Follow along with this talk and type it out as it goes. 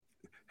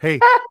Hey.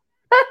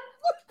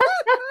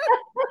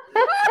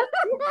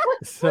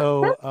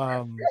 So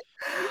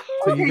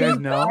you guys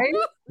know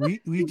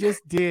we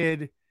just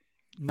did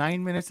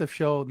 9 minutes of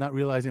show, not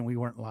realizing we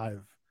weren't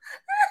live.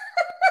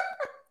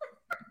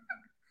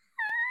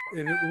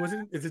 And it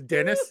wasn't. Is it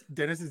Dennis?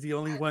 Dennis is the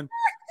only one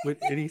with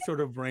any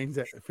sort of brains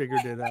that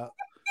figured it out.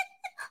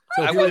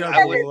 So I would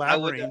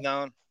have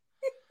known.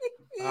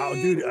 Oh,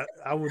 dude,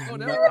 I would. Oh,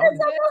 not, no.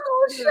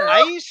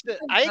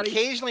 I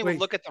occasionally would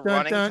look at the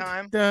running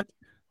time. Dun,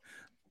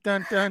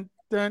 dun, dun,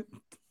 dun. And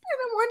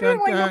I'm wondering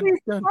why nobody's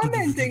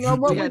commenting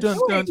on what we're doing.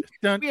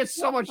 We had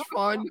so much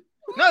fun.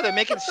 No, they're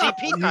making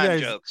CP time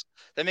jokes.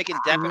 They're making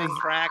deafening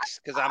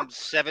cracks because I'm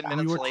 7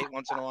 minutes late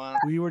once in a while.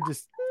 We were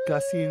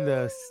discussing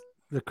the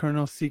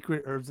Colonel's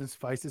secret herbs and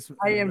spices.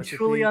 I am recipe.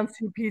 Truly on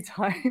CP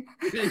time.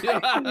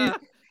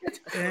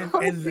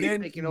 and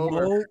then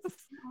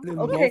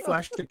Mo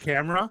flashed the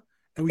camera,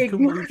 and we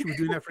couldn't believe she was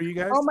doing that for you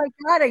guys. Oh my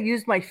God! I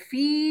used my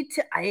feet.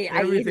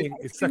 Everything.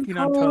 It's sucking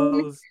on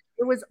toes.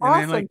 It was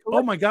awesome. Then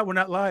oh my God, we're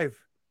not live.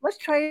 Let's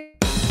try it.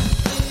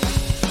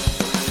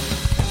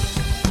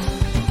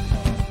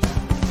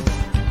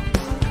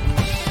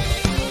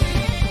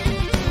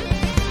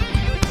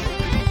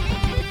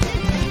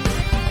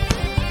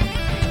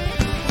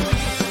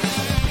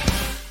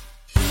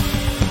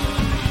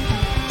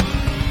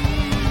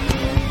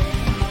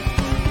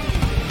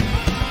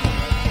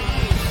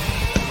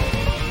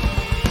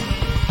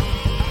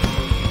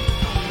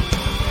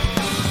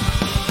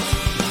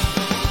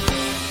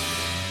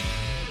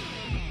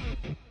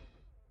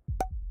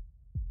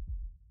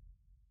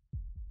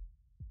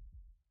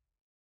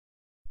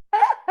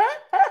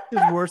 Is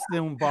worse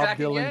than Bob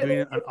Dylan doing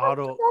an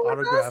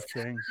autograph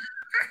thing.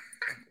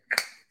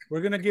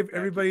 We're gonna give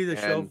everybody the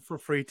show for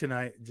free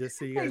tonight, just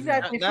so you guys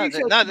know.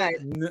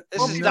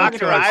 This is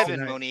Dr.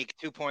 Ivan, Monique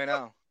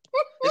 2.0.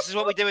 This is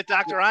what we did with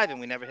Dr. Ivan.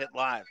 We never hit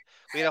live.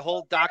 We had a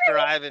whole Dr.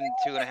 Ivan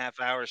 2.5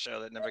 hour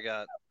show that never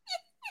got.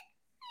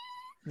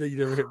 That you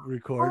never hit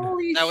record.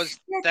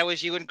 That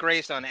was you and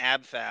Grace on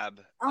AbFab.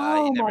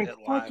 Oh my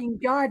fucking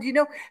God!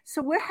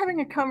 So we're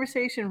having a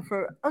conversation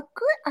for a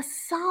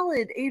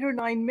solid 8 or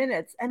 9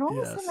 minutes, and all of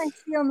a sudden I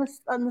see on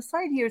the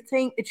side here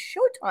saying it's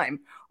showtime.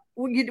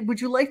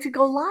 Would you like to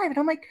go live? And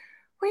I'm like,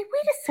 wait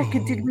a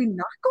second, did we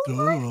not go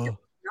live? Did we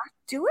not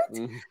do it?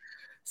 Mm-hmm.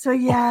 So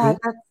yeah,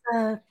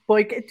 that's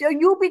boy.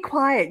 You'll be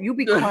quiet. You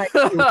be quiet.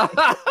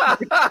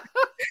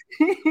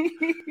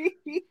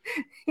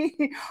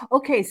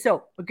 Okay,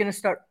 so we're gonna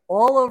start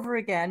all over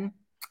again,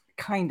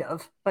 kind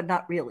of, but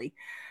not really.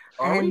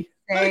 I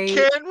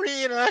can't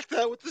reenact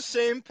that with the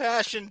same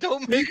passion.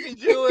 Don't make me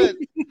do it.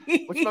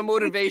 What's my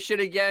motivation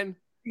again?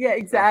 Yeah,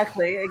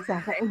 exactly. And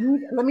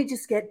let me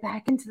just get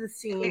back into the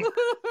scene.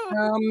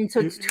 So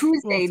it's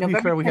Tuesday, to be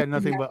fair, we had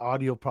nothing but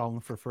audio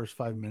problems for the first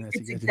 5 minutes.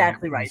 It's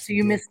exactly right. So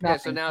you missed nothing.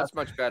 So now it's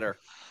much better.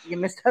 You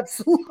missed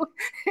absolutely.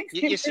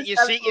 You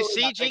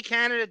see, G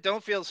Canada,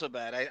 don't feel so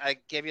bad. I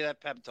gave you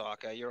that pep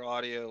talk. Your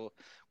audio,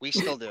 we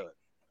still do it.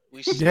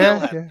 We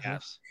still have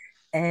gaps.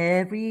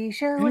 Every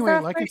show. Anyway,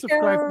 like and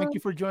subscribe. Thank you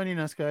for joining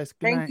us, guys.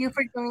 Good night. You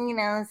for joining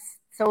us.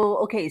 So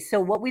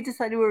what we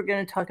decided we were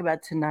going to talk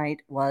about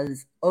tonight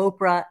was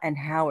Oprah and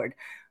Howard.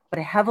 But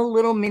I have a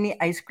little mini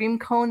ice cream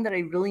cone that I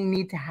really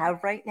need to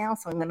have right now,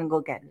 so I'm going to go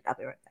get it. I'll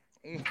be right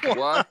back.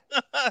 What?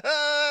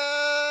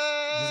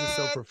 This is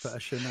so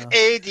professional.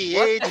 ADHD.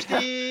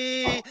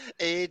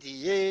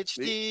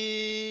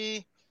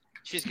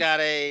 She's got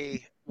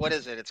what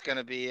is it? It's going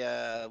to be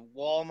a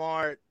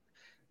Walmart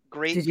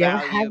Great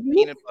Value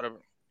peanut butter.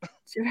 Do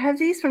you have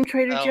these from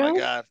Trader Joe's? Oh my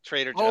God,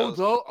 Trader Joe's. It's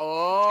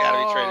gotta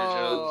be Trader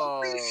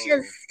Joe's.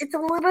 Delicious. It's a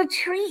little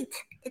treat.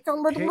 It's a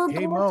little.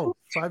 Hey Mo,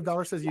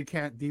 $5 says you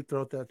can't deep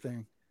throat that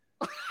thing.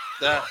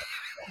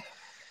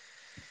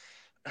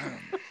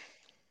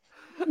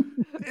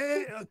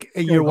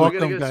 You're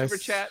welcome, guys.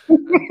 Super chat.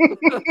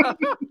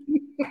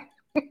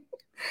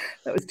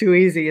 That was too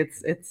easy.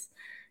 It's it's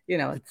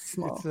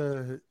small.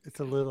 It's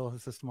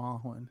a small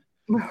one.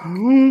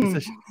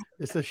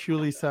 It's a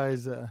Shuli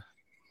size.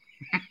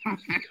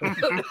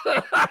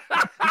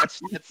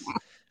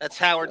 That's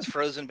Howard's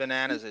frozen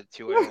bananas at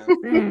 2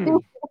 a.m.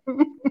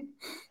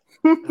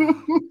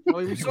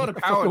 We saw the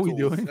power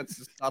tools.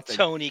 That's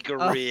Tony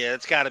Garea.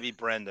 It's got to be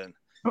Brendan.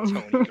 Tony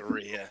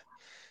Garea.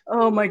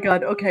 Oh my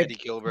God. Okay. Eddie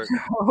Gilbert.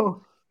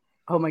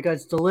 Oh my God,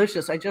 it's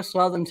delicious. I just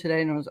saw them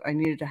today, and I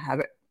needed to have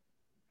it.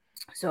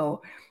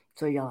 So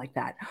yeah, like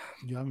that.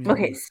 Yum.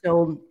 Okay,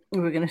 so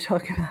we're going to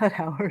talk about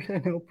Howard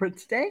and Oprah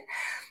today.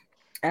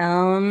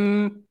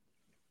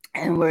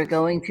 And we're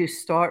going to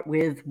start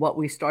with what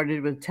we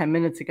started with 10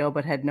 minutes ago,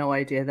 but had no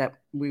idea that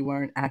we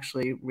weren't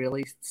actually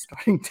really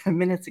starting 10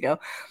 minutes ago.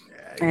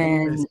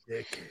 And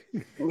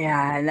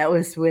that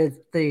was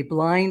with the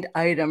blind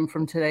item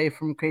from today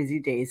from Crazy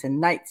Days and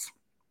Nights,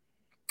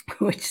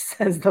 which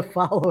says the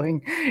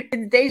following.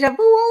 It's deja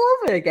vu all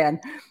over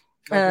again.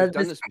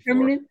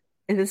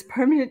 This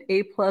permanent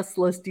A-plus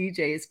list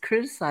DJ is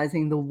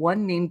criticizing the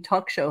one-named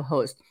talk show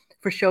host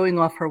for showing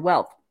off her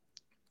wealth.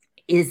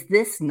 Is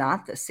this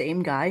not the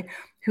same guy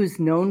who's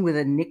known with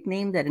a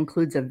nickname that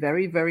includes a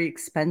very, very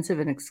expensive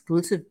and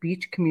exclusive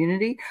beach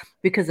community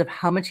because of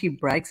how much he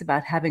brags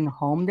about having a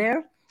home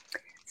there.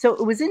 So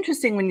it was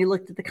interesting when you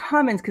looked at the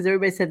comments because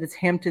everybody said it's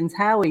Hamptons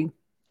Howie.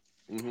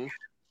 Mm-hmm.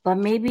 But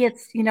maybe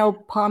it's,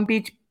 Palm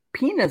Beach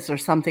Penis or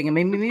something. I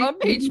mean,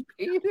 maybe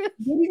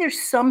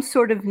there's some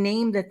sort of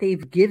name that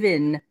they've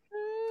given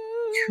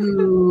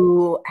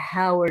to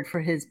Howard for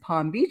his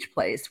Palm Beach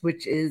place,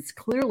 which is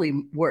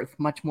clearly worth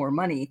much more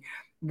money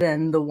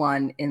than the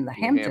one in the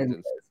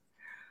Hamptons.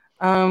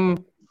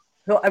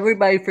 So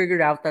everybody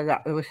figured out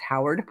that it was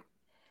Howard,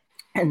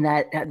 and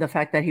that the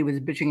fact that he was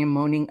bitching and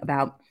moaning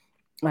about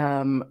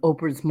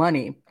Oprah's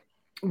money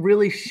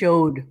really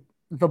showed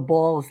the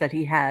balls that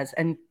he has.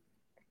 And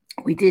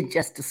we did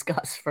just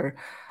discuss for,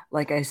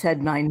 like I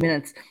said, 9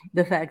 minutes,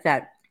 the fact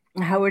that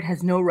Howard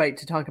has no right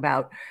to talk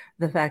about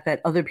the fact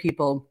that other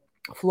people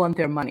flaunt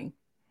their money,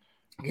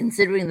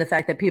 considering the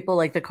fact that people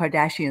like the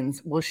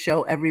Kardashians will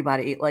show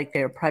everybody like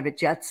their private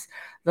jets.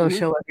 They'll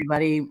show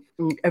everybody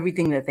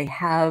everything that they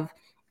have.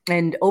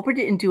 And Oprah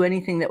didn't do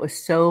anything that was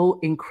so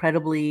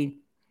incredibly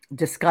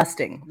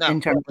disgusting in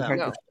terms of her.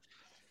 No.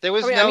 There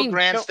was no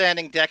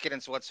grandstanding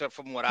decadence whatsoever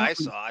from what I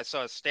saw. I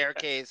saw a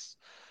staircase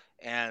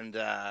and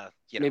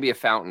maybe a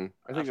fountain.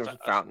 I think it was a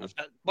fountain.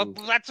 But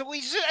that's what we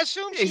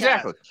assumed she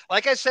exactly has.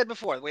 Like I said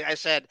before, I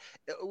said,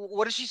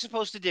 what is she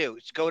supposed to do?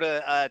 Go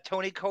to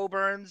Tony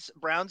Coburn's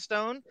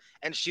Brownstone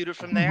and shoot it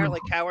from there,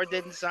 like Howard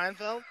did in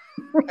Seinfeld?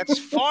 That's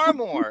far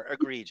more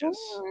egregious.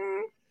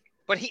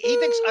 But he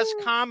thinks us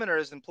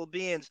commoners and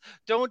plebeians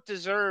don't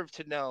deserve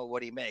to know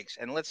what he makes.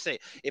 And let's say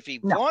if he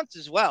wants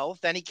his wealth,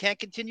 then he can't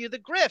continue the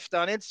grift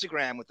on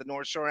Instagram with the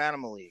North Shore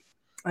Animal League.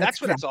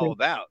 That's what it's all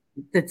about.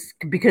 That's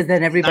because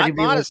then everybody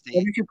realizes,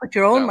 why did you put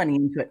your own money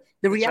into it?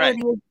 The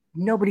reality is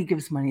nobody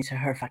gives money to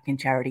her fucking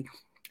charity.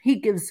 He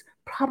gives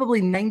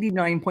probably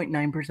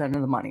 99.9%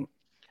 of the money.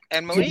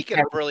 And Monique had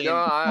a brilliant.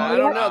 No, I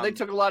don't know. They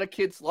took a lot of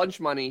kids' lunch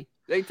money.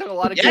 They took a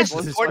lot of kids'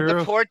 lunch money.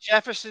 The Port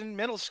Jefferson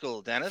Middle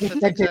School, Dennis.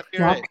 That's exactly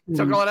right.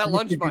 Took all that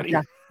lunch money.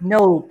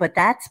 No, but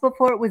that's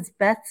before it was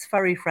Beth's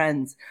Furry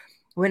Friends.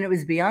 When it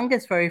was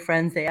Bianca's Furry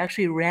Friends, they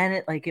actually ran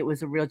it like it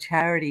was a real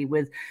charity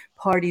with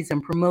parties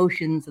and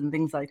promotions and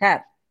things like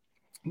that.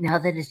 Now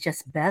that it's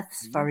just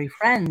Beth's Furry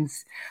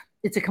Friends,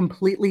 it's a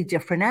completely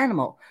different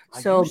animal.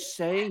 So are you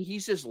saying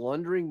he's just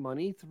laundering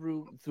money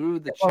through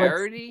the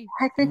charity?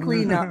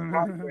 Technically not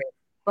laundering,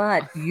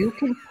 but you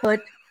can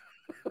put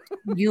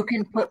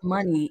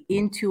money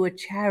into a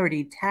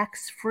charity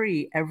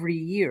tax-free every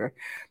year.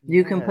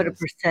 You can put a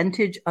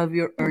percentage of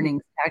your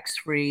earnings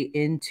tax-free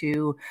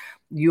into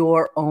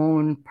your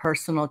own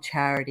personal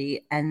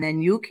charity, and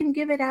then you can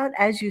give it out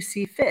as you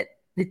see fit.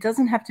 It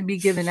doesn't have to be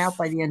given out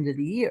by the end of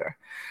the year.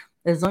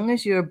 As long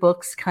as your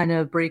books kind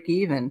of break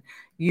even,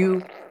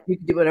 you can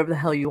do whatever the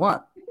hell you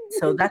want.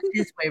 So that's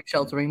his way of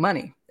sheltering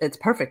money. It's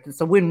perfect.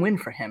 It's a win-win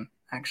for him,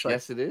 actually.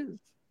 Yes, it is.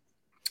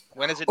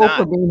 When is it Oprah,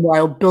 not?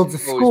 meanwhile, builds a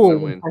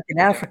school in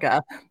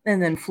Africa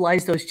and then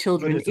flies those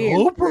children in.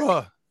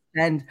 Oprah.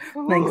 And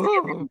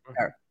Thanksgiving.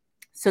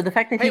 So the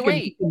fact that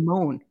he can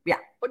moan. Yeah.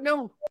 But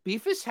no,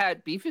 Beefus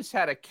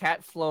had a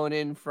cat flown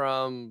in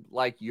from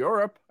like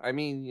Europe. I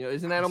mean,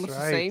 isn't that almost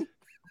the same?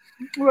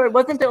 Right.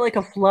 Wasn't there like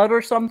a flood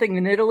or something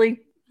in Italy?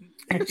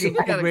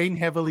 It rained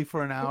heavily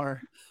for an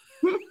hour.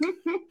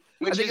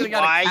 Which is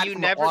why you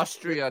never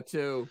Austria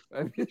too.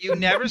 You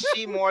never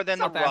see more than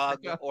the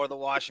rug or the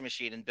washing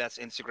machine in Beth's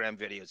Instagram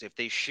videos. If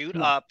they shoot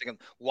up, they go,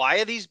 why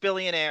are these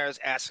billionaires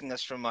asking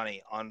us for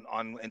money on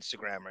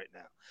Instagram right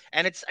now?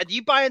 And do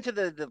you buy into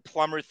the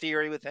plumber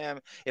theory with him?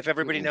 If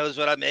everybody knows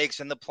what I make,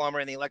 and the plumber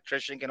and the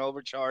electrician can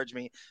overcharge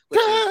me,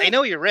 which is, they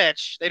know you're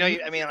rich. They know you.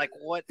 I mean, like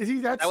what? Is he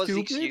that was stupid?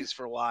 the excuse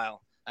for a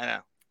while. I know.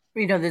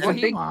 There's a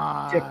big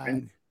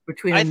difference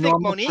between. I think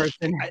Monique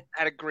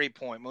had a great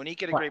point. Monique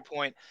had a great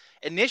point.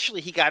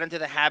 Initially, he got into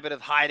the habit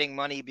of hiding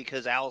money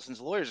because Allison's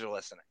lawyers are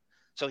listening.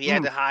 So he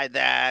had to hide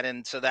that,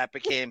 and so that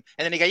became,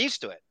 and then he got used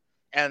to it.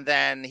 And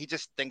then he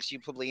just thinks you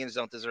plebeians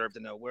don't deserve to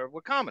know. We're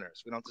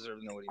commoners. We don't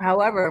deserve to know what he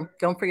However,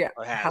 don't forget,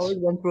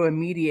 Howard went through a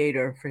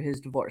mediator for his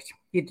divorce.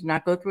 He did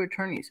not go through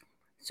attorneys.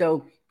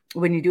 So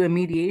when you do a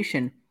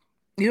mediation,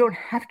 you don't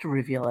have to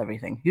reveal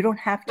everything. You don't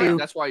have to.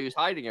 That's why he was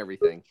hiding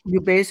everything.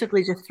 You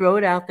basically just throw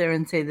it out there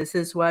and say, this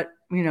is what,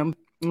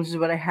 this is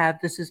what I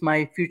have. This is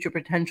my future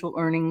potential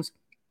earnings.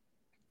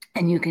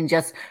 And you can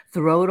just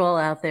throw it all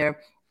out there.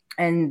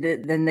 And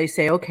then they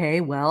say, okay,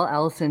 well,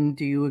 Allison,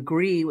 do you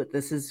agree with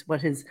this is what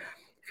his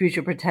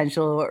future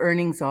potential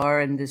earnings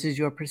are? And this is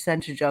your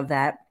percentage of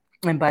that.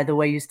 And by the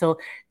way, does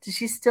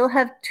she still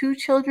have 2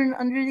 children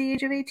under the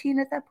age of 18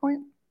 at that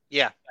point?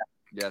 Yeah.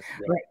 Yes.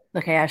 Right.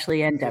 Okay,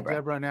 Ashley and Deborah.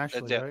 Deborah and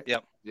Ashley, right?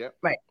 Yep.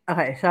 Right.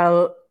 Okay,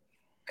 so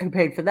he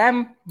paid for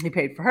them. He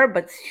paid for her,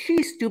 but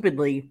she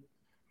stupidly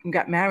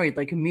got married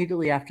like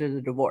immediately after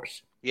the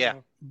divorce. Yeah.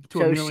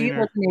 So she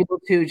wasn't able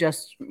to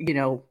just,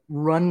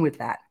 run with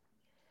that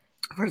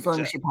for as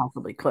long as she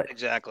possibly could.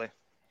 Exactly.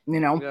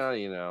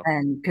 Yeah,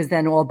 And because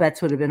then all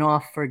bets would have been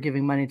off for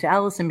giving money to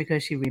Allison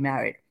because she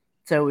remarried.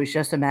 So it was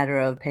just a matter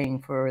of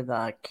paying for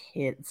the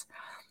kids.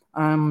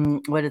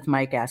 What is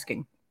Mike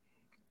asking?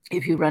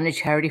 If you run a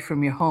charity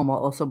from your home while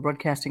also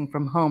broadcasting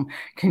from home,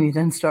 can you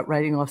then start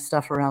writing off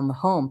stuff around the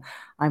home?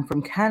 I'm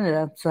from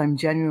Canada, so I'm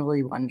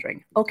genuinely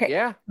wondering. Okay.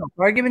 Yeah. So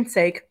for argument's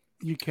sake.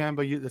 You can,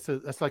 but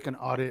that's like an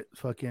audit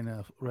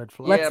fucking red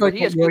flag. Yeah, but he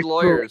has good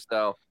lawyers,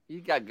 though.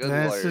 He got good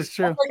lawyers. This is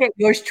true. Let's look at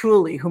yours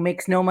truly, who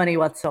makes no money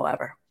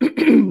whatsoever,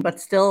 but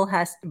still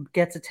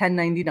gets a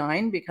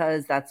 1099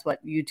 because that's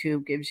what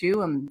YouTube gives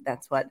you, and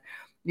that's what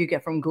you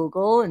get from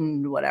Google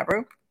and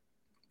whatever.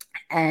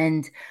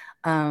 And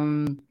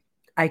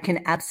I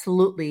can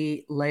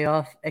absolutely lay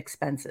off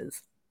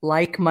expenses,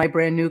 like my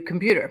brand new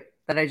computer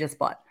that I just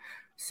bought.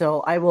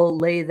 So I will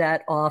lay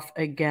that off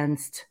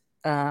against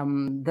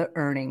the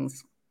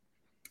earnings.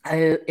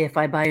 If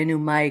I buy a new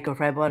mic, or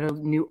if I bought a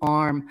new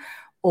arm,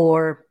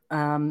 or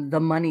the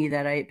money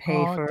that I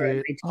pay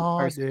for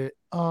all of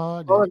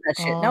that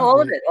shit.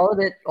 No,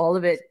 all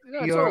of it.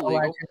 Yeah, you're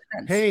allowed to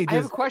expense. Hey, I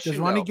have a question. Does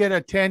Ronnie get a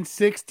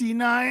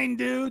 1069,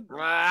 dude?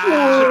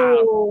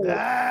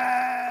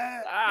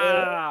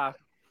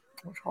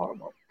 That's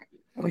horrible.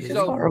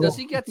 Does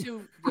he get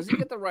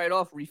the write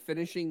off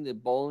refinishing the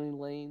bowling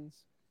lanes?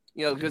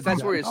 You know, because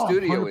that's where his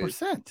studio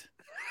 100%.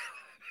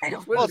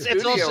 Is. Well,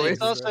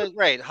 it's also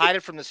right. Hide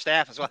it from the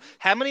staff as well.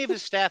 How many of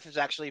his staff has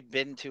actually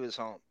been to his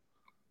home?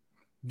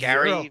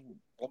 Gary,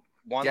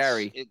 once.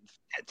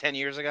 10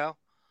 years ago.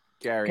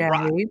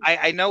 Gary.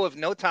 I know of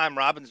no time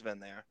Robin's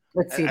been there.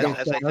 Let's see.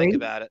 As I think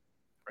about it.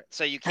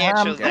 So you can't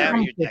show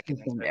them your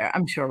decadence there.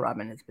 I'm sure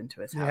Robin has been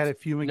to his house. Had a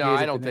few. No,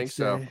 I don't think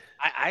so.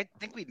 I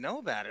think we'd know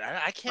about it.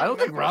 I can't. I don't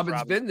think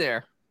Robin's been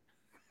there.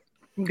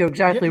 You're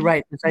exactly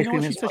right.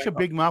 She's such a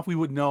big mouth. We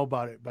would know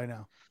about it by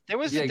now. There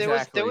was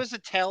a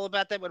tale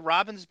about that with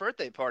Robin's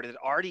birthday party that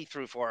Artie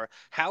threw for her.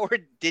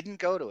 Howard didn't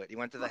go to it. He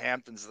went to the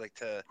Hamptons, like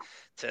to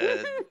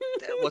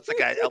what's the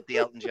guy? The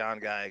Elton John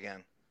guy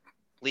again.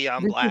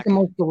 Leon Black. This is the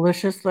most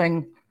delicious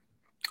thing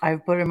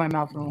I've put in my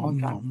mouth in a long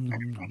time.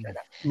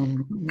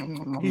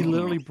 He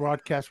literally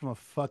broadcast from a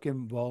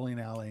fucking bowling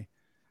alley.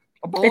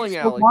 A bowling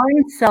alley. The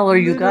wine cellar,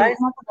 you guys,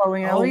 not the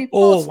bowling alley.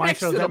 Wine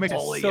cellar. That makes it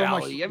so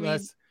much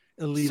less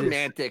elitist.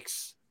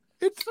 Semantics.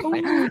 It's a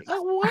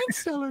wine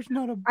cellar's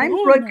not a bowling I'm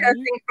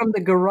broadcasting from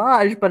the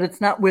garage, but it's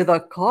not where the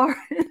car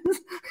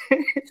is.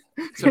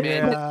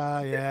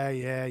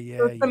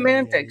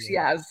 Semantics,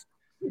 yes.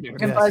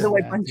 And by the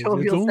way,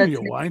 Panchovial it's only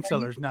a wine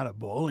cellar's not a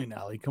bowling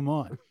alley. Come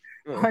on.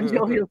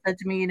 Panchovial said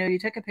to me, you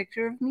took a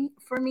picture of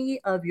me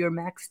of your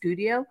Mac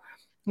Studio.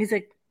 He's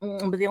like,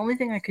 but the only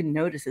thing I can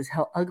notice is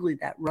how ugly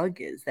that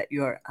rug is that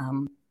you're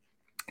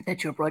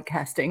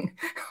broadcasting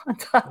on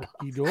top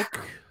of.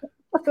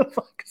 What the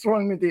fuck is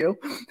wrong with you?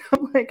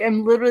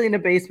 I'm literally in a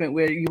basement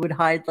where you would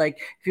hide, like,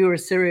 if you were a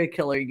serial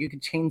killer, you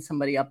could chain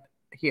somebody up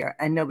here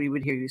and nobody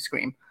would hear you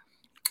scream.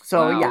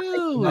 So on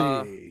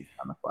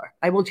the floor.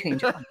 I will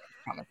change it. I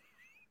promise.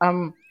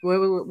 Where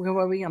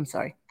were we? I'm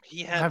sorry.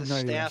 He had the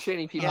staff.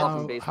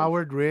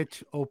 Howard,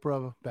 Rich,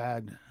 Oprah,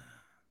 bad.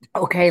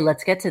 Okay,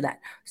 let's get to that.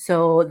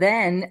 So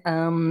then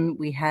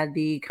we had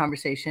the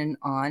conversation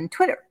on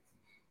Twitter.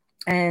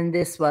 And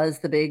this was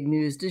the big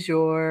news du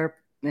jour.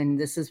 And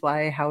this is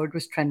why Howard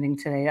was trending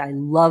today. I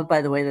love,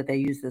 by the way, that they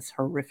use this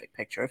horrific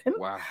picture of him.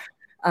 Wow.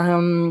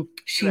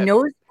 She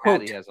knows,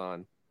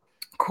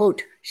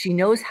 quote, she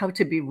knows how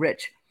to be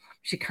rich.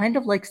 She kind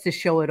of likes to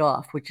show it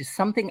off, which is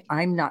something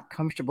I'm not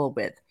comfortable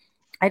with.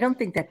 I don't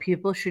think that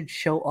people should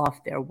show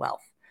off their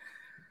wealth.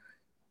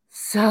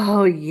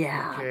 So,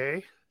 yeah.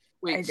 Okay.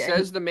 Wait,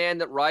 says the man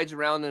that rides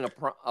around in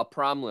a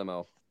prom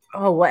limo.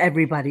 Oh, well,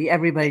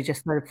 everybody just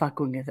started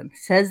fucking with him.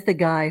 Says the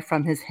guy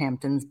from his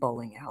Hamptons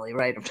bowling alley,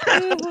 right?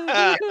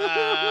 How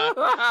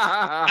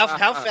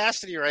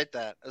fast did you write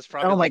that? It was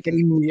probably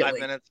immediately. 5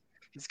 minutes.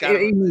 He's got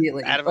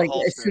immediately, out of like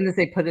as soon as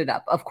they put it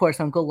up. Of course,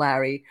 Uncle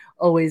Larry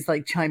always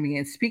like chiming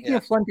in. Speaking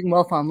of flaunting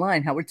wealth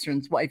online, Howard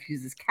Stern's wife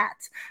uses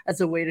cats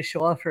as a way to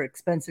show off her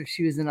expensive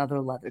shoes and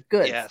other leather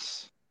goods.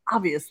 Yes,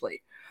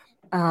 obviously.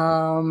 Okay,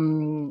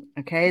 and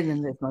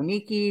then there's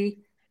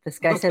Monique. This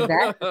guy said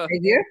that right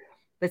here.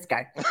 This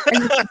guy.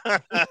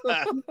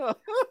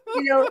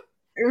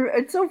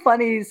 It's so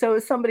funny. So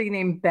somebody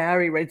named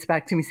Barry writes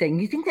back to me saying,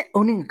 "You think that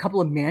owning a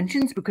couple of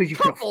mansions because you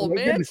can afford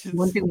them is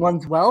flaunting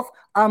one's wealth?"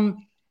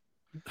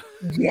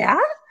 Yeah.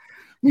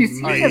 You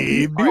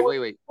see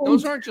wait.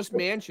 Those aren't just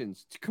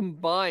mansions.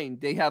 Combined,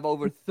 they have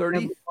over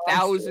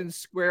 30,000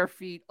 square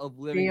feet of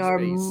living space. They are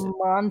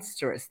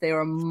monstrous. They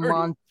are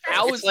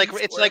monstrous.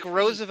 It's like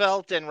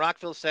Roosevelt and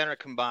Rockville Center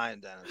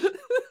combined, Dennis.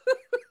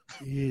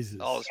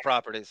 Jesus. All his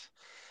properties.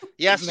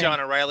 Yes, John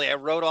O'Reilly. I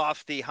wrote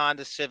off the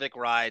Honda Civic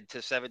ride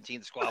to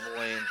 17 Squabble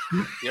Lanes.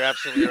 You're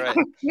absolutely right.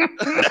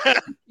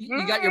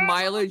 You got your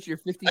mileage. Your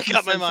 50 cents I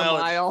got my mileage.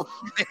 a mile.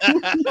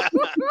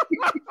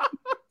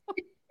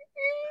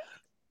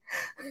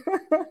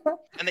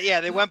 And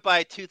they went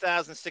by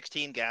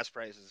 2016 gas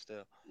prices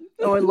too.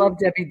 Oh, I love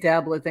Debbie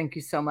Dabbler. Thank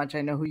you so much.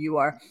 I know who you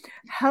are.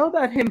 How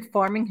about him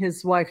farming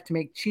his wife to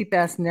make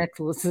cheap-ass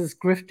necklaces,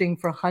 grifting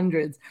for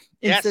hundreds,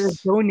 instead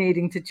of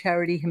donating to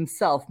charity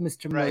himself,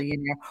 Mr.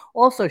 Millionaire?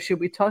 Also, should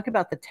we talk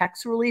about the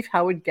tax relief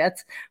Howard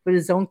gets with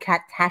his own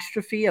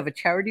catastrophe of a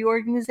charity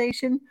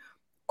organization?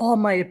 All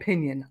my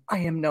opinion. I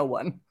am no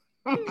one.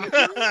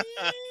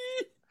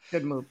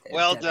 Good move.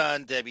 Well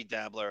done, Debbie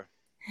Dabbler.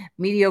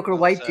 Mediocre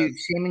white dude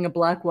shaming a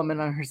black woman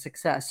on her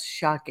success.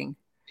 Shocking.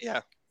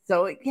 Yeah.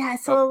 So a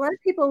lot of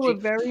people were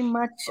very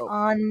much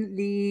on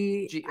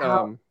the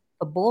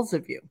Bulls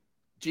of you.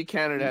 G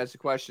Canada has a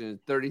question: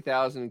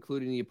 30,000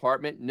 including the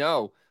apartment?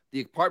 No,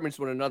 the apartment's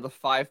with another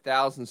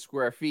 5,000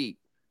 square feet.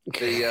 The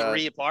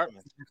 3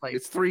 apartments.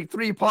 It's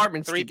three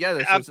apartments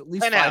together, so it's at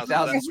least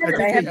 5,000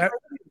 square feet.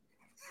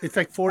 It's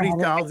like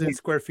 40,000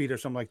 square feet or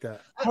something like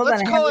that.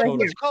 Let's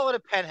call it a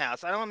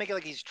penthouse. I don't want to make it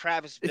like he's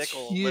Travis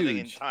Bickle living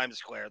in Times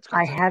Square.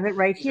 I have it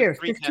right here.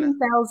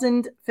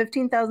 15,000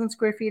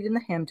 square feet in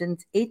the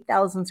Hamptons,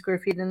 8,000 square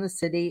feet in the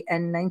city,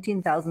 and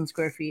 19,000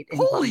 square feet in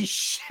Holy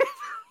shit!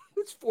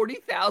 It's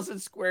 40,000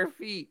 square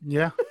feet.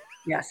 Yeah.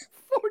 Yes.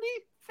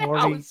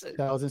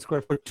 40,000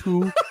 square foot.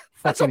 Two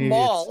That's fucking a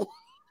mall.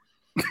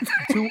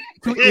 Two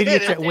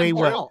idiots that weigh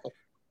what?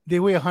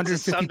 They weigh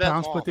 150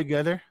 pounds put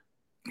together.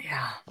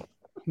 Yeah.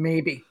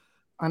 Maybe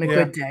on a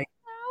good day.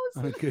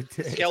 On a good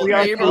day.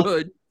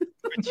 Neighborhood.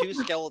 For 2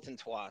 skeleton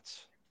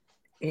twats.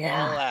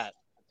 Yeah. All that.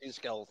 2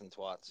 skeleton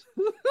twats.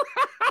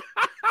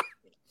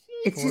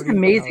 It's just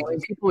amazing when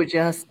people were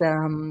just,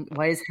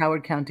 why is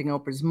Howard counting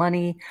Oprah's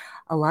money?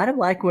 A lot of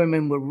black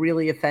women were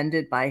really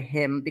offended by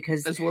him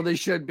because that's what they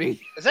should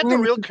be. Is that the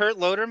real Kurt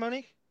Loder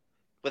money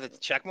with a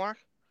check mark?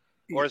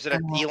 Or is it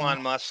an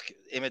Elon Musk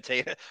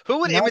imitator? Who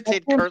would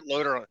imitate Kurt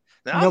Loder?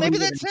 No, maybe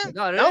that's him.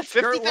 No,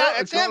 50,000.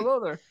 That's him.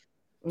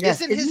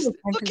 Yes, Isn't his?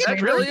 Look at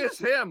it. Really is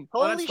him.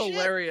 Holy that's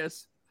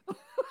hilarious.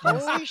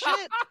 Holy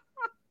shit!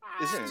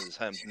 Isn't his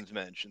Hamptons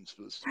Mansion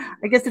supposed to be?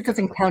 I guess it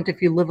doesn't count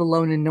if you live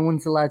alone and no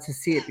one's allowed to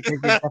see it because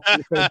you're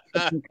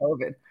definitely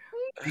COVID.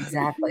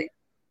 Exactly.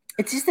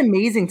 It's just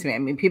amazing to me. I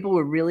mean, people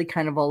were really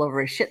kind of all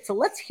over his shit. So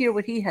let's hear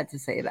what he had to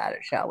say about it,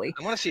 shall we?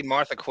 I want to see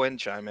Martha Quinn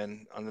chime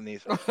in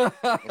underneath it.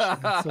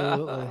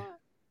 Absolutely.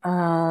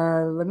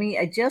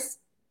 I just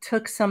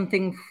took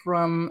something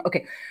from,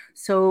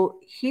 so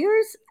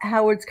here's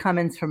Howard's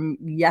comments from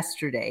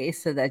yesterday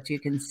so that you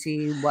can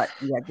see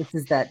this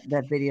is that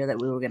video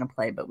that we were going to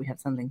play, but we have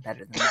something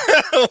better than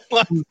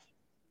that.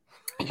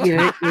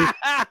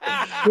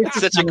 It's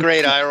such a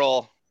great eye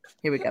roll.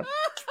 Here we go.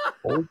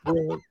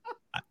 Oprah,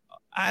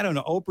 I don't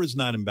know. Oprah's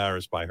not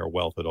embarrassed by her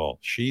wealth at all.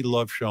 She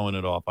loves showing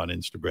it off on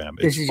Instagram.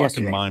 It's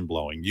fucking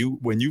mind-blowing.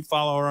 When you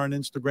follow her on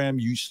Instagram,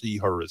 you see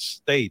her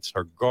estates,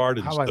 her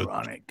gardens. How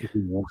ironic.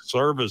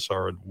 Service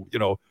her,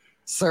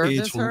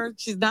 Service her?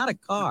 She's not a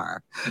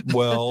car.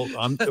 Well,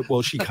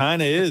 she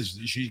kind of is.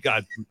 She's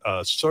got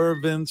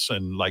servants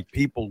and like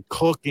people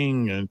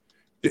cooking, and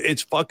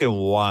it's fucking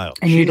wild.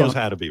 And she knows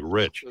how to be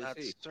rich.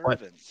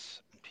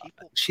 Servants.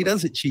 She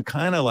doesn't. She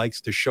kind of likes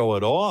to show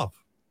it off,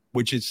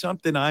 which is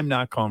something I'm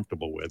not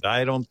comfortable with.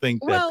 I don't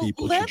think that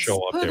people should show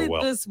off their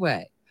wealth. This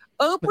way,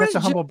 Oprah, that's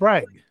a humble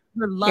brag.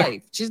 Her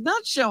life. She's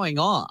not showing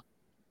off.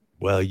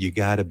 Well, you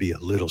got to be a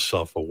little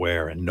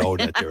self-aware and know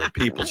that there are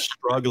people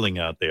struggling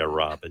out there,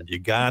 Robin. You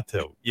got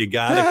to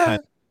kind of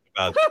think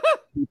about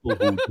people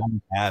who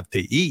don't have to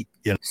eat.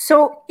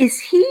 So is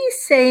he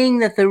saying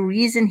that the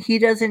reason he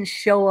doesn't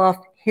show off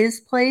his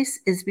place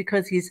is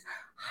because he's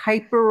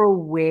hyper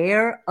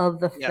aware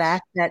of the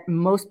fact that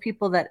most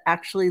people that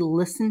actually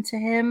listen to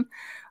him,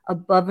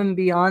 above and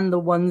beyond the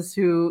ones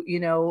who,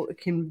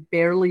 can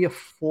barely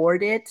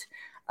afford it,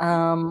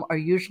 are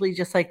usually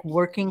just like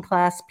working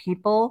class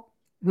people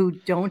who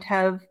don't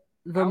have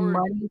the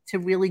money to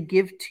really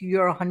give to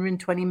your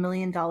 $120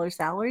 million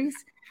salaries?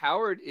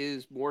 Howard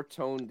is more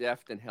tone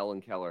deaf than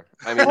Helen Keller.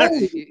 I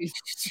mean,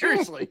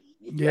 seriously.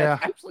 Yeah.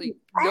 Absolutely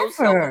no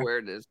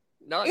self-awareness.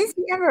 None. Is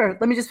he ever?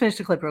 Let me just finish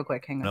the clip real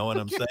quick. Hang on. Know what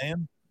I'm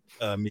saying?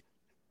 I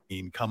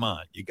mean, come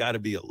on. You got to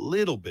be a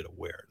little bit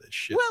aware of this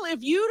shit. Well,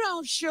 if you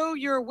don't show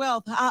your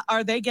wealth,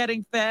 are they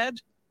getting fed?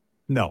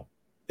 No,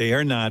 they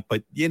are not.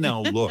 But,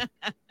 look.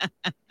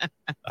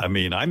 I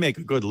mean, I make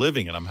a good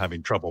living and I'm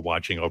having trouble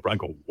watching Oprah. I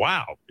go,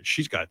 wow,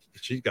 she's got,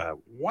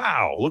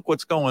 wow, look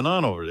what's going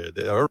on over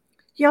there.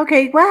 Yeah,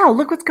 okay. Wow,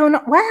 look what's going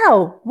on.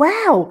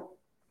 Wow.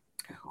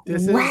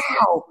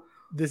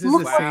 This is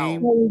the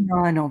same going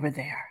on over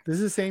there. This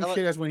is the same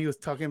shit as when he was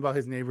talking about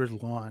his neighbor's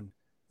lawn.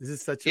 This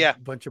is such a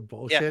bunch of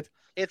bullshit.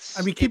 Yeah.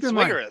 Keep in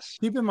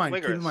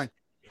mind,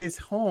 his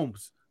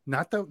homes,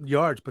 not the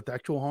yards, but the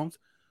actual homes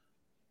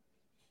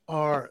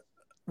are,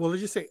 well,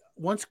 let's just say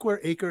 1 square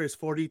acre is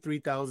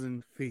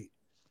 43,000 feet.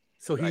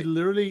 So he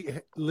literally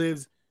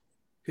lives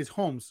his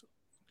homes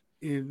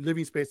in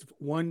living space of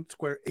 1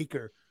 square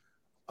acre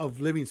of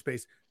living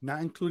space,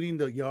 not including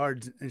the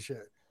yards and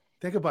shit.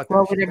 Think about that.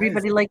 Well, would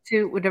everybody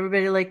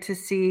like to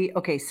see?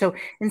 Okay, so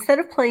instead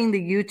of playing the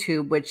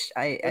YouTube, which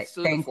I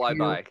thank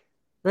you.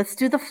 Let's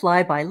do the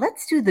flyby.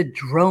 Let's do the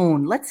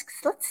drone. Let's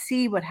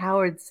see what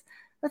Howard's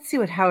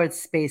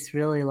space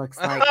really looks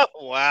like.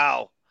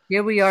 Wow.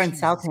 Here we are in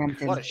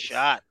Southampton. What a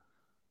shot.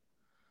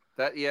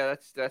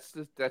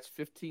 That's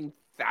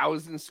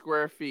 15,000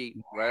 square feet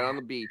right on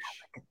the beach.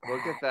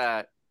 Look at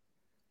that.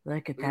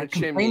 Look at that.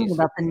 Complaining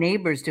about the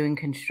neighbors doing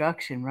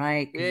construction,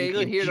 right? Yeah, you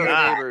can hear those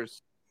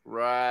neighbors.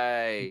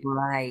 Right.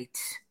 Right.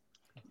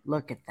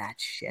 Look at that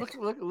shit.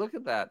 Look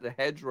at that. The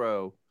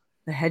hedgerow.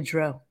 The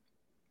hedgerow.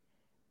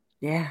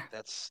 Yeah.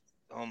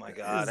 Oh my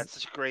God, that's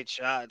such a great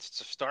shot.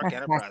 It's a Stark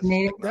Enterprise.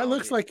 That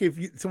looks like if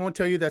someone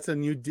tell you that's a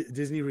new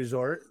Disney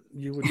resort,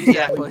 you would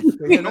exactly.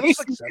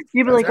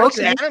 You'd be like,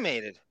 okay.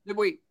 Animated.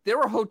 Wait, there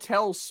were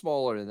hotels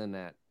smaller than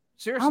that.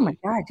 Seriously. Oh my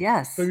God,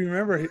 yes. But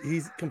remember,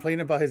 he's complaining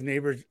about his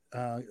neighbor's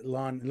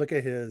lawn. Look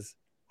at his.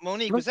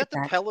 Monique, was that the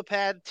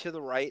helipad to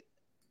the right?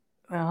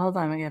 Well, hold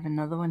on. We have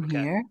another one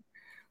here.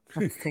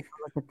 Let's take a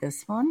look at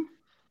this one.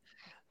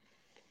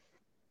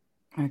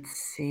 Let's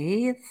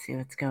see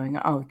what's going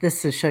on. Oh,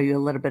 this will show you a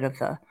little bit of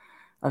the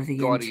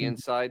gaudy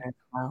inside.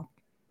 Well,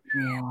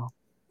 yeah.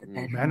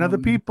 Man of the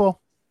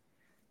people.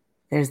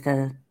 There's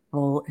the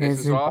whole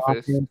his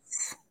office.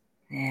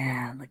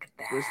 Yeah, look at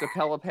that. Where's the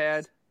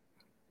helipad?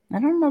 I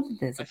don't know if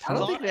there's a helipad. I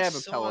don't think they have a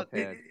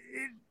helipad.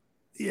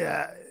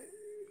 Yeah.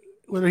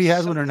 Whether he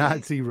has one or not,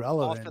 it's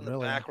irrelevant. Off in the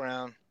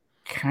background.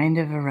 Kind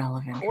of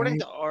irrelevant. According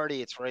to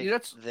Artie, it's right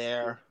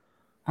there.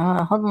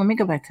 Hold on, let me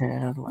go back to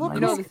that other one.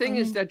 Well, the thing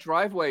is that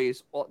driveway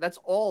is that's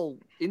all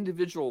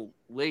individual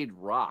laid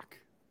rock.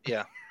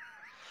 Yeah.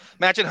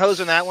 Imagine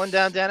hosing that one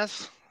down,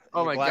 Dennis.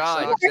 Oh my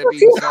God. In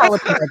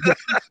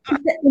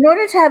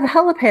order to have a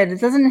helipad, it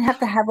doesn't have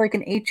to have like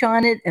an H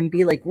on it and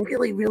be like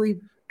really,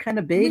 really kind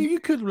of big. I mean, you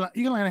can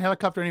land a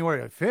helicopter anywhere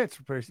it fits,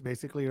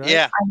 basically, right?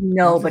 Yeah. I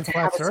know, but to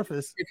have a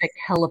specific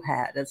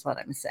helipad is what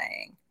I'm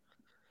saying.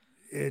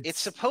 It's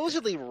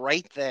supposedly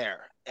right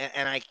there,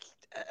 and I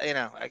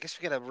guess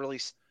we gotta really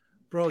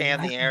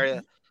pan the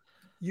area.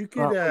 You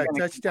could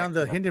touch down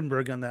the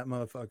Hindenburg on that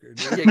motherfucker.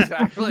 Yeah,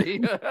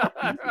 exactly.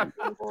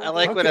 I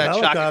like what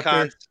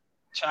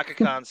Chaka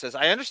Khan says.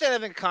 I understand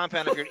having a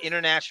compound of your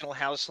international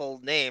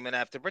household name and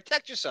have to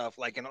protect yourself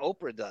like an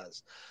Oprah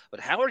does.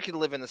 But Howard can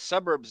live in the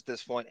suburbs at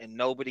this point and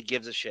nobody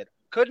gives a shit.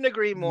 Couldn't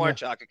agree more,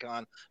 Chaka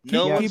Khan.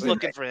 No one's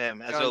looking for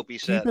him, as Opie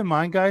said. Keep in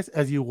mind, guys,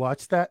 as you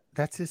watch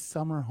that's his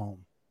summer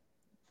home.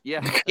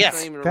 Yeah.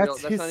 That's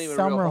his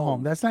summer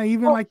home. That's not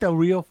even like the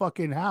real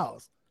fucking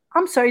house.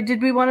 I'm sorry.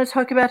 Did we want to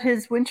talk about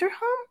his winter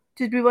home?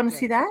 Did we want to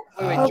see that?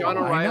 Wait, John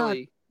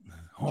O'Reilly.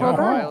 John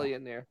O'Reilly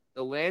in there.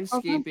 The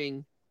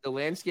landscaping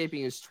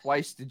is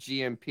twice the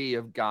GMP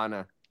of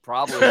Ghana.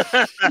 Probably. Look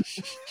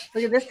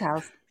at this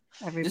house,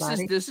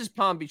 everybody. This is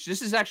Palm Beach.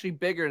 This is actually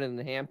bigger than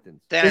the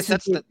Hamptons. Dennis,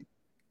 this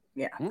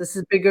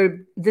is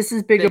bigger. This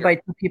is bigger by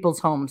two people's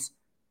homes.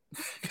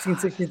 15,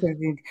 16,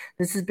 17.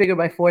 This is bigger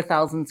by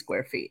 4,000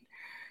 square feet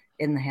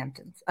in the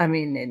Hamptons. I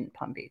mean, in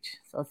Palm Beach.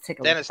 So let's take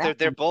a look. Dennis,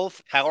 they're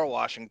both power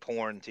washing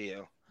porn to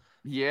you.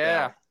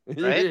 Yeah.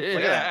 Right?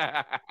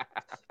 Yeah.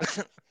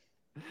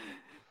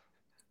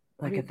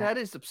 I mean, that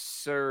is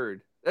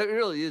absurd. That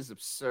really is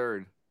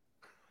absurd.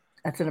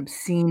 That's an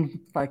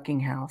obscene fucking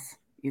house,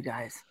 you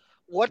guys.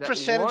 What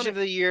percentage of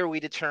the year we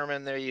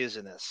determine they're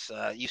using this?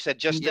 You said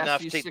just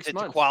enough to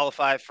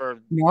qualify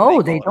for.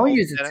 No, they don't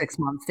use it 6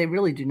 months. They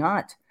really do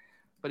not.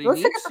 But he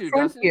needs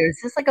to, here. Is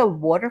this like a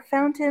water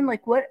fountain?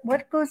 Like what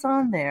goes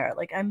on there?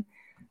 Like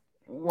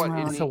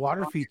it's a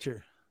water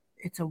feature.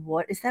 It's a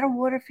what? Is that a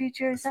water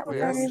feature? Is that what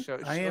that is?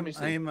 I have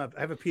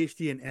a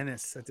PhD in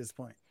Ennis at this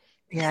point.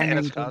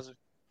 Yeah,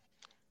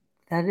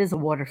 that is a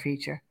water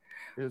feature.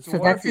 So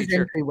that's his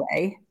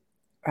entryway,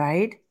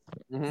 right?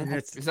 Mm-hmm.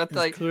 Is that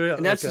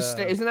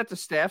isn't that the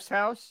staff's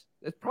house?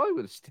 That's probably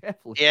where the staff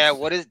lives. Yeah,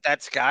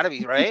 that's got to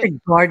be right.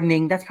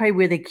 Gardening. That's probably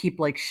where they keep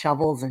like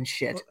shovels and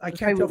shit. Well, I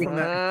can't tell from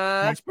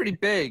that. That's pretty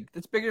big.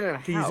 That's bigger than a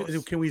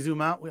house. Can we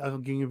zoom out? I'll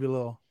give you a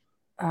little.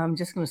 I'm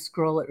just going to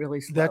scroll it really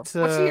slow. That's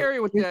what's the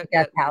area with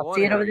that house?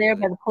 See it over there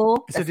by the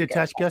pool? It's a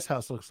detached guest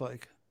house. Looks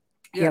like.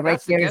 Yeah,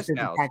 right there is the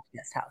detached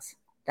guest house.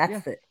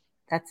 That's it.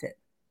 That's it.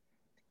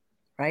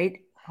 Right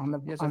on the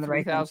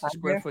right hand side. 3,000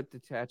 square foot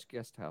detached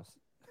guest house.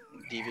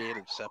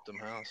 Deviated septum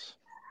house.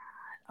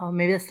 Oh,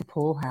 maybe that's the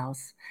pool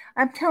house.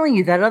 I'm telling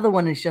you, that other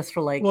one is just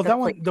for like. Well, the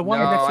one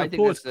next to the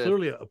pool is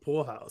clearly a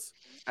pool house.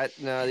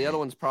 No, the other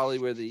one's probably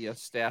where the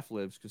staff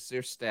lives because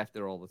there's staff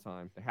there all the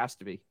time. There has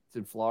to be. It's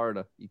in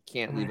Florida. You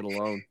can't leave it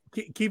alone.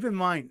 Keep in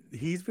mind,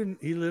 he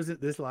lives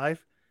this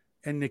life,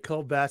 and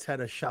Nicole Bass had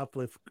a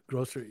shoplift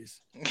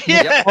groceries.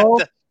 Yeah.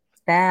 Nicole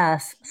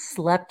Bass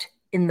slept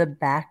in the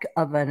back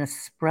of an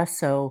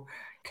espresso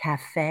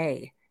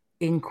cafe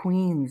in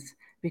Queens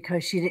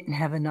because she didn't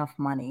have enough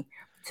money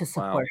to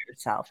support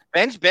herself.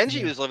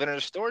 Benji was living in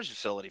a storage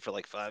facility for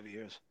like 5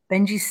 years.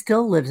 Benji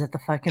still lives at the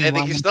fucking. I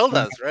think he still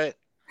does, right?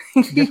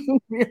 He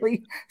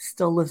really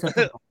still lives at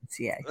the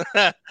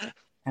YMCA.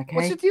 Okay.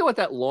 What's the deal with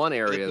that lawn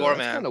area?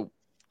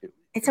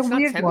 It's a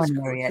weird lawn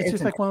area. It's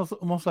just like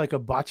almost like a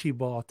bocce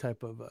ball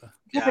type of.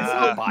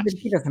 But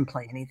he doesn't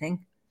play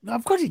anything. No,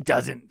 of course he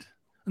doesn't.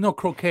 No,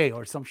 croquet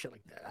or some shit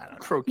like that. I don't know.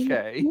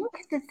 Croquet.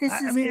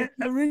 I mean,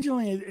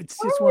 originally it's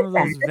just one of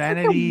those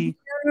vanity.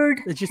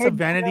 It's just a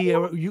vanity.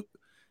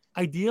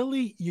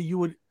 Ideally, you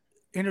would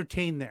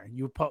entertain there.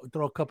 You would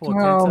throw a couple of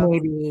tents up.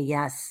 Maybe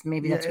yes,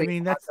 maybe that's. I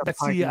mean, that's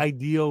the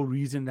ideal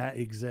reason that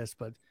exists.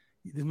 But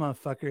this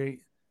motherfucker,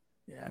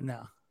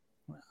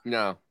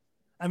 no.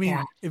 I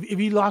mean, if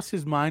he lost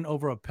his mind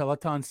over a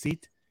Peloton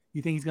seat,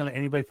 you think he's gonna let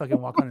anybody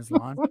fucking walk on his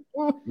lawn?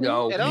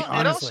 No. It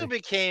also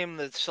became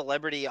the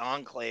celebrity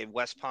enclave.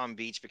 West Palm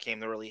Beach became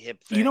the really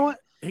hip thing. You know what?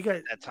 Hey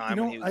guys, that time.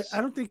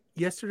 I don't think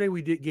yesterday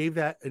we gave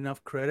that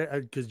enough credit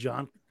because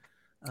John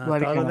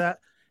thought of that.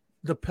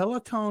 The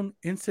Peloton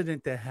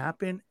incident that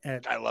happened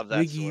at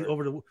Wiggy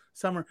over the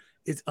summer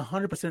is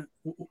 100%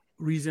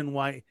 reason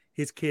why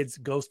his kids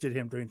ghosted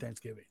him during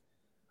Thanksgiving.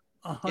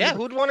 100%. Yeah,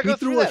 who'd want to go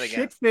through that again? He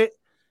threw a shit fit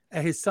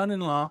at his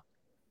son-in-law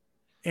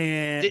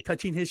and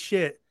touching his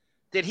shit.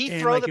 Did he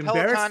throw the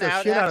Peloton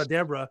out of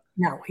Deborah?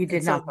 No, he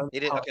did not.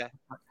 He did. Okay.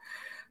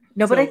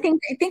 No, but I think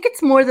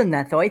it's more than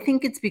that, though. I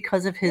think it's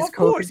because of his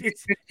COVID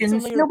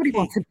restrictions. Nobody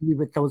wants to be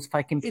with those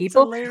fucking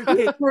people.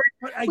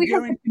 I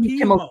guarantee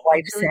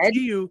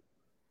you,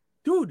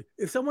 dude.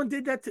 If someone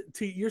did that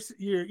to your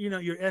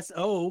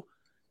SO,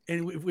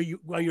 and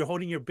while you're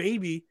holding your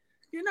baby,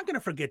 you're not gonna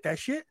forget that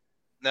shit.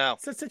 No,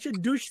 it's such a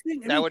douche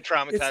thing. That would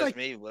traumatize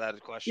me without a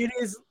question. It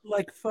is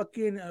like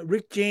fucking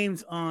Rick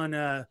James on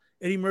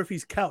Eddie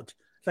Murphy's couch.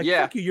 It's like,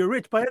 fuck you, you're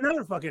rich. Buy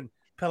another fucking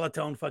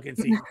Peloton fucking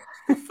seat.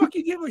 Fuck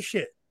you, give a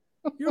shit.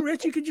 You're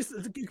rich. You could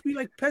be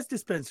like pest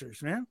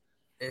dispensers, man.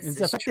 And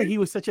the fact that he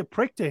was such a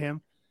prick to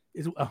him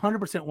is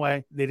 100%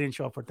 why they didn't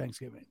show up for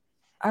Thanksgiving.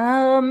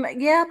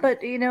 Yeah,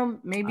 but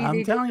maybe I'm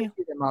they telling you,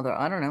 the mother.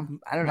 I don't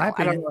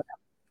know.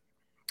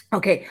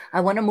 Okay, I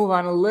want to move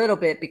on a little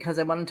bit because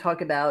I want to talk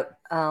about.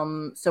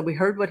 So we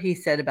heard what he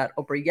said about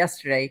Oprah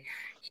yesterday.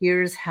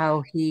 Here's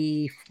how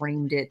he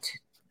framed it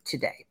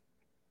today.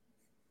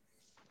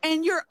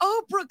 And your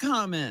Oprah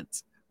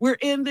comments were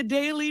in the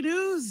Daily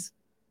News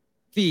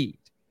feed.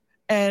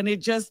 And it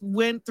just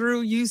went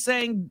through you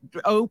saying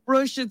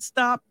Oprah should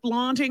stop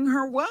flaunting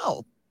her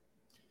wealth.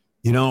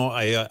 You know,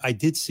 I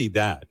did see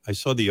that. I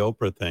saw the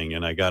Oprah thing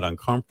and I got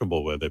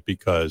uncomfortable with it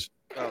because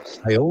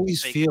I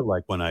always feel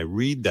like when I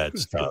read that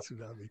stuff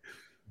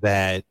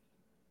that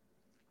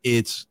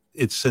it's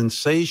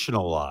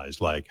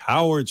sensationalized. Like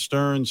Howard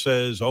Stern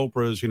says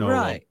Oprah's,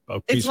 right. a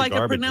piece it's like of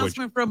garbage, a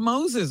pronouncement from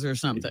Moses or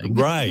something.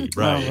 Right.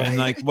 And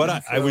like what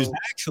I was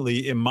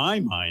actually in my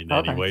mind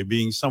anyway,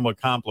 being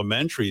somewhat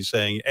complimentary,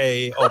 saying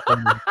A,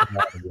 Oprah,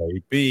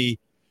 B,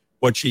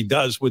 what she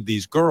does with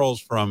these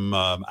girls from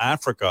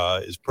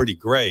Africa is pretty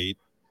great.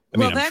 I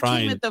mean, that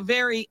came at the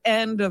very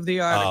end of the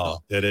article.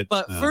 Oh, did it?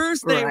 But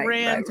first they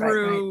ran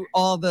through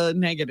all the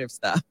negative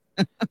stuff.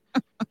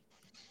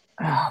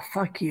 Oh,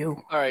 fuck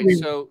you. All right,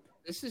 so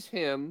this is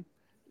him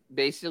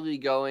basically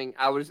going,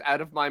 I was out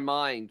of my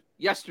mind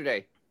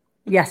yesterday.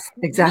 Yes,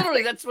 exactly.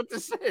 Literally, that's what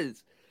this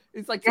is.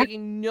 It's like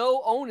taking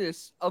no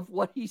onus of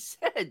what he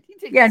said. He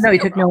took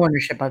no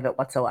ownership of it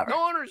whatsoever.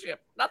 No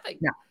ownership, nothing.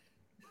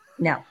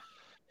 No.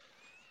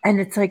 And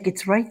it's like,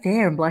 it's right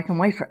there in black and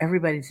white for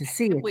everybody to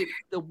see. Wait,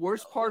 the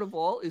worst part of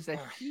all is that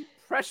he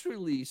press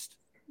released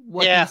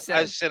what he said.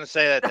 I was going to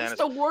say that, Dennis.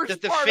 That's the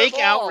worst the part fake of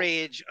all.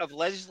 outrage of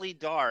Leslie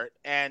Dart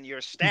and your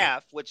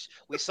staff, which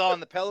we saw in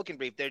the Pelican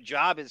Brief, their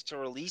job is to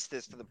release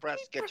this to the press,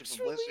 get you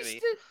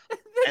publicity,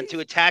 and to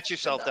attach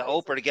yourself to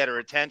Oprah to get her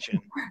attention.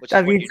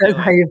 David says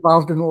how you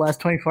evolved in the last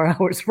 24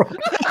 hours.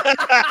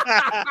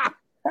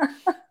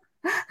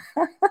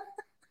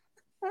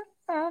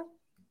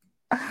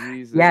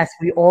 Jesus. Yes,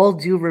 we all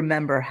do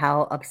remember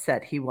how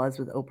upset he was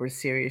with Oprah's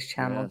Sirius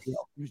Channel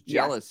deal. He was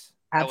jealous.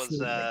 That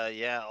was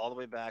all the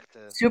way back to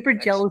super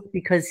jealous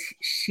because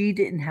she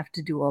didn't have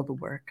to do all the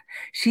work.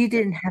 She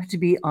didn't have to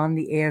be on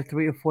the air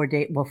 3 or 4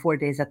 days, 4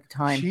 days at the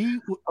time,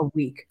 a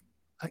week.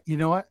 You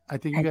know what? I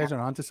think you guys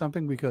are onto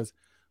something because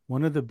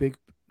one of the big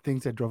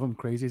things that drove him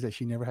crazy is that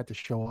she never had to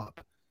show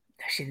up.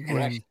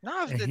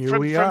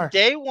 From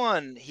day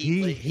one,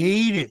 he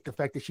hated the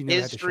fact that she never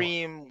had to show up. His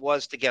dream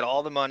was to get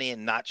all the money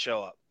and not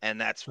show up,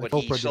 and that's what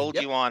he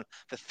sold you on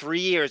for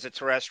 3 years at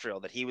Terrestrial.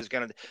 That he was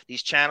going to,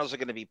 these channels are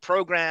going to be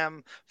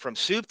programmed from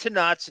soup to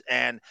nuts,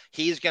 and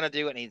he's going to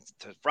do it. And he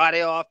took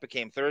Friday off,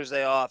 became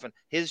Thursday off, and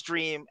his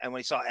dream. And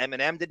when he saw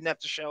Eminem didn't have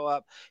to show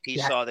up, he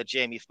saw that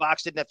Jamie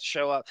Foxx didn't have to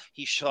show up.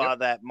 He saw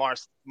that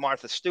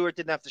Martha Stewart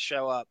didn't have to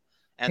show up,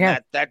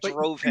 and that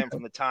drove him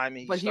from the time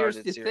he started. But here's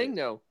the thing,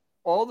 though.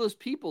 All those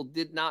people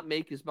did not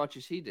make as much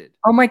as he did.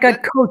 Oh my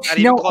God, Coach!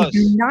 No, I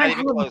do not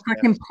have a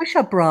fucking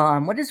push-up bra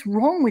on. What is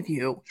wrong with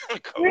you?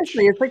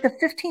 Seriously, it's like the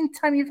 15th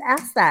time you've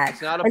asked that.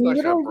 It's not a push-up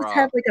literally bra. Just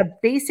have like a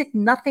basic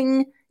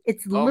nothing.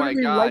 It's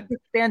literally like the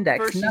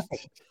spandex.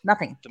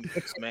 Nothing.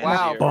 It's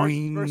wow.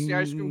 First the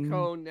ice cream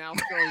cone. Now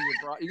showing your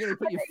bra. You're gonna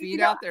put your feet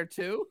out there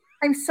too?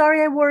 I'm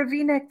sorry, I wore a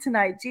V-neck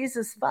tonight.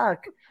 Jesus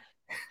fuck.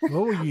 What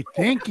were you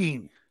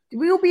thinking?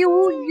 You'll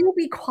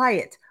be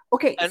quiet.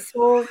 Okay,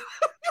 so.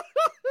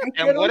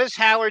 And what does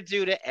Howard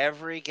do to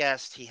every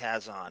guest he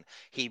has on?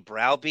 He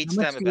browbeats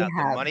them about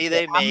the money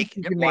they make.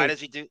 Why does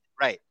he do?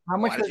 Right. How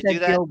much was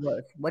that deal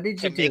worth? What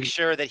did you do? To make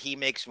sure that he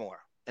makes more.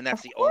 And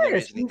that's the only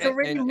reason he's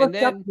already looked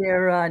up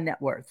their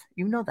net worth.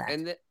 You know that.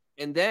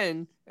 And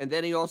then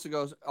he also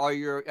goes,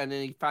 and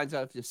then he finds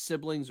out if his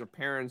siblings or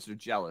parents are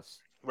jealous.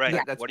 Right.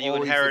 Yeah. What are you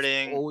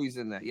inheriting? Always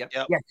in that. Yep.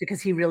 Yes,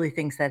 because he really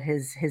thinks that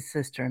his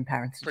sister and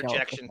parents are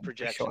projection.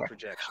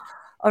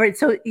 All right,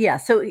 so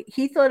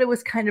he thought it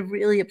was kind of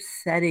really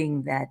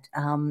upsetting that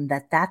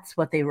that's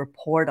what they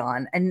report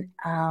on, and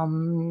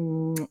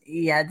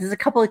there's a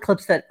couple of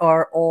clips that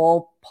are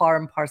all par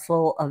and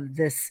parcel of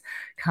this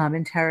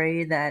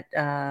commentary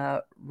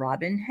that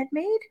Robin had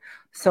made.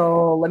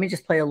 So let me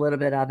just play a little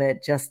bit of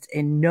it, just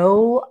in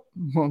no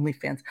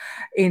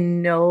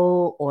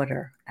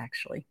order,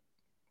 actually.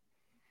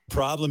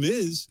 Problem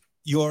is,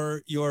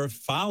 you're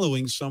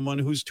following someone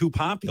who's too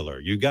popular.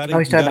 You got to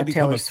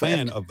become a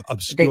fan of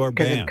obscure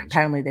bands.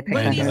 Apparently, they picked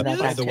on her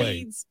by the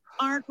way.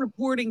 Aren't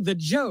reporting the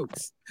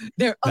jokes.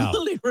 They're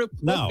only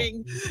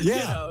reporting.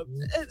 No.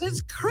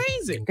 It's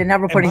crazy. They're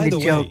not reporting the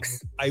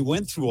jokes. I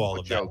went through all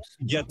of that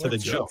to get to the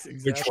joke,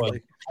 which was,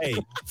 hey,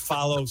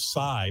 follow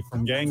Psy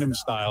from Gangnam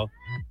Style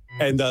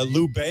and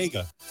Lou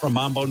Bega from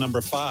Mambo No.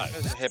 5.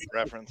 That's a hip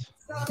reference.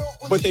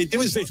 What they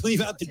do is they leave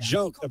out the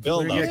joke, the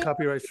build-up. We're gonna get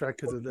copyright strike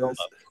because of this.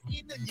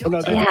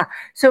 Yeah.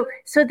 So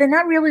they're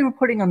not really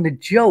reporting on the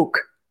joke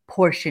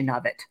portion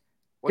of it.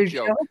 What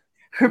joke?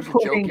 There's a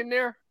joke in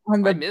there? I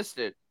missed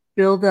it.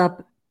 Build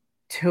up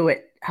to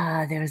it.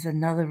 There's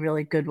another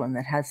really good one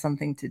that has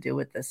something to do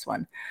with this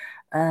one.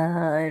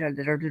 Taylor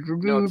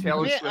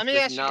Swift let me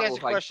ask you guys a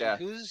question. Like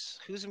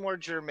who's more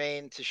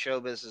germane to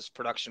show business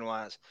production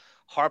wise?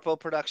 Harpo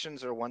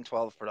Productions or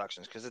 112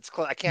 Productions? Because it's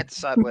close. I can't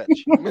decide which.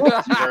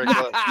 It's very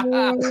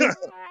close.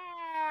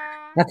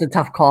 That's a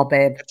tough call,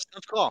 babe. It's a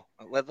tough call.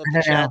 Let the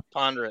chat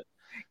ponder it.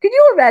 Could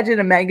you imagine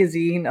a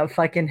magazine of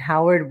fucking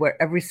Howard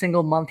where every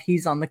single month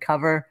he's on the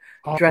cover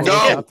dressed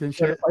up and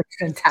shit? Like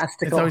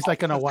fantastic. It's always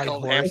like on a white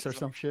horse or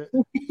some shit.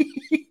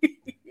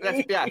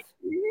 That's Beth.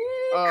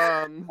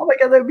 Oh my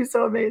god, that would be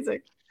so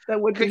amazing. That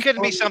would be. It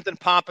couldn't be something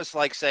pompous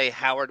like, say,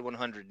 Howard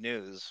 100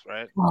 News,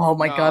 right? Oh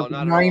my god,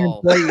 not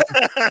employees.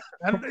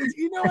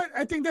 You know what?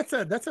 I think that's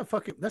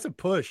a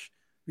push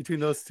between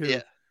those two.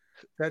 Yeah.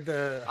 That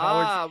the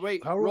Howard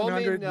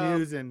 100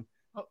 News and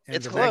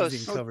it's the close.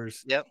 magazine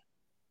covers. Yep.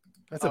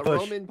 That's a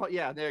push.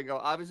 There you go.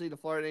 Obviously, the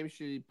Florida name should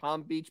be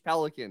Palm Beach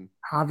Pelican.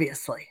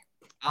 Obviously.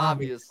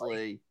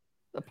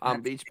 The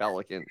Palm Beach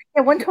Pelican.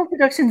 Yeah, 112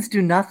 Productions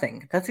do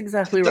nothing. That's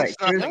exactly right.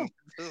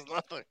 There's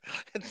nothing.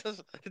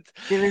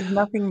 There is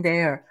nothing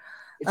there.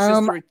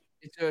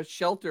 It's a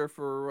shelter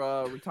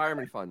for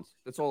retirement funds.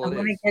 That's all it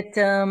is.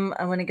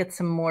 I want to get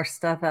some more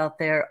stuff out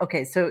there.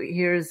 Okay, so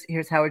here's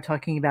Howard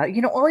talking about.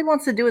 All he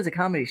wants to do is a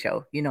comedy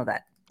show. You know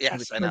that.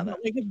 Yes, I know that.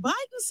 Like if Biden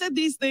said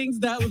these things,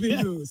 that would be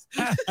news.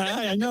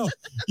 I know.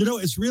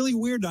 It's really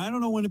weird. I don't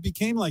know when it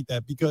became like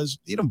that because,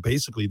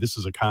 basically this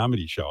is a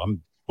comedy show.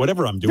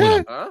 Whatever I'm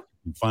doing,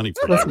 I'm funny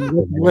for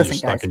listen, you're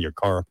stuck in your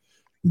car,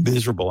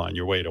 miserable on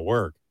your way to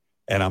work.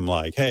 And I'm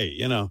like, hey,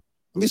 let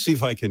me see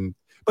if I can.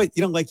 But,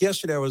 like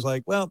yesterday, I was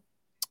like, well,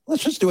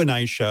 let's just do a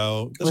nice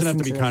show. It doesn't have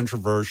to be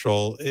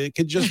controversial. It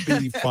could just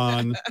be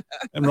fun.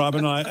 And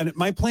Robin and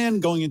my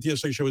plan going into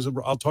yesterday's show is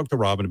I'll talk to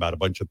Robin about a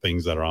bunch of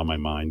things that are on my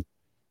mind.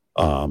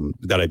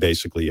 That I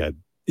basically had,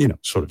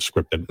 sort of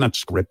scripted, not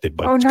scripted,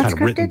 but kind of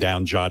written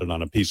down, jotted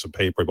on a piece of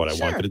paper what I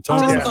wanted to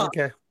talk about.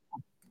 Okay.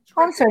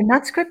 Oh, I'm sorry,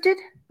 not scripted?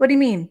 What do you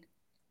mean?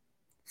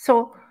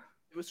 So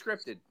it was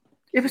scripted.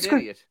 It was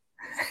scripted.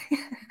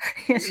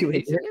 Yes, you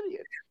idiot.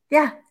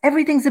 Yeah,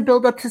 everything's a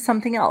build up to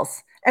something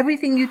else.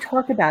 Everything you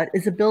talk about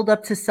is a build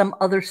up to some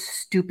other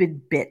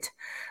stupid bit.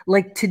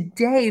 Like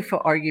today,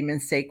 for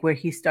argument's sake, where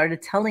he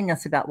started telling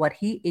us about what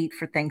he ate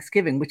for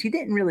Thanksgiving, which he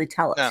didn't really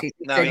tell us. He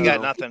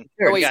got nothing.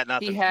 He got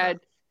nothing.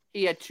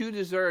 He had 2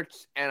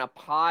 desserts and a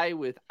pie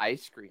with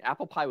ice cream.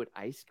 Apple pie with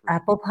ice cream.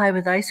 Apple pie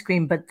with ice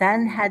cream. But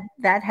then had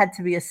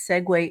to be a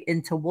segue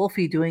into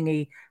Wolfie doing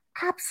a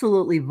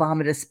absolutely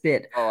vomitous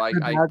bit about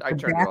the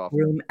turned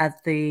bathroom it off.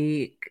 at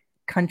the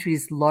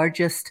country's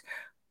largest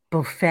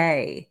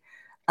buffet.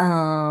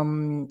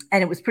 And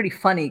it was pretty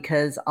funny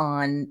because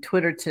on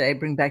Twitter today,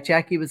 Bring Back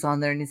Jackie was on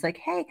there and he's like,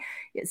 hey,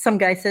 some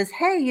guy says,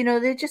 hey,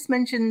 they just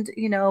mentioned,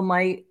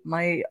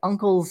 my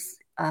uncle's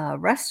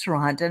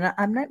restaurant. And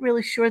I'm not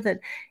really sure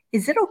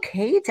is it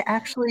okay to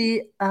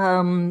actually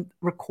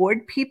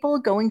record people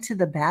going to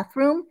the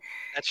bathroom?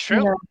 That's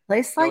true. In a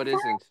place like that?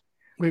 Isn't.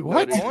 Wait,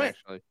 what? No, it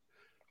isn't,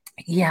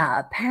 yeah,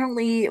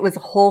 apparently it was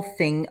a whole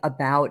thing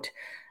about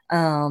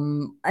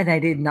and I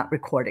did not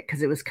record it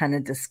because it was kind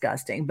of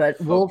disgusting.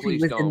 But Wolfie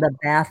was in the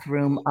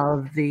bathroom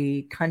of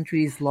the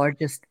country's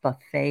largest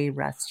buffet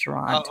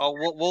restaurant.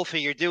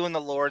 Wolfie, you're doing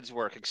the Lord's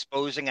work,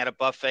 exposing at a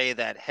buffet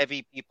that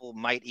heavy people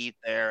might eat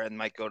there and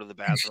might go to the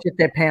bathroom. Shit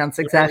their pants,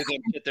 exactly.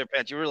 Really shit their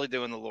pants. You're really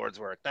doing the Lord's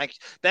work.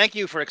 Thank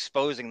you for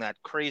exposing that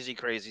crazy,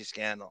 crazy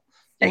scandal.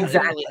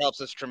 Exactly. It really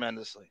helps us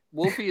tremendously.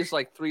 Wolfie is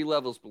like 3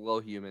 levels below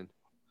human.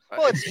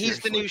 Well, he's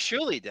the new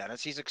Shuli,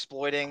 Dennis. He's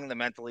exploiting the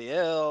mentally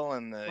ill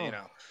and the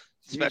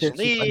special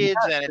needs,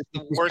 and it's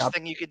the worst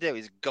thing you could do.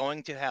 He's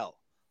going to hell.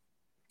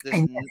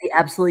 And he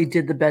absolutely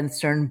did the Ben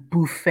Stern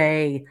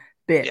buffet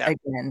bit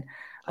again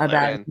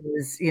about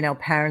his,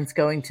 parents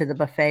going to the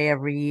buffet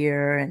every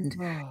year, and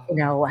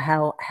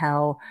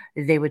how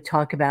they would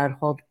talk about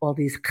all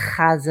these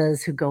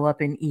chazas who go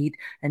up and eat,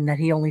 and that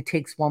he only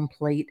takes one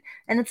plate.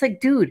 And it's like,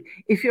 dude,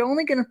 if you're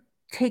only gonna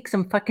take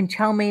some fucking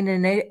chow mein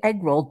and an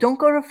egg roll, don't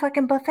go to a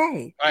fucking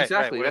buffet. Right,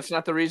 exactly. Right. That's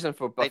not the reason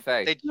for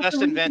buffet. They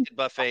just invented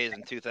buffets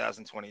in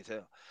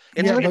 2022.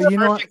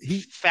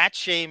 It's fat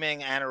shaming,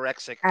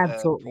 anorexic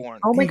porn.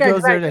 Oh my God! He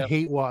goes there to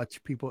hate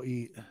watch people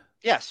eat.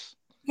 Yes.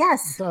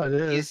 Yes. It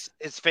is.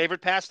 His favorite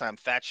pastime: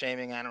 fat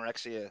shaming,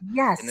 anorexia.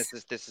 Yes. And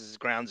this is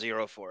ground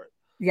zero for it.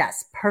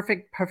 Yes.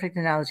 Perfect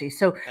analogy.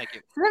 So, thank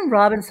you. So then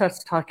Robin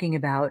starts talking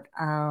about.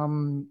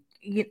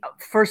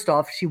 First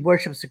off, she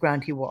worships the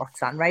ground he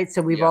walks on, right?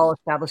 So we've all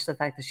established the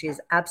fact that she is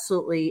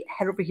absolutely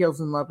head over heels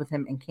in love with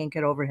him and can't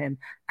get over him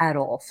at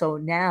all. So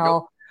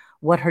now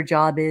what her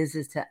job is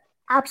to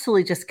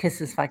absolutely just kiss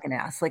his fucking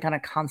ass, like on a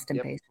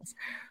constant basis.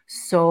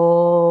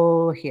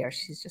 So here,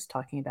 she's just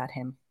talking about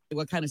him.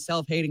 What kind of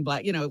self-hating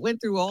black, it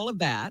went through all of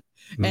that.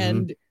 Mm-hmm.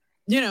 And,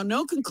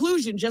 no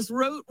conclusion, just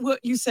wrote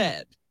what you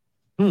said.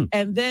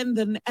 And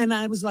then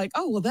I was like,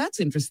 oh, well,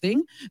 that's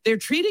interesting. They're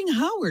treating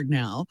Howard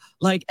now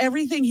like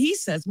everything he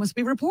says must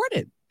be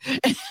reported.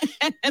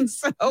 And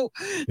so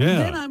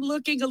then I'm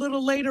looking a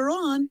little later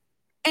on,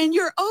 and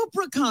your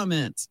Oprah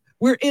comments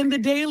were in the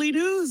Daily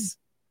News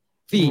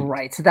feed.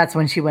 Right. So that's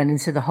when she went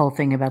into the whole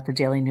thing about the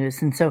Daily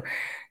News. And so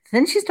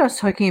then she starts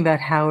talking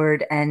about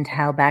Howard and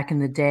how back in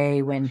the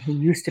day when he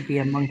used to be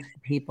amongst the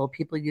people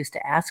used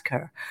to ask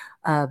her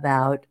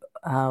about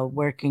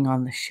working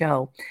on the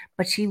show,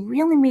 but she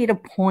really made a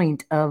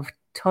point of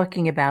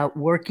talking about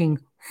working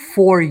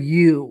for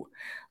you,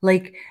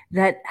 like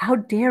that. How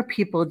dare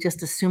people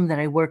just assume that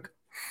I work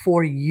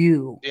for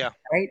you? Yeah,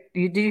 right.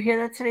 Did you hear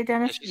that today,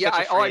 Dennis? Yeah,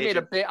 I made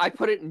a bit. I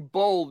put it in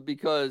bold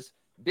because,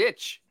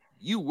 bitch,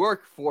 you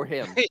work for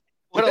him.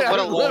 what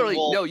a literally,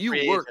 no,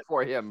 you work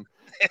for him.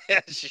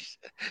 she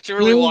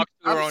really walked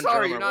through her own. I'm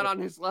sorry, you're not on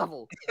his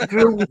level.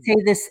 Drew, we say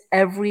this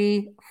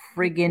every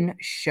friggin'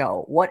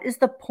 show. What is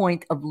the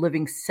point of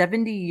living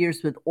 70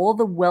 years with all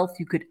the wealth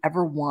you could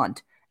ever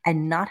want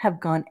and not have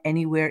gone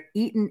anywhere,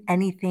 eaten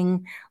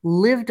anything,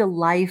 lived a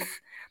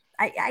life?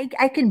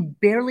 I can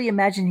barely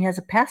imagine he has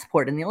a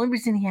passport, and the only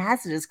reason he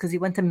has it is because he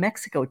went to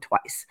Mexico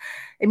twice.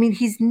 I mean,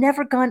 he's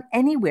never gone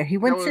anywhere. He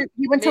went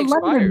to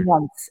London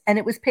once, and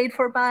it was paid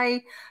for by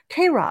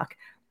K-Rock.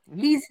 Mm-hmm.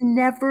 He's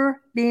never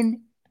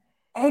been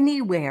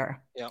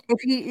anywhere. Yeah.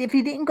 If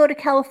he didn't go to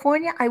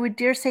California, I would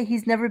dare say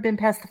he's never been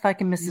past the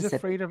fucking Mississippi. He's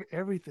afraid of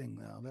everything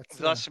now. That's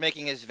thus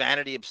making his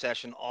vanity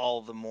obsession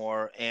all the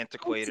more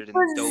antiquated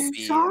and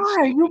dopey.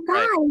 You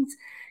guys,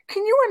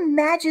 can you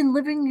imagine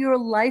living your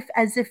life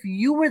as if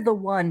you were the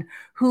one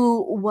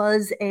who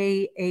was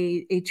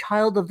a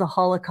child of the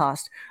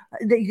Holocaust?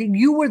 That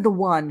you were the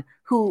one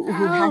who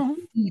had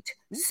to eat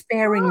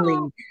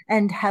sparingly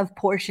and have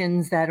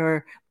portions that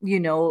are,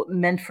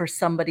 meant for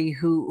somebody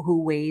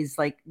who weighs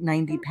like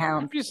 90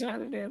 pounds.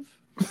 Representative.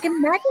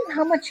 Imagine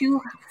how much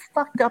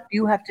fucked up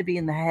you have to be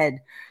in the head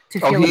to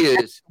feel like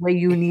that's the way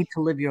you need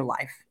to live your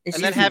life.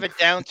 And then have it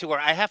down to where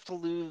I have to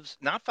lose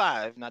not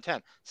 5, not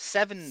 10,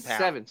 7 pounds.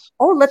 7.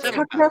 Oh, let's talk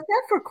about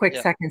that for a quick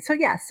second. So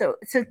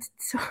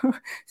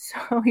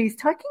so he's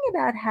talking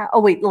about how.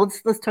 Oh wait,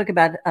 let's talk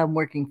about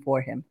working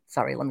for him.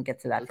 Sorry, let me get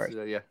to that first.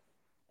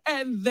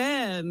 And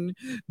then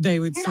they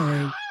would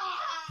say,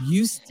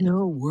 you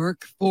still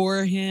work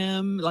for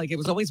him? Like it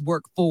was always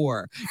work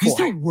for. You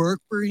still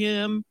work for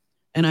him?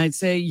 And I'd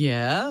say,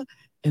 yeah.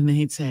 And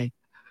they'd say,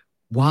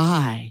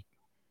 why?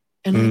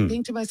 And I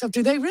think to myself,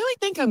 do they really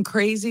think I'm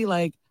crazy?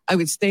 Like I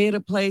would stay at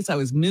a place, I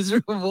was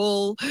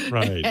miserable,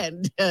 right.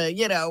 And,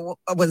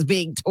 was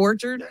being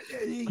tortured?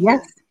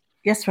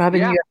 Yes,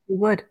 Robin, you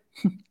would.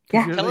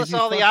 Yeah. Tell us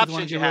all the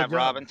options you have,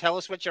 Robin. Tell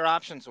us what your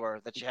options were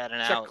that you had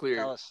an out.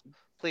 Tell us.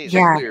 Please.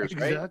 Yeah. Check clears,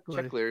 right? Exactly.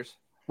 Check clears.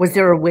 Was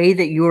there a way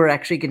that you were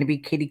actually going to be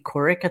Katie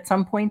Couric at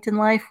some point in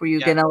life? Were you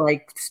going to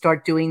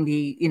start doing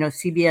the,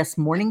 CBS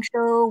morning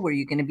show? Were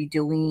you going to be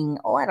doing,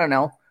 I don't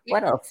know.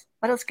 What else?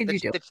 What else could you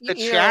do? The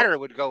chatter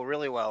would go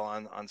really well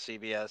on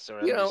CBS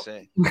or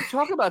NBC.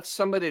 Talk about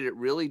somebody that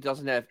really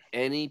doesn't have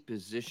any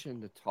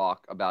position to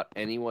talk about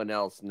anyone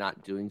else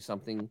not doing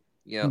something,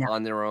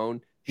 on their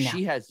own. No.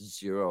 She has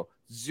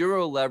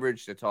zero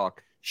leverage to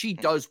talk. She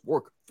does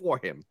work for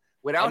him.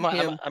 Without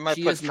him, I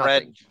might put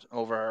Fred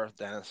over her,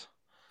 Dennis.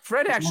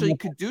 Fred actually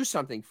could do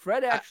something.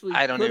 Fred actually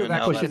I don't even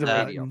know about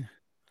that. Radio.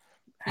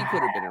 He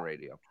could have been in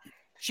radio.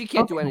 She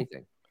can't do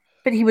anything.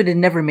 But he would have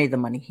never made the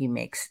money he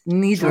makes.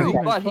 Neither. True,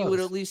 but he would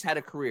have at least had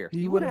a career.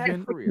 He would have had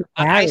a career.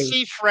 I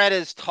see Fred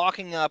as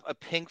talking up a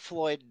Pink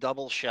Floyd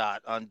double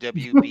shot on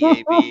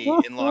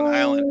WBAB in Long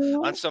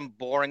Island on some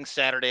boring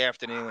Saturday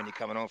afternoon when you're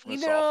coming home from a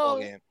softball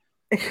game.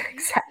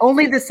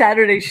 Only the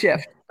Saturday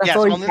shift. That's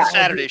only the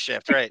Saturday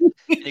shift, right?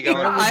 You go.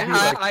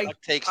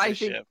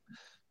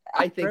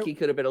 I think he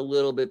could have been a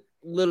little bit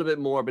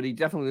more, but he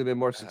definitely would have been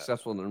more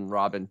successful than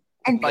Robin.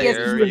 And he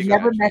has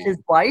never met his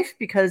wife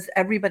because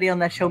everybody on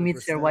that show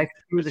meets their wife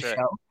through the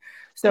show.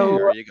 So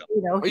there you go.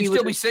 He'd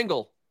still be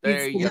single.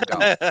 There you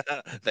go.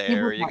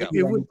 There you go.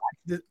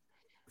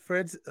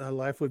 Fred's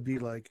life would be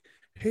like,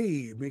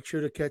 hey, make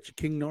sure to catch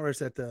King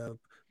Norris at the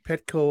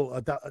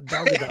Petco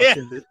dog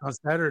adoption on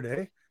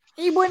Saturday.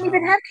 He wouldn't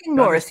even have King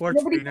Norris. Who's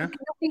going to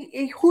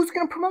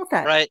promote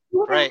that? Right.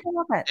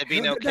 It'd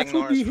be no King Norris. That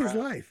would be his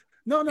life.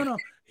 No.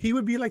 He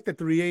would be like the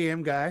 3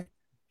 a.m. guy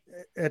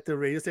at the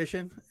radio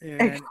station.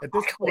 And at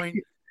this point,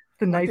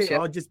 the night shift,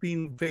 all just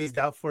being phased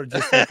out for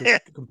just like the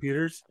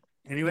computers.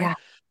 Anyway.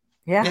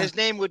 Yeah. His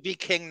name would be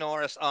King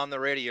Norris on the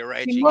radio,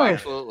 right?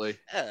 Absolutely.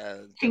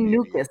 King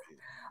Nukas.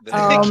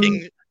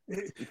 The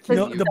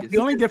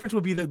only difference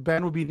would be the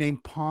band would be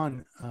named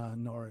Pawn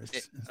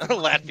Norris.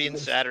 Latvian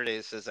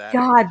Saturdays, says that.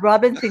 God,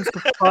 Robin thinks the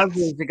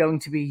Fargos are going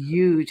to be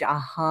huge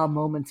aha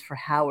moments for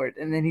Howard,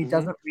 and then he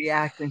doesn't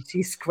react, and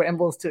she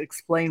scrambles to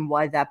explain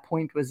why that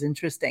point was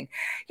interesting.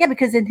 Yeah,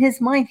 because in his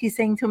mind, he's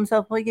saying to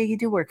himself, "Well, yeah, you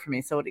do work for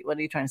me. So what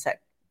are you trying to say?"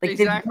 Like,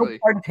 there's no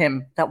part of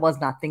him that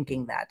was not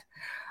thinking that.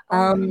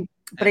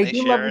 But I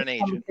do love the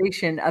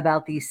conversation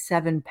about these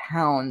 7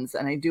 pounds,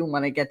 and I do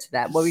want to get to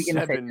that. What were you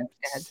going to say?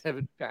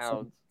 7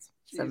 pounds.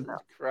 7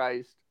 pounds.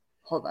 Christ.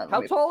 Hold on.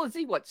 How tall is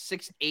he? What,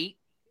 6'8"?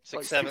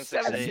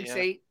 6'7",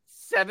 6'8".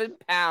 7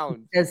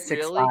 pounds. It says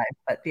 6'5", really?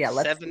 but yeah,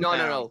 let's.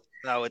 No.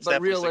 No, it's but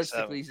definitely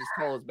realistically, he's as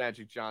tall as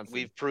Magic Johnson.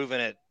 We've proven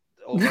it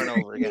over and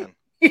over again.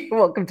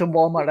 Welcome to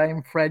Walmart. I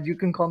am Fred. You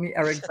can call me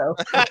Eric, though.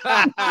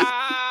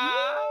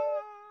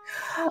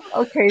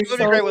 Okay, it would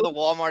be great with a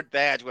Walmart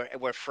badge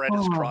where Fred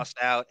is crossed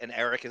out and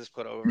Eric is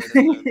put over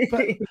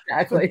it.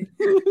 Exactly.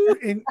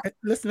 And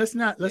let's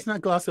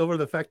not gloss over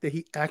the fact that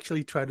he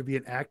actually tried to be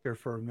an actor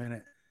for a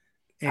minute.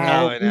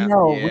 And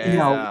no.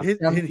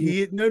 Everybody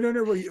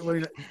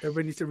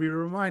needs to be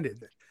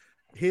reminded.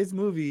 His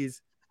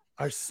movies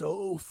are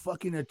so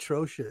fucking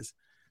atrocious.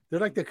 They're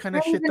like the kind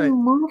of shit that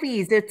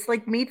movies. It's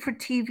like made for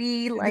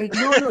TV. Like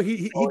no.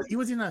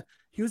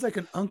 He was like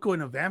an uncle in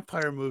a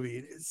vampire movie.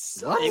 It's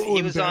so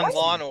he was on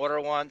Law and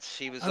Order once.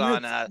 He was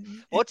on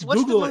what's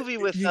the movie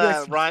with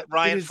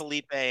Ryan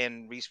Felipe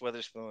and Reese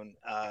Witherspoon?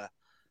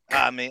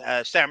 Sarah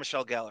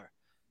Michelle Gellar.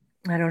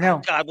 I don't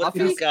know. God,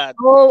 God.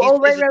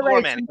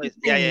 Right.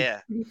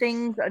 Yeah.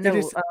 Things.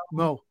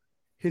 Mo,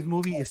 his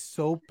movie is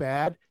so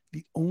bad.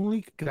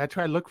 Because I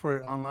tried to look for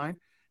it online.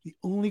 The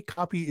only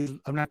copy is,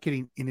 I'm not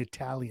kidding, in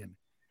Italian.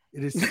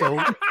 It is so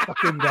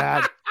fucking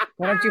bad.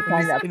 Why don't you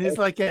find that? And it's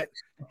like that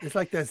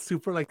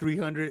super like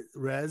 300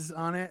 res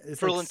on it. It's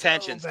Cruel like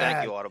Intentions. So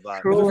thank you, Autobot.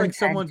 It looks like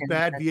someone's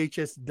bad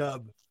VHS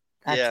dub.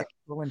 That's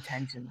Cruel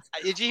Intentions.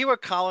 Did you hear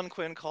what Colin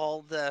Quinn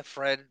called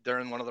Fred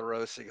during one of the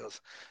roasts? He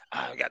goes,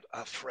 "I got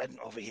Fred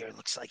over here.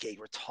 Looks like a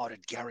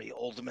retarded Gary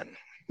Oldman."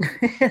 All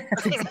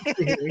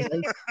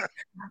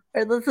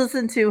right, let's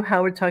listen to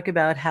Howard talk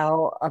about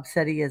how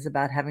upset he is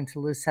about having to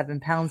lose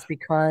 7 pounds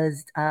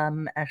because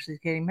Ashley's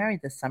getting married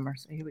this summer.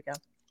 So here we go.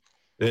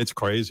 It's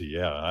crazy.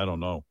 Yeah, I don't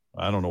know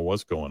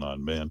what's going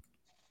on, man.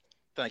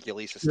 Thank you,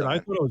 Lisa. I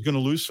thought I was going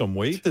to lose some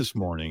weight this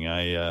morning.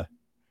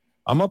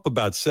 I'm up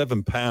about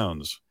 7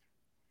 pounds.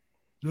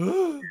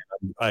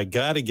 I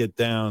got to get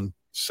down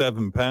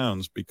 7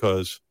 pounds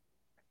because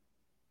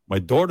my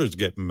daughter's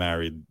getting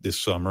married this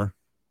summer.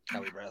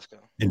 Kelly Brasco.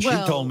 And she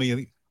told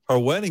me her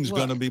wedding's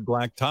going to be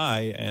black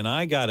tie, and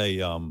I got I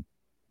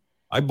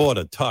bought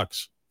a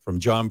tux from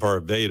John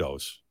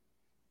Varvatos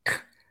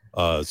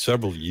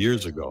several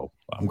years ago.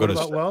 I'm going to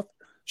say,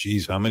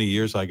 geez, how many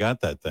years I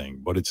got that thing?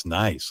 But it's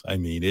nice. I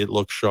mean, it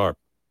looks sharp.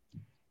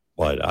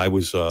 But I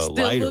was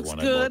lighter looks when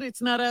good. I bought it.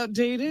 It's not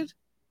outdated.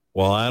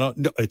 Well, I don't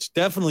know. It's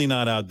definitely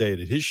not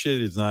outdated. His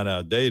shit is not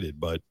outdated,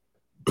 but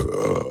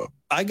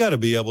I got to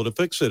be able to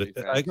fix it.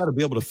 I got to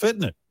be able to fit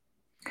in it.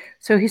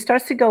 So he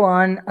starts to go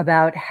on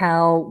about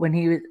how when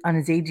he was on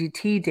his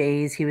AGT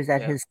days, he was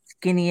at his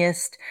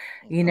skinniest,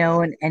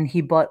 and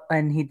he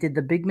did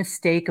the big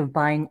mistake of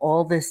buying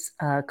all this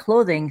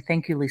clothing.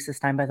 Thank you, Lisa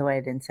Stein, by the way,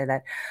 I didn't say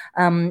that.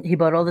 He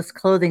bought all this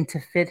clothing to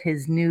fit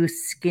his new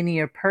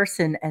skinnier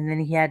person, and then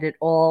he had it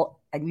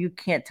all. And you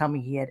can't tell me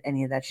he had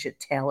any of that shit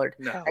tailored.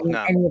 No.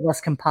 Any of us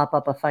can pop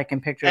up a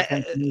fucking picture of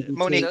him.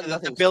 Monique,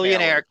 the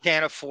billionaire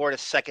can't afford a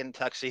second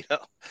tuxedo,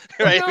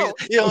 right? No,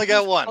 he only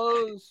got one.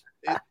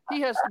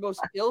 He has the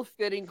most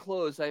ill-fitting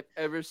clothes I've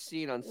ever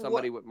seen on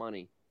somebody with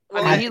money.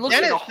 Well, I mean, he looks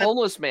like a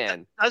homeless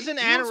man. Doesn't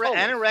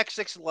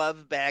anorexics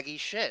love baggy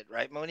shit,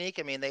 right, Monique?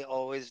 I mean,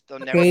 they'll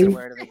never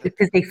wear it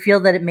because they feel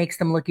that it makes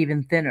them look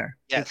even thinner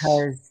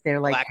because they're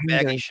like black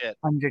baggy shit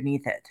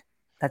underneath it.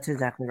 That's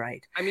exactly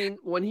right. I mean,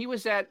 when he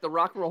was at the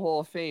Rock and Roll Hall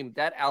of Fame,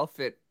 that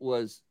outfit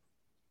was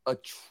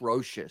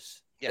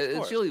atrocious. Yeah,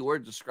 it's the only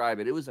word to describe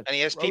it. It was atrocious. And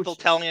he has people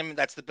telling him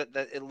that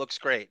it looks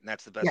great, and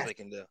that's the best they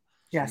can do.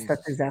 Yes,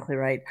 that's exactly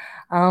right.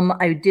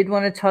 I did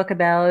want to talk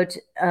about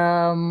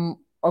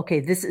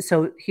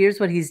here's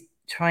what he's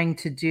trying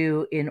to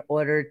do in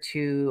order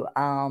to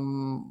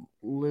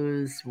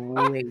lose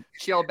weight.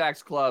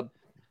 Shellbacks Club.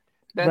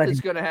 Beth is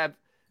going to have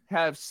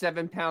have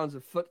 7 pounds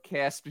of foot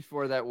cast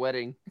before that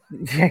wedding.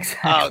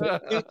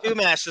 Exactly.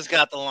 Dumas has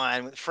got the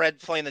line with Fred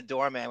playing the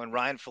doorman when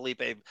Ryan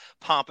Felipe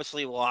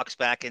pompously walks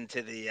back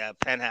into the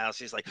penthouse.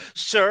 He's like,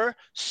 "Sir,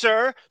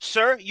 sir,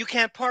 sir, you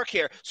can't park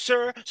here,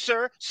 sir,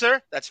 sir, sir."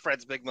 That's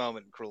Fred's big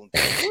moment in Cruel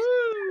Intentions.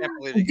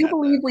 I do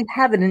believe we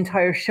have an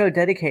entire show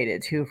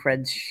dedicated to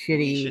Fred's shitty.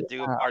 We should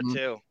do a part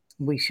 2.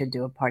 We should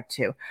do a part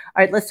 2. All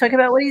right, let's talk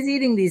about what he's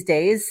eating these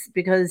days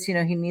because he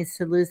needs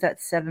to lose that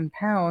 7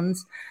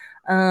 pounds.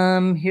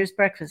 Here's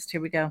breakfast.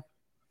 Here we go.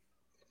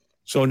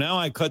 So now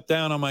I cut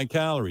down on my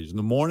calories. In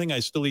the morning, I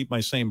still eat my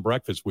same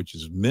breakfast, which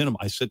is minimum.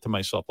 I said to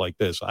myself like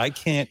this: I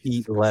can't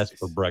eat less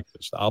for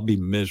breakfast. I'll be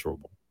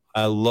miserable.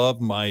 I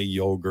love my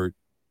yogurt,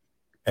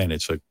 and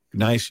it's a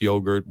nice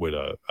yogurt with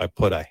I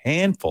put a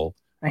handful.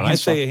 When I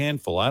say a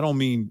handful, I don't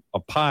mean a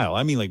pile.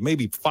 I mean like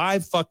maybe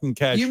 5 fucking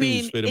cashews. You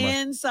mean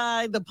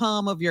inside the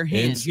palm of your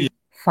hand?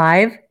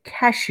 5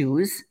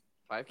 cashews.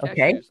 5 cashews.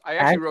 Okay. I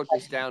actually wrote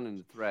this down in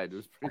the thread. It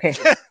was pretty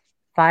okay.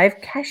 5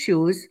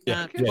 cashews.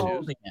 Yeah.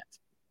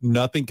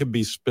 Nothing can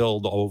be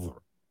spilled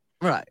over.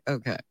 Right.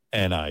 Okay.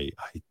 And I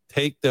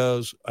take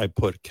those. I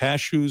put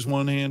cashews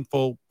 1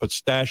 handful,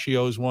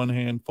 pistachios 1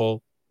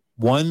 handful,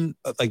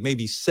 like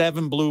maybe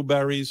 7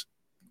 blueberries.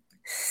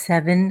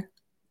 7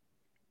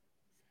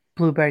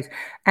 blueberries.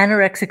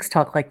 Anorexics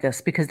talk like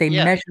this because they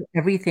measure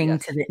everything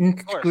to the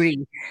nth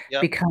degree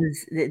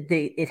because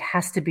it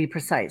has to be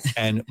precise.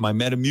 And my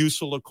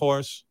Metamucil, of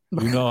course,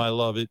 I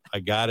love it. I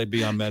got to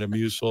be on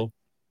Metamucil.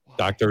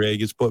 Dr.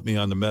 Agus put me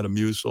on the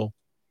Metamucil,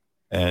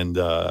 and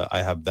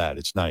I have that.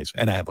 It's nice.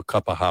 And I have a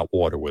cup of hot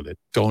water with it.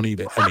 Don't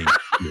eat it. I mean,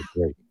 it's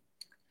great.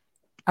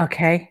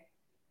 Okay.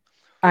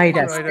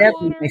 Ida,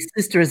 my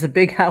sister is a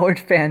big Howard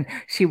fan.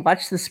 She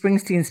watched the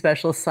Springsteen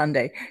special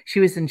Sunday. She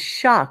was in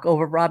shock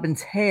over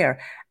Robin's hair.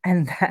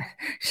 And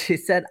she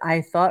said, "I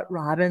thought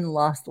Robin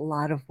lost a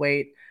lot of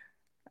weight."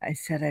 I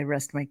said, "I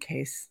rest my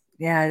case."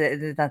 Yeah,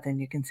 there's nothing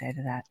you can say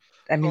to that.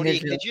 I mean,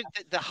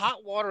 the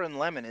hot water and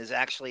lemon is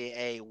actually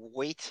a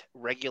weight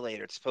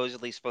regulator. It's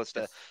supposedly supposed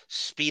to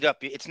speed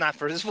up. It's not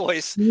for his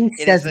voice.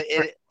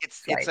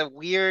 It's a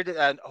weird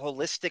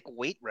holistic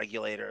weight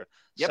regulator.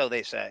 So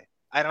they say.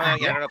 I don't know. I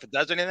don't know if it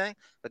does anything,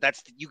 but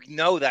that's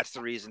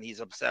the reason he's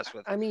obsessed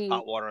with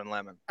hot water and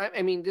lemon.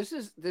 I mean, this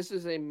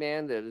is a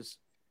man that is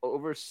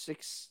over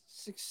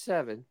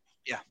 6'7".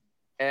 Yeah,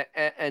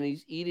 and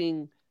he's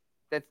eating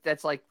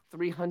that's like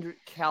 300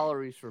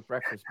 calories for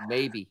breakfast,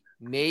 maybe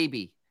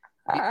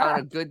on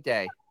a good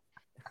day.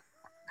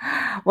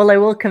 Well, I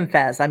will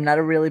confess, I'm not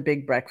a really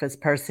big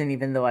breakfast person,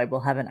 even though I will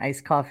have an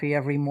iced coffee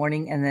every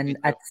morning, and then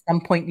at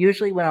some point,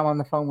 usually when I'm on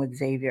the phone with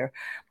Xavier,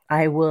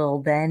 I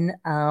will then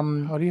I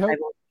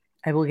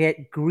will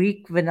get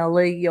Greek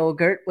vanilla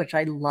yogurt, which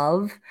I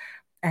love,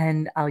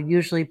 and I'll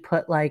usually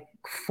put like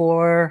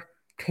 4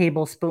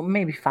 tablespoons,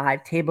 maybe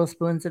 5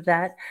 tablespoons of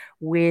that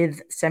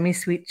with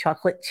semi-sweet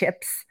chocolate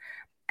chips,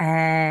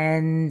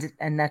 and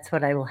that's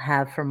what I will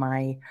have for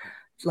my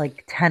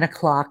like 10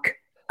 o'clock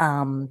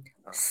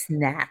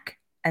snack,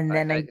 and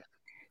then I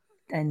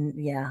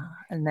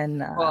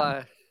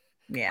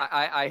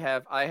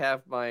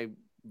have my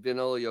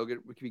vanilla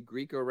yogurt, which can be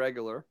Greek or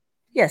regular.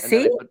 Yeah,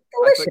 see,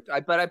 delicious.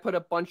 I put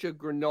a bunch of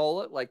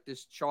granola, like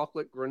this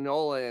chocolate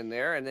granola in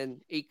there, and then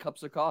 8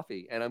 cups of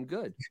coffee, and I'm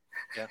good.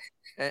 Yeah,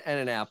 and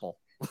an apple.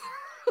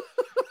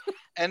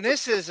 And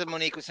this is,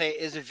 Monique would say,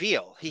 is a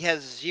veal. He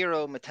has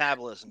 0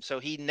 metabolism, so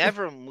he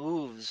never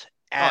moves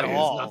at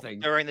all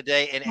during the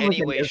day in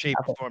any way, shape,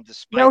 or form.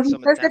 Despite he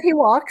says that he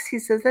walks. He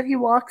says that he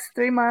walks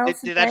 3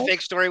 miles. Did that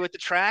fake story with the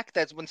track?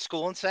 That's when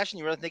school in session.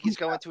 You really think he's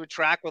going to a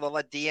track with all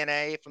that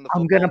DNA from the?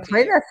 I'm going to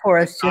play that for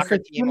us just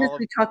as soon as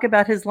we talk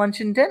about his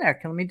lunch and dinner.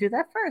 Can we do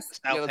that first?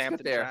 Let's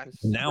get there.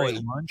 Now at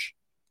lunch.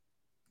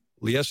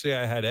 Yesterday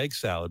I had egg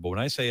salad, but when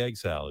I say egg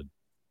salad,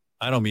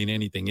 I don't mean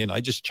anything in.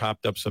 I just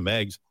chopped up some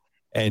eggs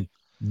and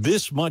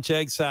this much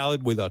egg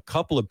salad with a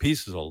couple of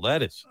pieces of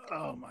lettuce.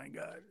 Oh my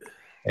God.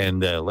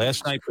 And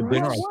last night for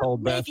dinner, I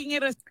told Beth.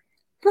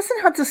 Listen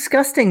how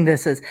disgusting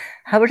this is.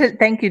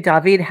 Thank you,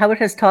 David. Howard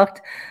has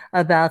talked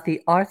about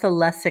the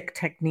ortholesic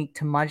technique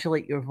to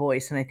modulate your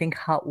voice, and I think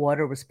hot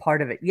water was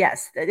part of it.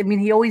 Yes. I mean,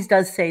 he always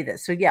does say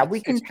this. So, yeah,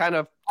 we can. It's kind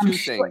of two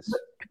things.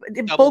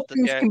 Both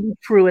things can be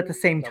true at the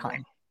same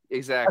time.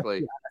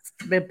 Exactly.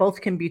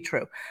 Both can be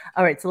true.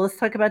 All right, so let's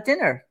talk about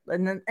dinner,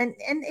 and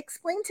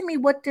explain to me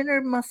what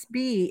dinner must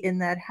be in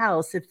that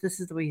house if this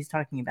is the way he's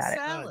talking about it.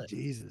 Oh,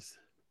 Jesus.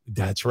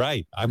 That's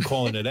right. I'm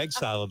calling it egg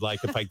salad.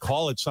 Like if I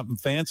call it something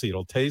fancy,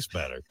 it'll taste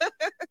better.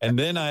 And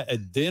then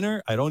at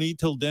dinner, I don't eat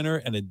till dinner.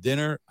 And at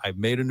dinner, I've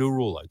made a new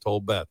rule. I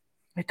told Beth,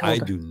 I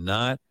do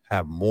not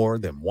have more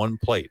than 1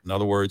 plate. In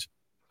other words,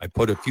 I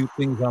put a few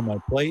things on my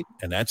plate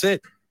and that's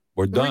it.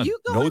 We're done.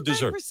 No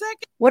dessert.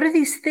 What are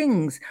these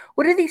things?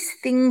 What are these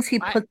things he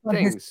puts on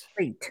his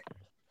plate?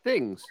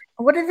 Things.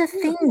 What are the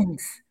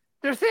things?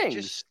 They're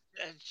things.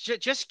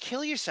 just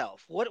kill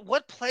yourself.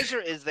 What pleasure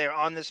is there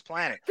on this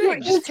planet?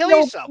 There's Just kill no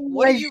yourself.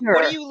 What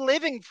are you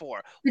living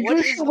for? What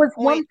is Patricia the was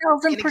point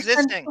 1000% in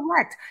existing?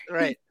 correct.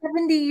 Right. He's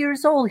 70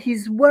 years old.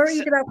 He's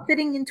worried about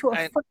fitting into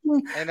a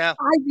fucking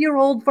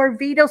 5-year-old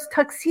Barbados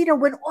tuxedo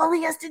when all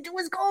he has to do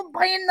is go and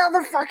buy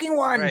another fucking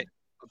one. Right.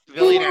 A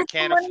billionaire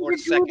can't afford a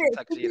second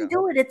tuxedo. You can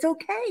do it. It's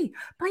okay.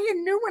 Buy a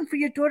new one for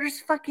your daughter's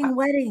fucking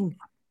wedding.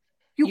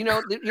 You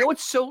know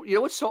what's so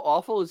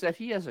awful is that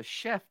he has a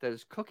chef that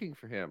is cooking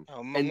for him,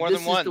 and more this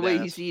than one, is the way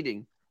he's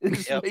eating. This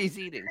is the way he's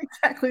eating.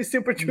 Exactly,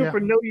 Super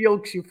Trooper. No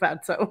yolks, you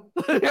fatso.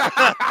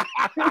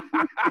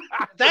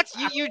 That's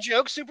you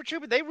joke, Super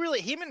Trooper.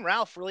 Him and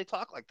Ralph really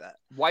talk like that.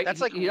 White.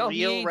 That's like real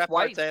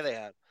repartee they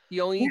have. He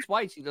only eats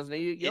whites. He doesn't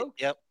eat yolks.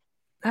 Yep.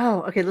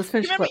 Oh, okay. Let's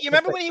finish. You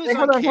remember when he was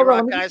on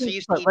K-Rock, guys? He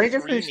used to eat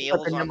 3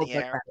 meals on the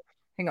air.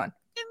 Hang on.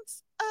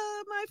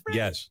 My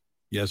friend.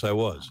 Yes, I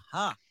was.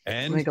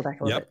 And let me go back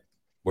a little bit.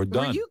 We're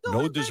done. Were you going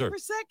no dessert. For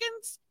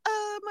seconds,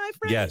 my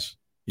friend.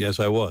 Yes,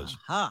 I was.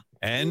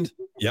 And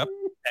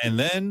and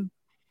then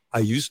I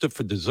used to,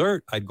 for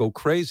dessert, I'd go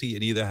crazy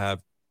and either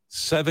have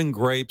 7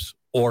 grapes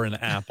or an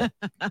apple.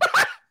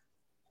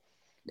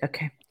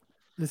 Okay.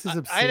 This is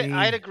obscene.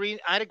 I had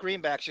a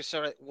greenback.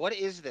 So what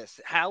is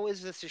this? How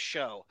is this a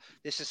show?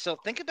 This is so.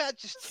 Think about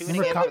just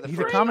tuning in for the He's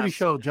a comedy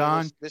show,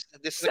 John. This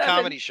is a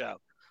comedy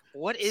show.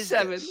 What is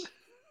 7? This?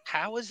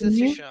 How is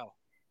this a show?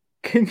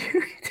 Can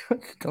you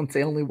don't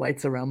say only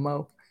whites around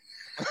Mo?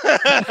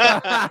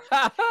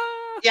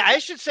 Yeah, I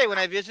should say when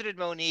I visited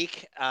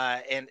Monique,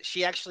 and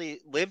she actually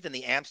lived in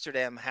the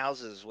Amsterdam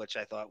houses, which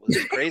I thought was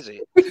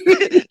crazy.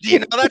 Do you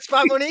know that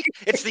spot, Monique?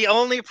 It's the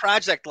only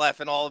project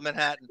left in all of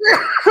Manhattan.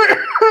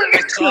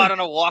 I saw it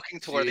on a walking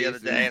tour the other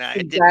day, and I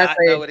did not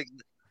know it.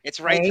 It's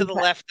right to the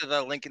left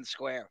of Lincoln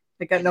Square.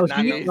 They got no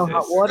heat, no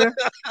hot water.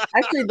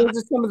 Actually, those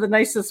are some of the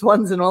nicest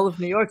ones in all of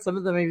New York. Some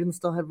of them even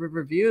still have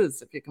river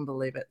views, if you can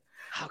believe it.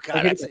 Oh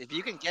God! If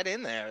you can get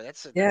in there,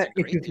 that's a if great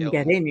you can deal.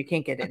 get in, you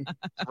can't get in.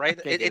 Right.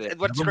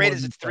 What's great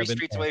is it's 3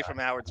 streets away from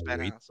Howard's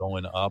penthouse.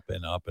 Going up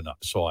and up and up.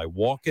 So I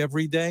walk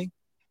every day.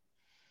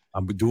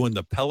 I'm doing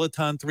the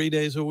Peloton 3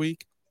 days a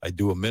week. I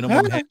do a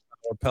minimum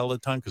half-hour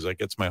Peloton because that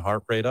gets my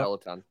heart rate up.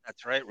 Peloton.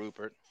 That's right,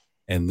 Rupert.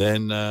 And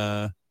then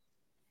I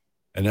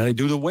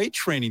do the weight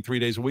training 3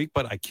 days a week,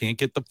 but I can't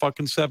get the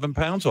fucking 7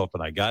 pounds off.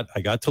 And I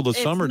got till the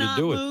summer to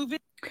do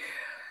it.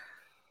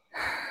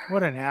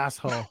 What an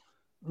asshole.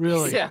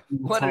 Really? Yeah.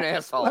 What an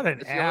asshole. What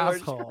an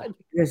asshole.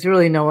 There's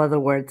really no other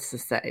words to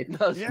say.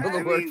 There's no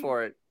other word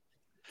for it.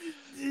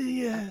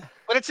 Yeah.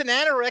 But it's an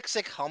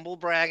anorexic humble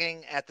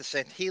bragging at the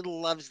same. He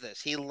loves this.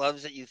 He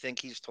loves that you think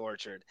he's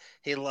tortured.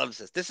 He loves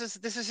this. This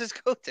is his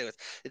go-to.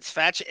 It's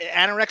fat.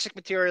 Anorexic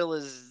material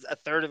is a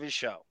third of his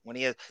show.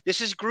 This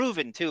is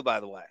grooving too,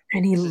 by the way.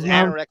 And he loves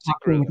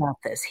talking about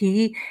this.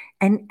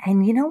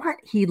 And you know what?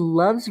 He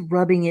loves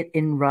rubbing it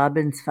in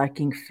Robin's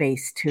fucking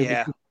face too.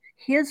 Yeah.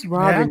 Here's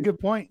Robin, good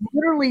point.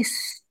 Literally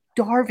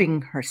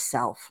starving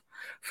herself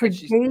for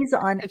days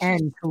on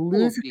end to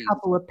lose a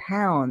couple of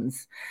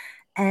pounds.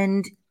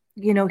 And,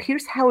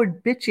 here's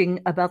Howard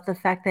bitching about the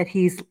fact that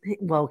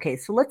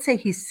so let's say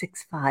he's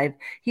 6'5".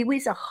 He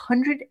weighs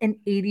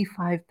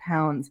 185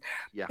 pounds.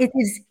 Yeah. It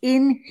is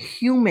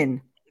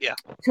inhuman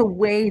to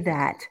weigh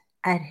that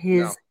at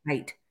his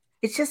height.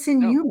 It's just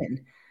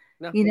inhuman.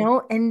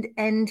 No.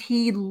 And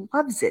he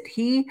loves it.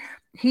 He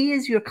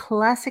is your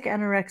classic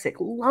anorexic,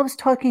 loves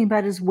talking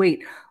about his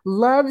weight,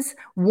 wants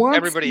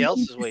everybody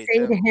else's weight.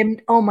 Say to him,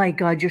 "Oh my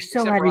God, you're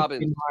so out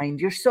of your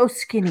mind. You're so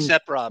skinny."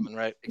 Except Robin,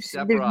 right?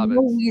 Except There's Robin.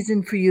 no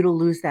reason for you to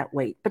lose that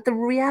weight. But the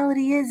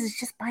reality is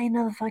just buy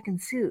another fucking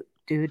suit,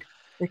 dude.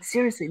 Like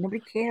seriously,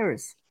 nobody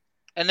cares.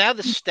 And now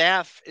the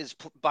staff is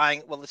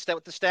buying. Well,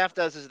 what the staff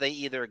does is they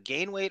either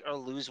gain weight or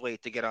lose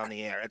weight to get on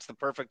the air. It's the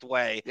perfect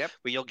way where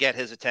you'll get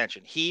his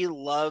attention. He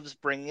loves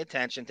bringing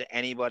attention to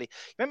anybody.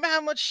 Remember how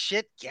much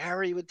shit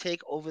Gary would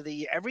take over the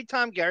year? Every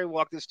time Gary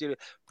walked in the studio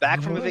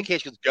back from a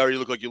vacation, he goes, "Gary, you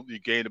look like you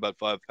gained about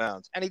 5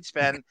 pounds." And he'd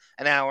spend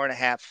an hour and a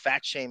half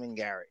fat shaming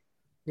Gary.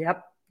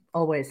 Yep,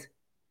 always.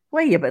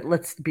 Well, yeah, but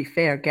let's be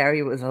fair.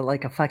 Gary was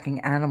like a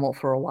fucking animal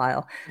for a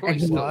while. And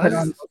he put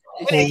on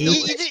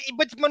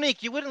but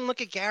Monique, you wouldn't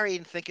look at Gary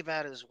and think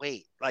about his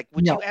weight. Like,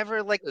 would you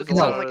ever look at something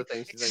like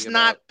it's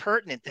not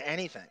pertinent to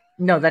anything?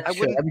 No, that's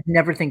true. I would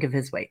never think of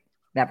his weight.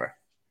 Never.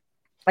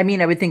 I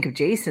mean, I would think of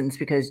Jason's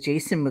because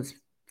Jason was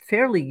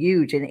fairly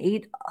huge and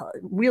ate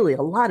really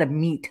a lot of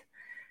meat.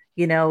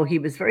 He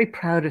was very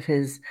proud of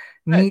his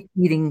meat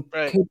eating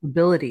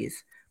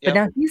capabilities. But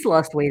now he's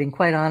lost weight, and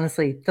quite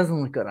honestly, it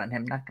doesn't look good on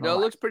him. Not gonna lie. It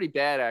looks pretty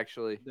bad,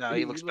 actually. No,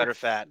 he looks better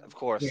fat, of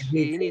course.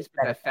 Yeah, he needs to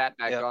put that fat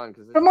back on.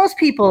 But most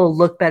people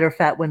look better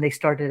fat when they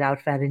started out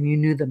fat, and you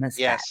knew them as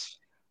fat.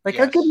 Like,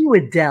 I'll give you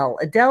Adele.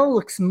 Adele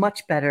looks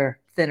much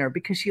better thinner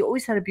because she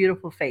always had a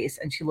beautiful face,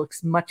 and she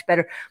looks much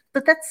better.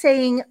 But that's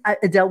saying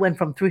Adele went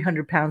from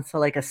 300 pounds to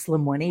like a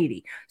slim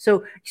 180.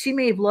 So she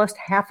may have lost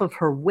half of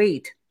her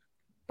weight,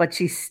 but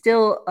she's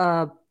still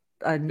a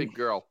big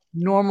girl.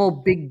 Normal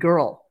big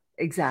girl.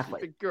 Exactly.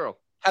 Big girl.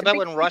 How about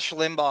when Rush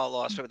Limbaugh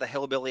lost with the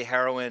hillbilly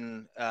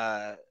heroin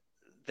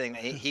thing.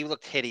 He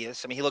looked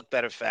hideous. I mean, he looked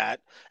better fat.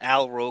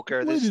 Al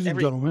Roker. Ladies and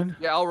gentlemen.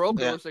 Yeah, Al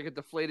Roker looks like a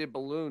deflated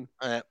balloon.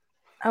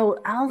 Oh,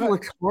 Al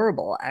looks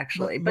horrible,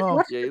 actually.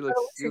 But he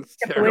looks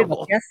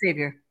terrible. Yes,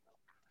 Xavier.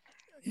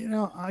 You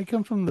know, I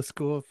come from the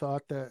school of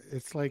thought that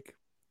it's like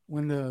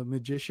when the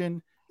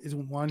magician is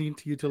wanting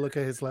you to look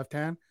at his left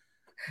hand,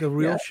 the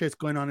real shit's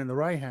going on in the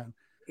right hand.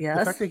 Yes.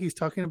 The fact that he's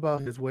talking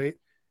about his weight,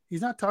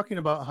 he's not talking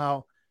about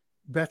how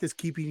Beth is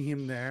keeping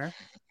him there.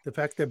 The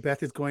fact that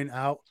Beth is going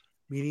out,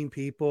 meeting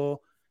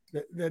people,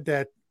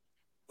 that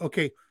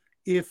okay,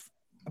 if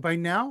by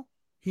now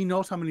he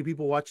knows how many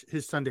people watch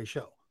his Sunday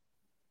show.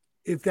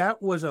 If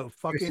that was a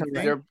fucking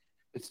thing,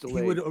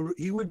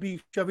 he would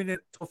be shoving it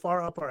so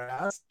far up our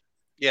ass.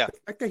 Yeah. The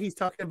fact that he's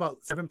talking about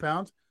 7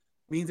 pounds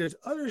means there's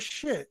other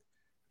shit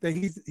that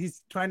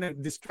he's trying to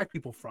distract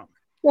people from.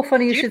 Well,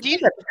 funny you should say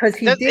that because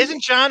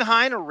isn't John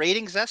Hein a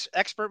ratings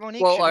expert,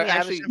 Monique? Well,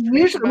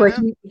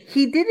 usually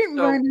he didn't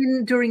run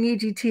in during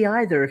AGT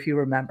either, if you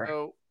remember.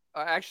 So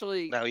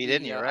actually, no, he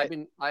didn't. You're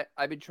right.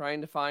 I've been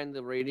trying to find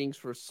the ratings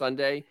for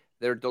Sunday.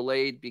 They're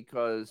delayed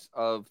because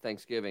of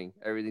Thanksgiving.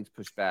 Everything's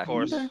pushed back. Of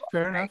course,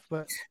 fair enough.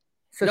 But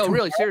no,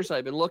 really, seriously,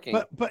 I've been looking.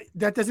 But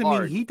that doesn't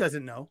mean he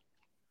doesn't know.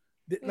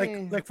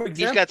 Like for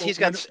example, he's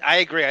got. I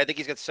agree. I think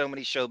he's got so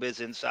many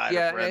showbiz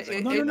insider friends.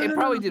 It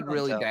probably did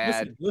really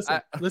bad.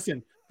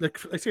 Listen.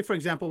 Let's say, for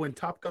example, when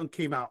Top Gun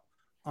came out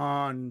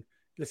on,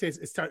 let's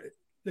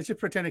just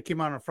pretend it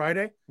came out on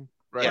Friday.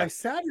 Right. By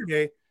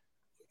Saturday,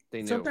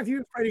 they knew. Sometimes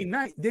even Friday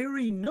night, they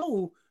already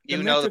know.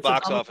 The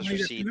box office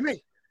receipts.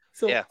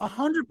 So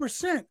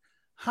 100%,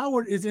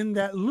 Howard is in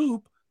that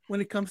loop when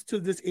it comes to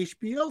this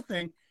HBO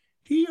thing.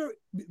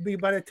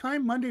 By the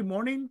time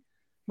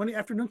Monday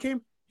afternoon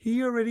came,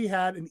 he already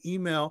had an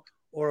email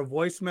or a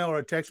voicemail or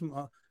a text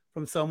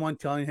from someone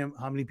telling him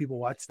how many people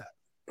watched that.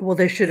 Well,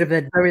 there should have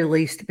at very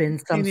least been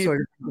some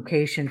sort of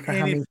indication for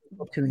how many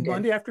people tuned in.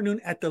 Monday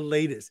afternoon at the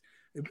latest.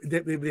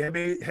 They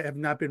may have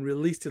not been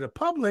released to the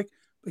public,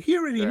 but he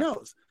already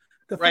knows.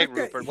 Right,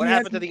 Rupert. What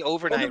happened to the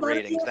overnight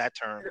ratings, that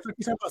term?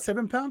 He's talking about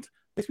 7 pounds.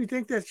 Makes me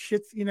think that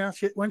shit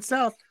went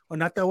south, or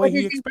not the way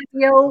he expected.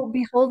 Is HBO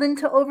beholden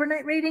to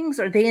overnight ratings?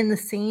 Are they in the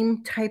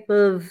same type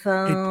of?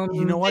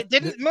 You know what?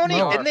 Didn't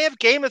they have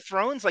Game of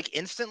Thrones like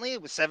instantly?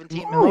 It was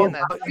 17 million.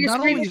 Not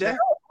only that.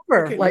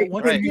 Okay,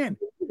 once again,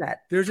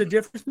 there's a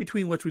difference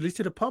between what's released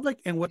to the public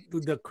and what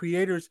the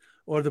creators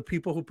or the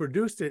people who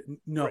produced it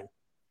know.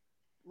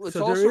 Let's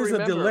so there is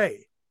a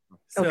delay.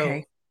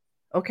 Okay.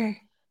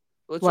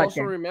 Let's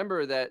also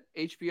remember that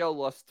HBO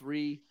lost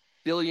 $3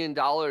 billion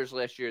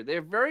last year.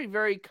 They're very,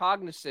 very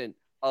cognizant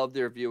of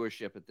their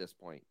viewership at this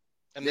point.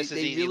 And this is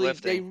easy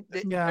lifting.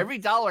 Every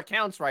dollar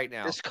counts right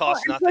now. This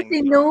costs nothing.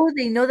 They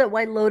know that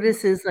White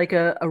Lotus is like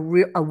a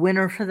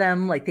winner for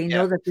them. Like they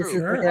know that this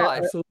is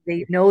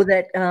they know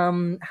that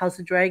House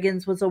of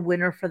Dragons was a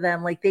winner for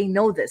them. Like they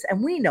know this,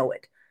 and we know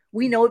it.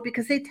 We know it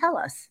because they tell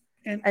us,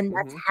 and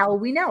that's how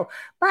we know.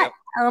 But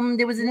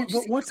there was an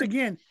interesting. But once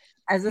again,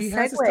 as a he segue,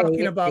 has us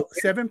talking about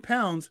 7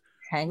 pounds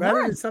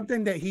rather than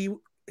something that he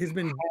has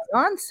been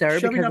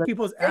shoving up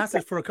people's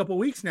asses for a couple of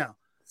weeks now.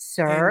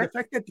 Sir, and the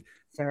fact that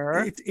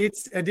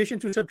it's addition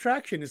to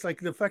subtraction. It's like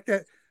the fact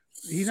that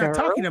he's not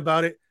talking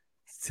about it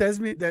says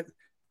me that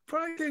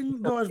probably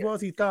didn't go as well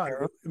as he thought.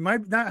 It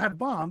might not have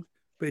bombed,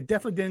 but it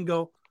definitely didn't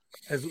go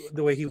as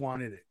the way he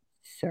wanted it.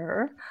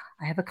 Sir,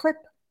 I have a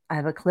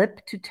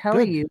clip to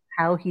tell you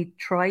how he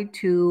tried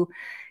to.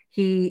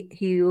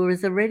 He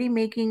was already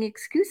making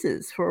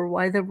excuses for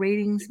why the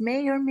ratings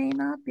may or may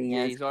not be.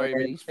 Yeah,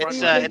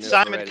 it's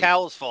Simon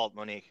Cowell's fault,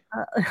 Monique.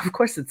 Of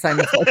course, it's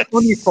Simon's fault. It's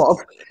Sony's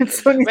fault. It's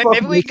Sony's fault.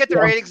 Maybe we can get the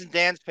ratings in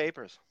Dan's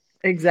papers.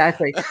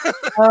 Exactly.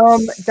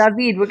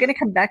 David, we're going to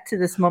come back to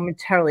this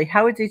momentarily.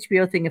 Howard's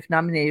HBO thing, if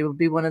nominated, will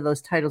be one of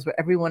those titles where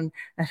everyone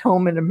at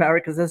home in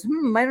America says,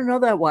 I don't know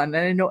that one.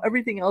 And I know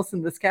everything else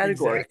in this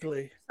category.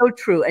 Exactly. So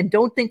true. And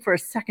don't think for a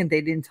second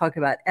they didn't talk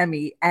about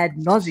Emmy ad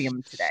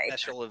nauseum today.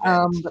 Special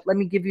events. But let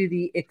me give you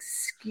the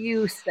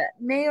excuse that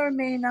may or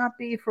may not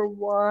be for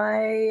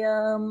why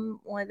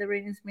the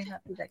ratings may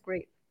not be that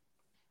great.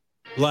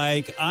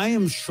 Like, I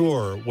am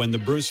sure when the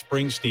Bruce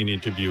Springsteen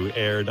interview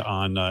aired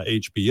on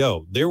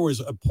HBO, there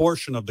was a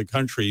portion of the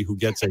country who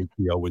gets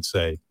HBO would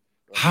say,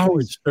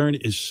 Howard Stern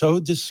is so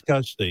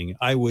disgusting.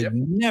 I would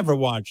never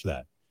watch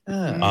that. You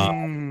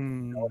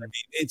know what I mean?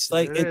 It's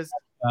like,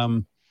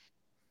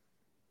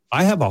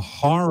 I have a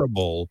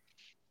horrible,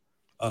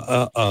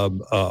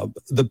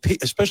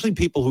 especially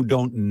people who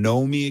don't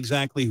know me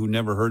exactly, who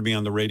never heard me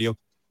on the radio.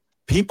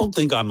 People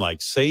think I'm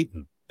like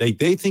Satan. They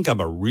think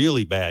I'm a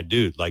really bad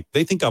dude. Like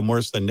they think I'm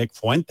worse than Nick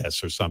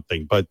Fuentes or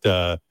something. But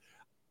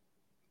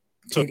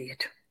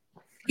idiot.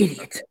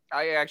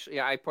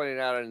 I pointed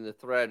out in the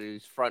thread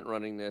who's front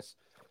running this.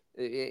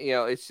 You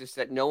know, it's just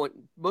that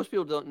most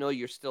people don't know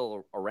you're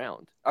still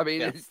around. I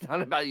mean, it's not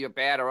about you're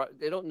bad or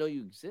they don't know you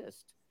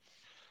exist.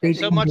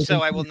 So much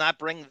so, I will not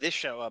bring this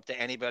show up to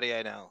anybody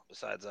I know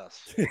besides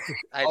us.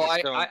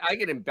 I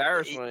get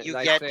embarrassed when you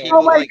I get say, people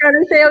oh my God!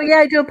 I say, oh yeah,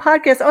 I do a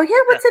podcast. Oh yeah,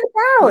 what's it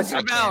about? What's it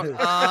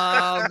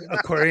about?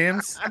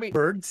 Aquariums, I mean,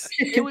 birds.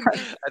 It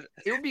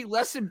would be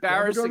less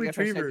embarrassing if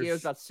I said it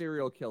was about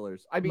serial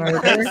killers. I mean,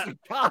 honestly,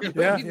 God, it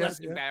would be less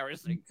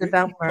embarrassing. It's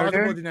about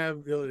murder.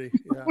 Deniability.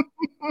 Yeah.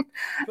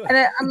 And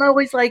I'm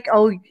always like,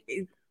 oh,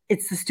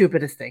 it's the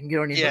stupidest thing. You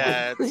don't even.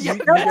 Yeah. Same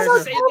thing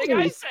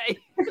I say.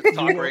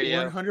 Talk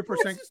radio.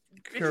 100%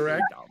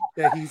 correct.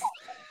 That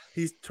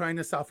he's trying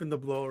to soften the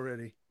blow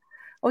already.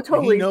 Oh,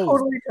 totally,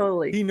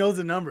 totally. He knows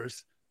the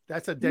numbers.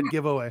 That's a dead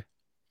giveaway.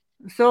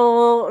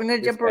 So I'm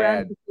gonna jump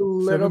around just a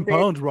little 7 bit.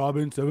 pounds,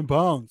 Robin. 7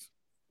 pounds.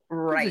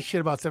 Right. Give a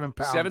shit about 7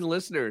 pounds. 7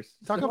 listeners.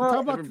 Talk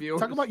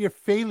about your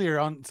failure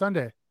on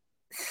Sunday.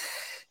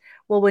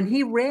 Well, when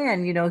he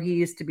ran, he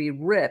used to be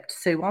ripped.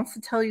 So he wants to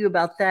tell you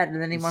about that,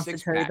 and then he wants to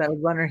tell you about a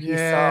runner he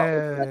saw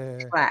on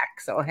the track.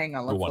 So hang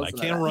on. I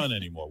can't run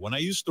anymore. When I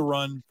used to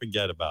run,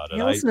 forget about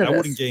it. I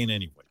wouldn't gain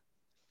any weight.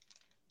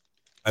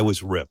 I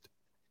was ripped.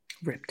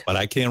 But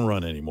I can't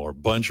run anymore.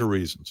 Bunch of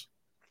reasons.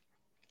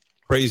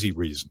 Crazy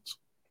reasons.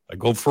 I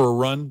go for a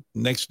run.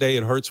 Next day,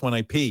 it hurts when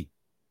I pee.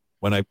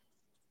 When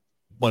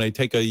I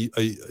take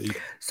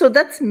So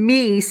that's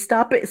me.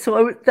 Stop it.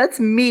 So that's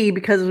me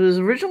because I was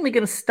originally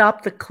going to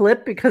stop the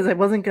clip because I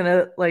wasn't going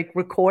to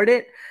record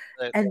it.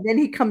 And then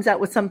he comes out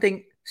with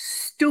something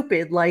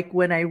stupid. Like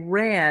when I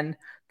ran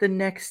the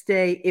next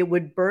day, it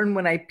would burn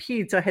when I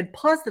peed. So I had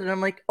paused it and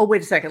I'm like, oh,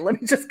 wait a second.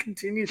 Let me just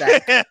continue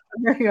that.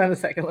 Hang on a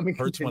second. Let me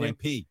continue. Hurts when I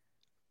pee.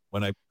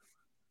 When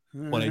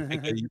I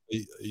take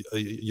a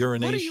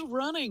urination. What are you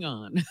running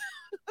on?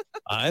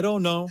 I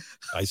don't know.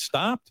 I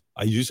stopped.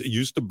 It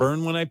used to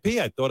burn when I pee.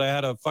 I thought I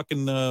had a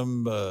fucking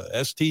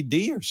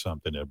STD or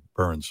something. It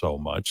burned so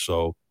much.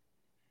 So,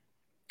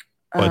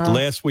 but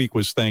last week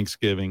was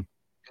Thanksgiving.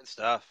 Good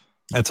stuff.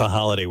 That's a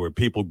holiday where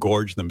people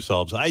gorge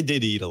themselves. I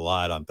did eat a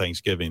lot on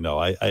Thanksgiving, though.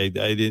 I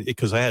did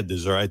because I had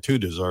dessert. I had 2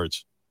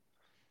 desserts.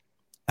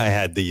 I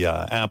had the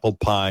apple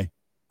pie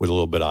with a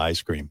little bit of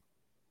ice cream.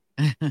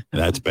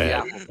 That's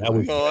bad. Yeah. That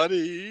was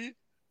funny.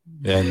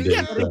 And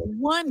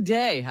one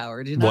day,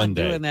 Howard. You're not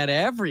doing that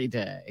every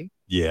day.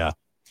 Yeah.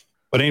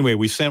 But anyway,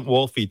 we sent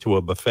Wolfie to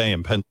a buffet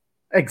in Pennsylvania.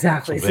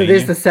 Exactly. So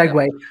there's the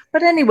segue.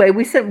 But anyway,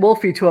 we sent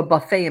Wolfie to a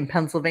buffet in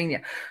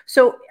Pennsylvania.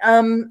 So,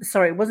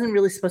 sorry, I wasn't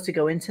really supposed to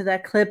go into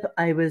that clip.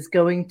 I was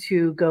going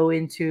to go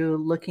into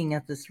looking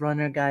at this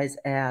runner guy's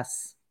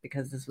ass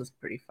because this was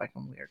pretty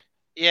fucking weird.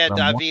 Yeah,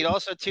 David.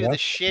 Also, too, the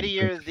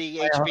shittier the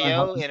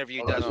HBO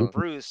interview does with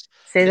Bruce.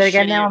 Say that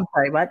again now. I'm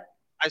sorry, what?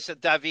 I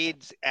said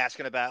David's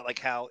asking about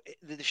how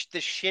the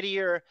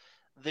shittier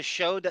the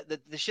show that the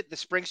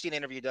Springsteen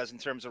interview does in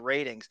terms of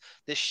ratings,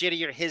 the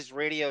shittier his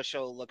radio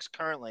show looks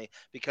currently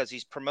because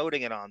he's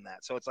promoting it on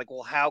that. So it's like,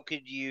 well, how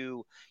could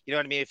you know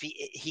what I mean? If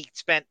he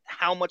spent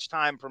how much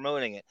time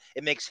promoting it,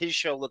 it makes his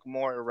show look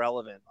more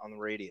irrelevant on the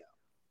radio.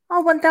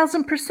 Oh,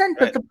 1,000%.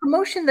 But the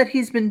promotion that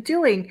he's been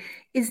doing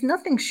is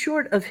nothing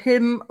short of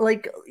him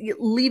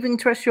leaving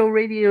terrestrial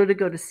radio to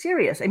go to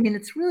Sirius. I mean,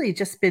 it's really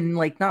just been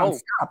nonstop.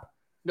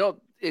 No,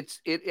 it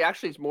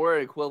actually is more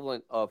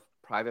equivalent of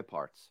Private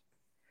Parts.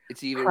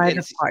 It's even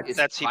Private Parts.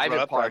 That's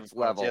Private Parts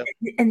level.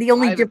 And the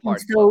only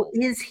difference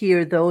is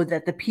here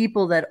that the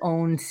people that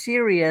own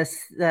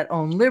Sirius, that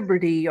own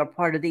Liberty, are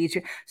part of the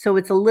issue. So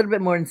it's a little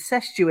bit more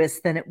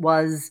incestuous than it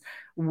was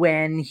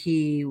when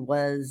he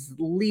was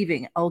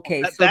leaving.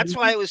 Okay, that's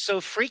why it was so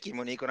freaky,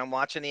 Monique, when I'm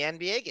watching the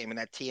NBA game and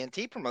that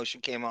TNT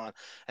promotion came on,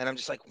 and I'm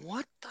just like,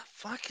 what the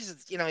fuck is it?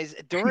 He's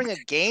during a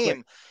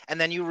game,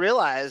 and then you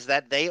realize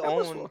that they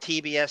own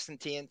TBS and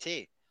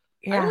TNT.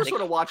 Yeah. I just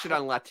want to watch it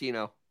on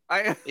Latino.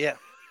 Yeah.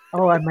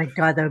 Oh my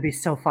God, that would be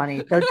so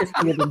funny. They'll just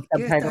give them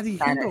subtitles in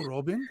Spanish.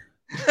 Robin.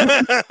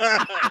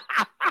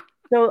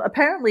 So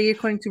apparently,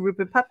 according to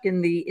Rupert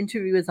Pupkin, the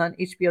interview is on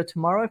HBO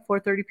tomorrow at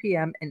 4:30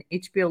 p.m. and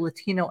HBO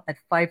Latino at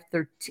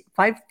 5:13.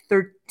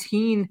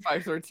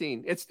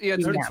 5:13. It's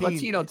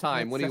Latino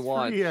time when he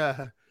won.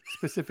 Yeah,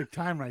 specific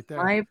time right there.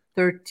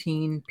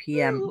 5:13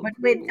 p.m. But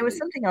wait, there was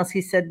something else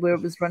he said where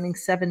it was running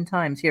 7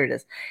 times. Here it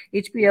is.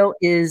 HBO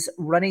is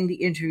running the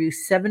interview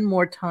 7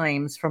 more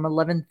times from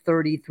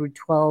 11:30 through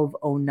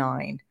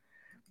 12:09.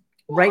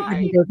 Right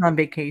when he goes on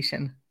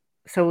vacation.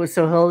 So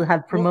he'll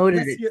have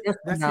promoted it.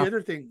 That's the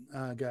other thing,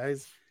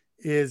 guys,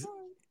 is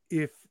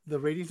if the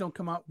ratings don't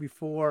come out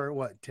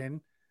before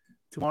 10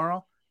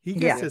 tomorrow, he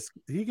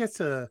gets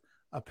a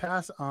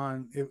pass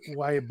on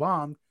why it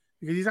bombed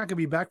because he's not gonna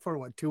be back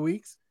for 2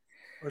 weeks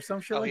or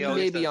some shit like that.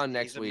 Maybe on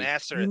next week. He's a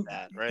master at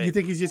that, right? You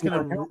think he's just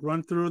gonna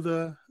run through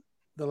the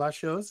last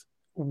shows?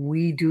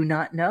 We do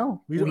not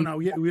know. We don't know.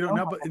 We don't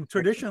know. But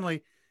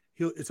traditionally,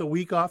 it's a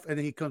week off, and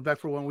then he comes back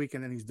for 1 week,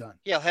 and then he's done.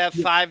 Yeah, he'll have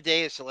 5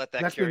 days to let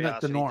that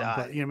curiosity been the norm, die.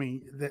 but I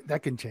mean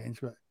that can change.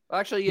 But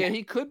actually,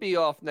 he could be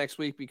off next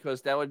week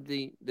because that would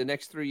be the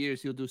next 3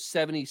 years. He'll do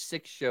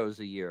 76 shows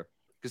a year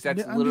because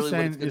that's literally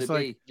what it's going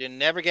to be. You're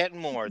never getting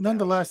more.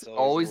 Nonetheless,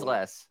 always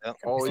less. Yep.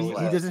 Always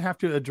less. He doesn't have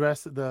to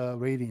address the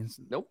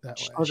ratings. Nope. That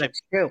way. Oh,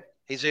 that's true.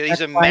 He's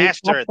a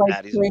master at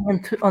that. He's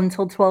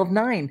until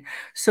 12/9.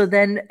 So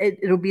then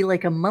it'll be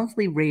like a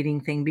monthly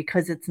rating thing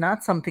because it's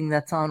not something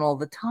that's on all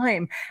the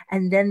time.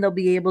 And then they'll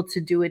be able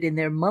to do it in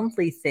their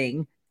monthly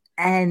thing.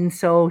 And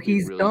so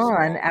he's really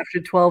gone after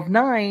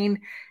 12/9,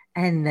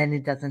 and then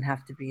it doesn't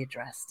have to be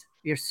addressed.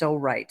 You're so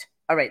right.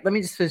 All right, let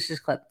me just finish this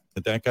clip.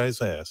 That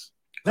guy's ass.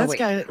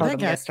 That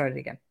guy started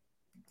again.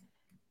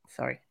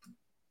 Sorry.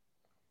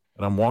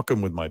 And I'm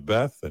walking with my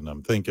Beth, and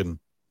I'm thinking,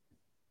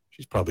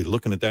 she's probably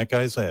looking at that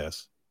guy's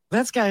ass.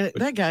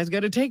 That guy's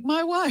going to take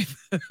my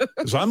wife.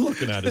 So I'm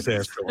looking at his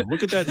ass going,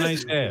 look at that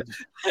nice ass.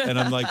 And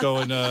I'm like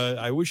going,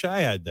 I wish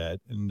I had that.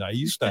 And I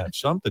used to have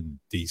something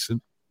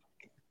decent.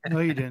 No,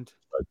 you didn't.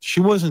 But she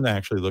wasn't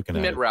actually looking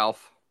at it.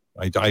 Ralph.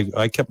 I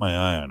kept my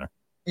eye on her.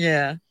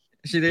 Yeah.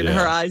 She didn't.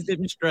 Yeah. Her eyes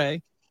didn't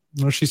stray.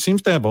 No, she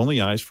seems to have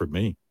only eyes for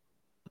me.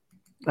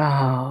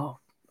 Oh,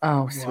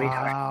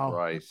 sweetheart. Wow.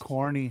 Right.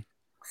 Corny.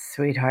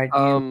 Sweetheart.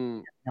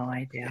 No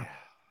idea.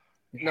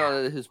 Yeah.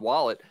 No, his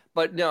wallet.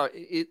 But no,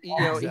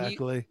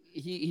 exactly.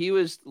 He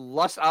was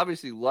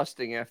obviously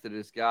lusting after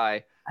this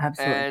guy.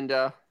 Absolutely. And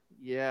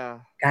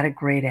got a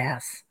great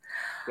ass.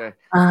 Okay.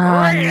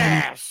 Great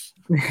ass.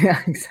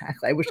 Yeah,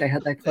 exactly. I wish I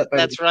had that clip.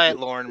 That's right,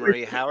 Lauren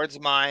Marie. Howard's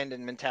mind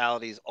and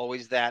mentality is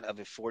always that of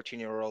a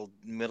 14-year-old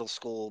middle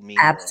school mean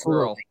Absolutely.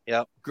 Girl.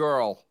 Yep.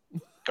 Girl.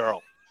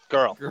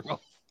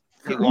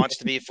 He wants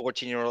to be a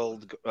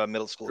 14-year-old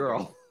middle school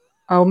girl.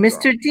 Oh,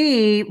 Mr.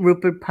 D,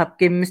 Rupert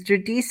Pupkin.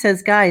 Mr. D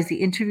says, guys, the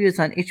interview is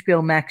on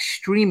HBO Max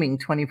streaming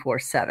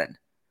 24/7.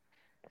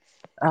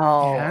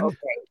 Oh, okay.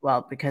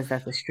 Well, because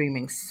that's a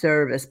streaming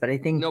service, but I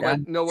think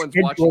no one's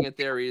watching it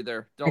there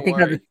either. I think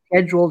on the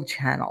scheduled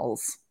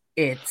channels,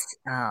 it's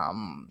How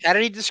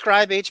did he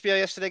describe HBO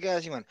yesterday,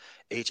 guys? He went,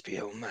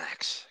 HBO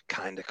Max,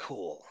 kind of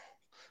cool.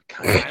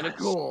 Kind of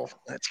cool.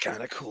 That's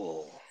kind of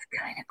cool.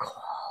 Kind of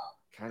cool.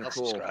 Kind of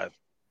cool. Subscribe.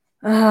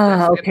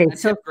 Okay,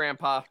 that's hip,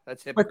 Grandpa.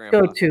 That's hip,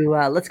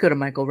 Grandpa. Let's go to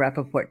Michael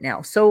Rappaport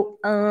now. So,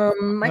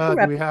 Michael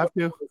Rappaport. Do we have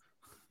to?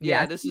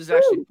 Yeah, this is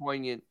actually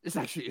poignant. This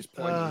actually is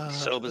poignant.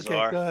 So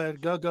bizarre. Okay,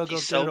 go ahead. Go.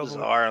 He's so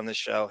bizarre on the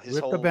show. His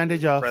Rip whole the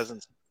bandage off.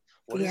 presence.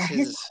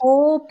 His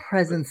whole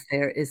presence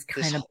there is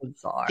kind of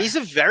bizarre. He's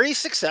a very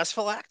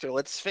successful actor.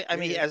 I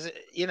mean, as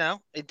you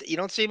know, you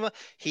don't see him.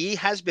 He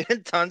has been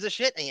in tons of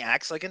shit, and he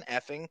acts like an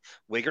effing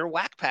wigger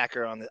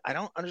whackpacker on this. I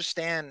don't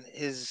understand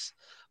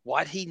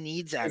what he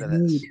needs out of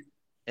this.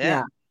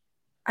 Yeah.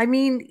 I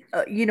mean,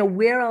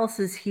 where else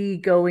is he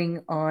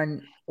going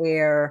on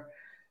air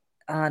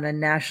on a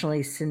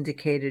nationally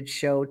syndicated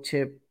show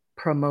to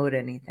promote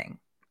anything?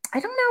 I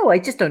don't know. I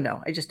just don't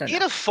know. He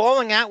had a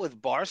falling out with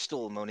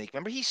Barstool, Monique.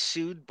 Remember he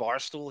sued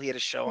Barstool? He had a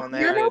show on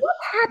there. What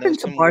happened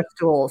to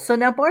Barstool? So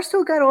now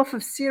Barstool got off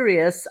of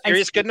Sirius.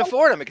 Sirius couldn't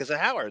afford him because of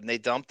Howard, and they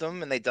dumped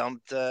him, and they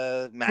dumped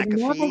McAfee.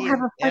 Now they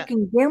have a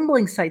fucking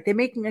gambling site. They're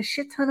making a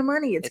shit ton of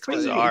money. It's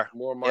crazy. Bizarre.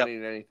 More money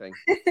than anything.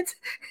 It's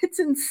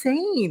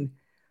insane.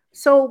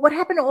 So what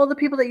happened to all the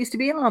people that used to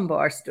be on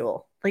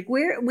Barstool? Like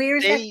where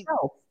is that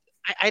show?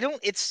 I don't.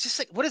 It's just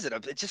like, what is it?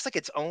 It's just like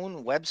its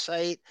own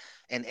website,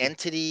 an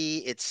entity.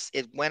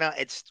 It went out.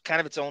 It's kind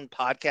of its own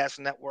podcast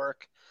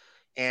network,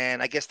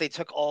 and I guess they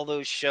took all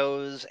those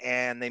shows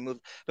and they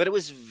moved. But it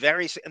was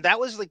and that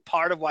was like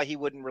part of why he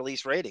wouldn't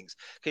release ratings,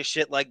 because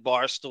shit like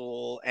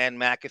Barstool and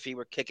McAfee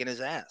were kicking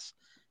his ass,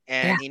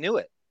 and he knew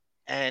it,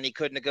 and he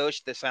couldn't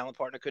negotiate. The silent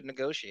partner couldn't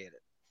negotiate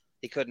it.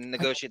 He couldn't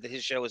negotiate that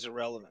his show was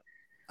irrelevant.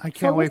 I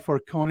can't wait for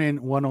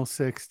Conan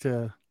 106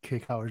 to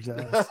kick Howard's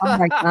ass. Oh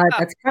my God,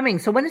 that's coming.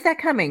 So when is that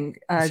coming,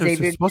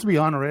 Xavier? It's supposed to be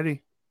on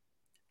already.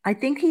 I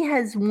think he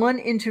has one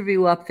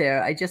interview up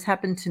there. I just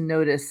happened to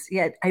notice.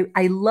 Yeah,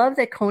 I love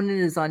that Conan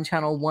is on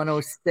channel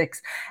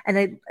 106.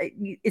 And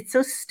it's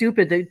so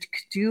stupid.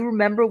 Do you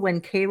remember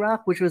when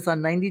K-Rock, which was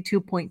on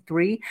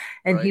 92.3,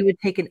 and he would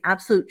take an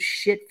absolute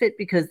shit fit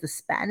because the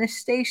Spanish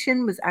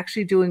station was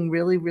actually doing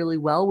really, really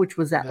well, which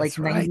was at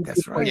 92.5.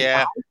 That's right.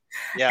 Yeah.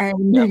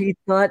 And he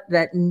thought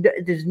that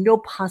there's no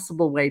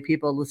possible way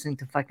people are listening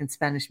to fucking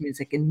Spanish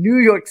music in New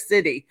York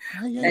City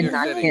and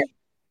not him.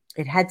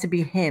 It had to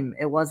be him.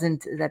 It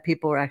wasn't that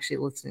people were actually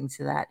listening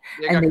to that.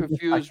 They got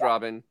confused,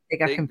 Robin. They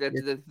got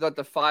confused. They thought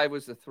the 5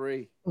 was the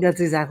 3.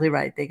 That's exactly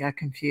right. They got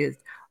confused.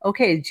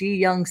 Okay, G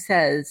Young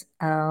says,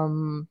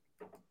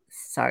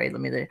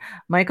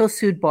 Michael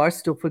sued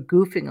Barstool for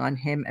goofing on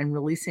him and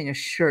releasing a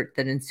shirt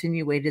that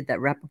insinuated that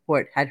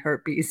Rappaport had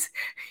herpes.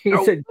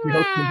 He's a joke in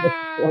the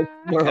sports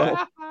world.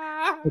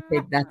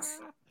 Okay, that's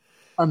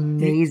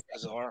amazing.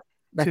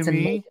 That's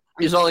amazing.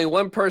 There's only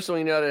one person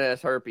we know that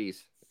has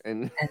herpes.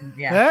 And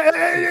yeah.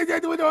 Hey,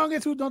 don't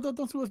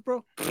sue us,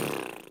 bro.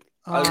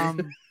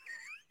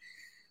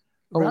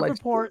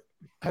 Rappaport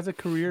has a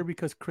career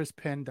because Chris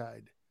Penn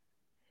died.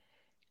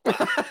 let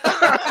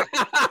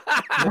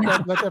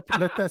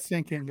that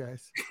sink in,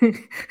 guys.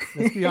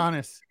 Let's be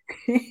honest.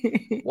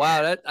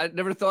 Wow, I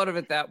never thought of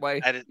it that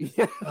way. but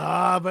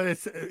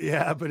it's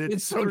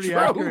so pretty true.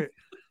 accurate.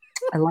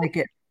 I like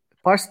it.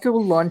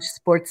 Barstool launched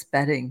sports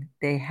betting.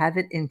 They have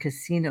it in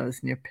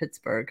casinos near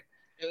Pittsburgh.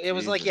 It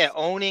was like,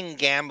 owning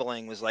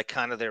gambling was like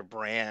kind of their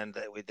brand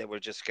that they were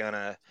just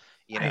gonna,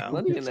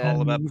 it's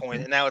all about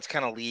point. And now it's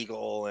kind of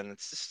legal, and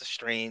it's just a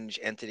strange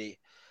entity.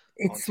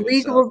 It's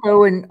legal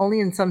though, and only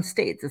in some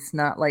states. It's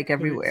not like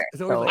everywhere.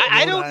 So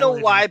I don't know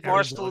why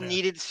Barstool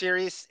needed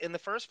Sirius in the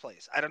first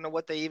place. I don't know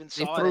what they even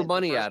saw. They threw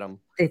money at them.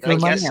 They threw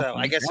money at them.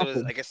 I guess it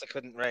was. I guess they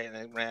couldn't. Right, and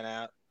it ran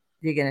out.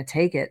 You're gonna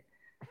take it.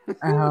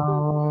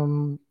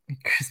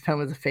 Chris Penn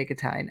was a fake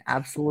Italian.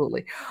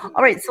 Absolutely.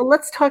 All right, so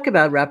let's talk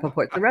about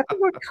Rappaport. So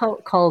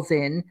Rappaport calls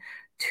in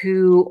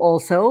to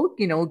also,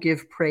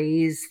 give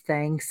praise,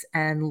 thanks,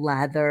 and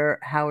lather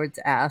Howard's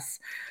ass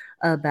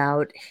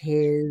about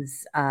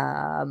his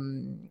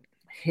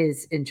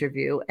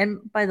interview.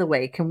 And by the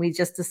way, can we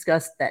just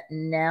discuss that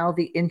now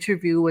the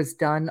interview was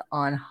done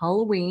on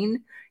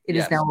Halloween? It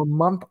is now a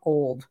month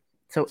old.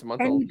 So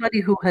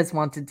anybody who has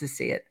wanted to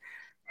see it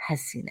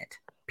has seen it,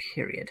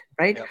 period.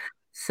 Right? Yep.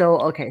 So,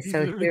 okay. He's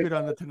literally been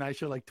on the Tonight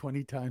Show like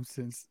 20 times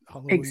since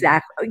Halloween.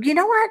 Exactly. You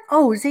know what?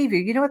 Oh, Xavier,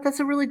 you know what?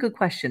 That's a really good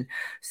question.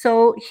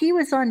 So he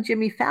was on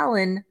Jimmy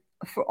Fallon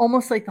for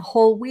almost like the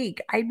whole week.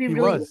 I'd be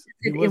really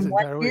interested in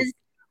what his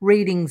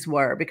ratings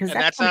were, because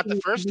that's not the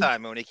first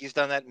time, Monique. He's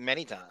done that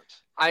many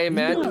times. I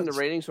imagine the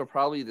ratings were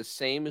probably the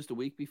same as the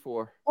week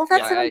before. Well,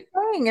 that's what I'm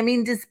saying. I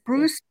mean, does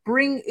Bruce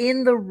bring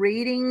in the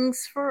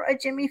ratings for a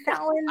Jimmy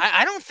Fallon?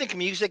 I don't think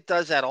music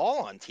does at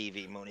all on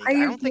TV, Monique. I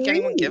don't think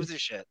anyone gives a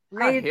shit.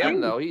 Not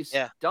him though. He's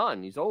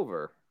done. He's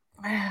over.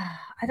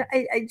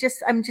 I'm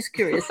just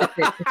curious if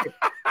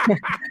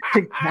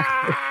it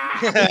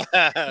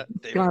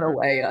gone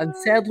away. And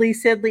sadly,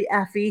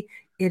 Affy,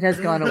 it has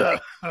gone away.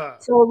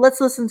 So let's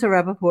listen to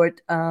Rappaport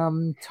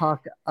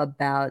talk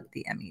about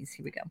the Emmys.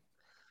 Here we go.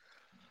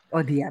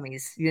 Or the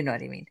Emmys, you know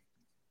what I mean.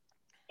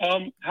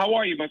 How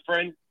are you, my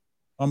friend?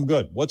 I'm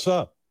good. What's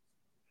up?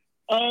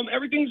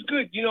 Everything's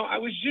good. I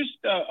was just,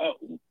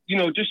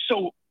 just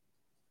so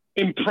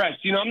impressed.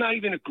 I'm not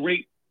even a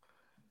great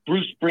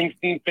Bruce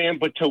Springsteen fan,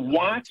 but to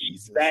watch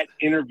that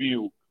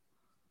interview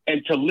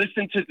and to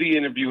listen to the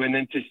interview and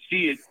then to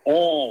see it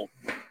all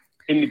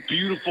in the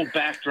beautiful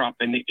backdrop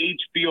and the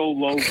HBO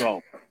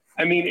logo.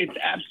 I mean, it's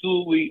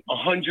absolutely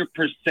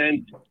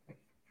 100%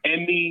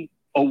 Emmy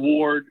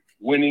award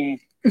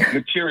winning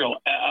material.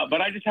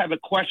 But I just have a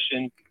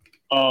question,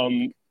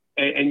 and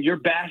you're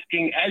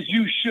basking as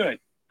you should,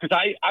 because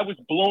I was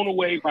blown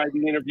away by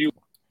the interview.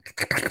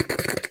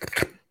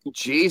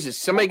 Jesus,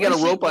 somebody got a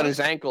rope on his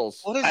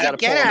ankles. What does he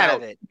get out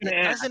of it?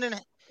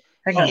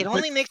 It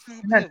only makes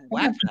him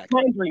whack.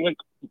 Like,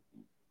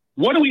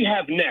 what do we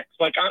have next?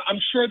 Like, I'm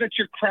sure that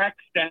your crack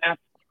staff,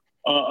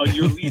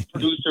 your lead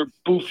producer,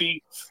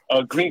 Boofy,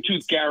 Green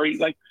Tooth Gary,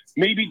 like,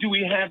 maybe do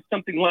we have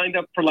something lined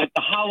up for, like,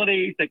 the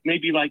holidays? Like,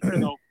 maybe, like,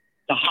 the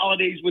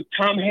holidays with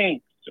Tom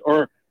Hanks,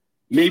 or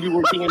maybe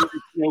we're doing,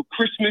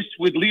 Christmas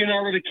with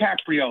Leonardo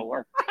DiCaprio,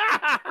 or...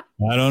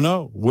 I don't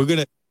know. We're going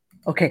to...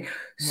 Okay,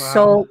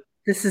 so...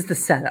 This is the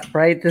setup,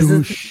 right? This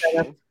is the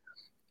setup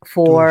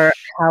for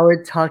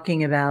Howard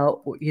talking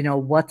about,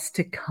 what's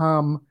to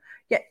come.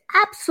 Yeah,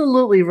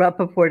 absolutely.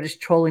 Rappaport is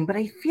trolling, but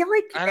I feel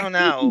like I don't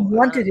know. He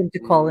wanted him to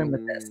call in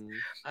with this.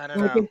 I don't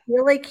know. I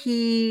feel like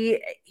he,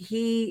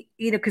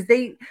 because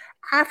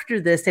after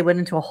this they went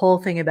into a whole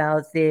thing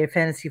about the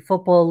fantasy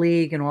football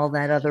league and all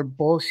that other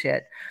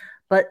bullshit.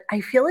 But I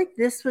feel like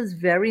this was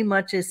very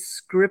much a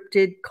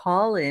scripted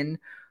call-in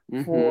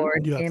for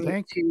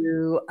him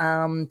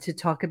to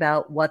talk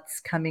about what's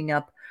coming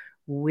up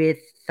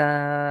with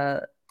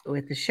the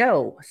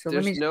show. So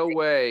there's no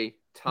way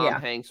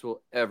Tom Hanks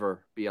will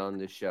ever be on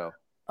this show.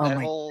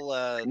 That whole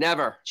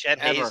never Chet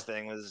Hayes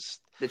thing was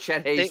the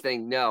Chet Hayes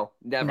thing. No,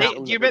 never.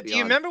 Do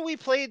you remember we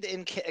played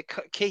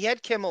he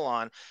had Kimmel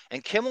on,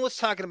 and Kimmel was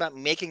talking about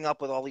making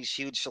up with all these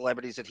huge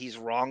celebrities that he's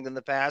wronged in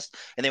the past,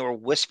 and they were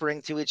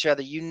whispering to each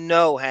other.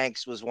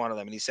 Hanks was one of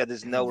them, and he said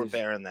there's no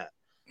repair in that.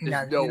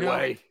 There's no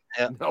way.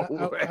 No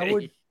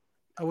way.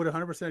 I would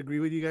 100% agree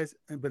with you guys,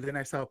 but then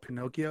I saw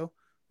Pinocchio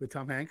with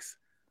Tom Hanks.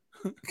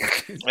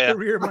 His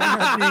career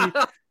might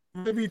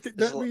not be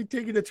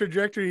taking the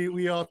trajectory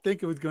we all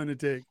think it was going to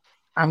take.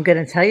 I'm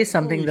going to tell you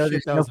something, though.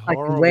 There's no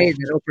fucking way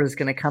that Oprah's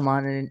going to come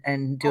on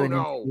and do an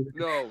interview.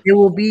 No. There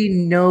will be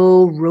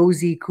no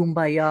rosy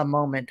kumbaya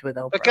moment with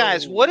Oprah. But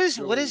guys, what is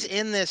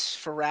in this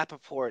for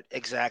Rappaport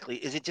exactly?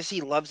 Is it just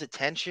he loves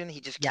attention? He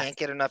just can't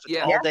get enough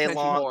all day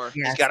long.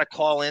 He's got to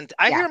call in.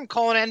 I hear him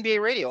calling NBA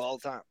radio all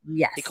the time.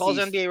 Yes. He calls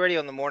NBA radio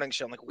in the morning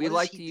show. I'm like, we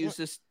like to use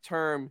this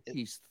term.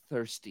 He's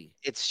thirsty.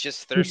 It's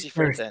just thirsty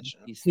for attention.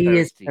 He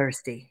is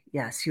thirsty.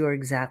 Yes, you are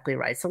exactly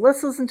right. So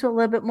let's listen to a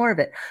little bit more of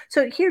it.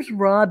 So here's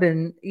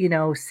Robin,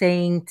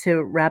 saying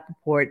to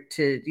Rappaport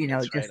to,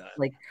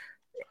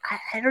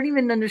 I don't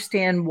even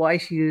understand why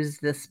she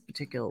used this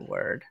particular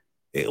word.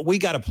 We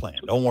got a plan.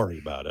 Don't worry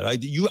about it.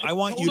 I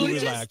want you to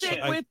relax. Just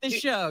stick with the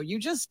show. You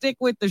just stick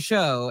with the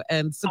show,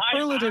 and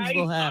superlatives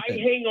will happen.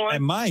 Hang on.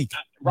 And Mike,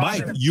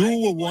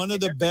 you were one of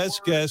the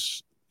best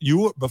guests. You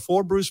were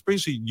before Bruce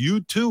Springsteen. You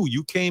too.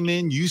 You came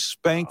in. You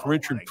spanked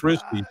Richard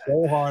Christie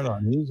so hard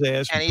on his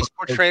ass, and he's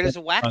portrayed as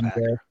a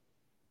whackbacker.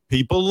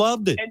 People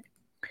loved it.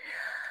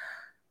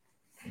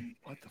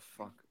 What the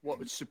fuck?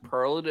 What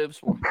superlatives?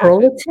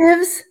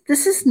 Superlatives?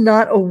 This is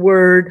not a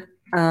word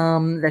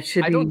that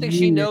should be. I don't think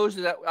used. she knows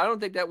that. I don't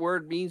think that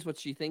word means what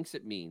she thinks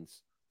it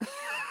means.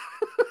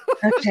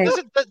 Okay.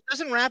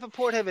 Doesn't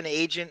Rappaport have an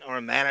agent or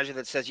a manager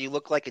that says you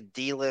look like a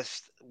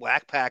D-list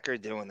whack packer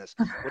doing this?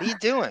 What are you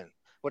doing?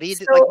 What do you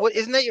do? Like, what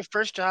isn't that your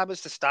first job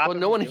is to stop? Well,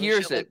 no one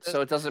hears it, like so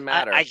it doesn't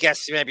matter. I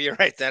guess maybe you're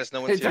right, Dennis. No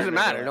one. It doesn't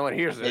matter. No one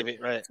hears it. Maybe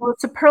right. So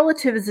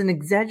superlative is an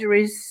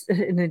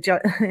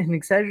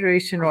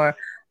exaggeration or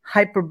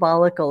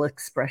hyperbolical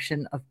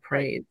expression of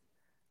praise.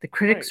 The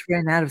critics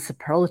ran out of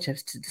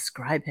superlatives to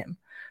describe him.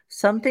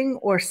 Something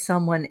or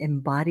someone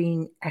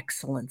embodying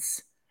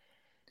excellence.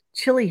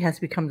 Chili has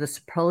become the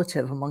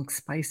superlative among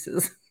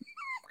spices.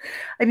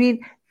 I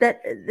mean,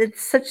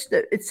 it's such,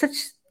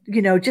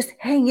 just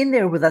hang in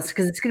there with us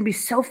because it's going to be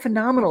so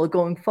phenomenal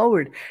going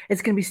forward.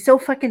 It's going to be so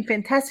fucking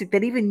fantastic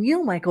that even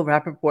you, Michael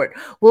Rappaport,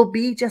 will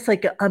be just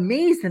like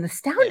amazed and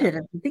astounded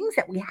at the things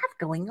that we have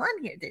going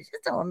on here. They're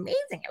just so amazing.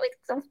 Everything's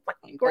so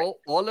fucking great.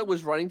 All that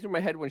was running through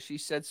my head when she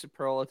said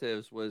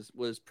superlatives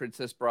was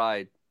Princess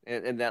Bride.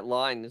 And that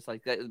line is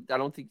like that. I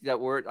don't think that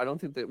word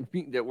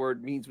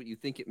word means what you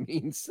think it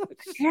means.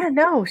 Yeah,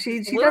 no,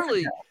 she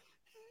literally doesn't know.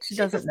 She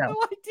doesn't know.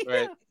 No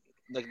idea. Right.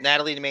 Like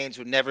Natalie Maines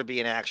would never be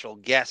an actual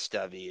guest,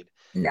 David.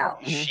 No,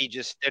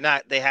 they're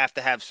not. They have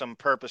to have some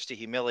purpose to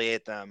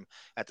humiliate them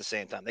at the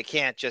same time. They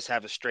can't just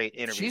have a straight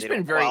interview. She's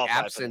been very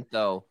absent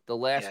though. The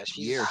last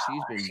year,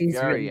 she's been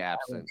very really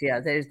absent. Yeah,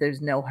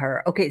 there's no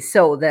her. Okay,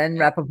 so then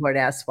Rappaport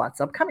asks,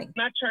 "What's upcoming?" I'm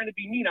not trying to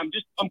be mean. I'm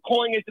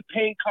calling it the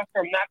paying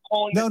customer. I'm not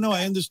calling. No,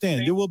 I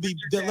understand. There will be.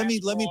 Let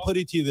me put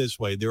it to you this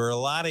way: there are a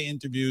lot of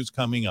interviews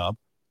coming up.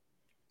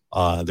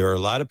 There are a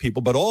lot of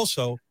people, but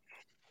also.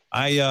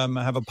 I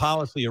have a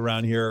policy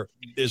around here.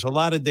 There's a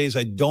lot of days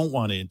I don't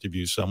want to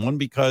interview someone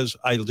because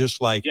I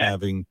just like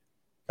having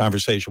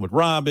conversation with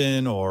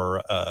Robin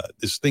or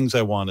there's things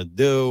I want to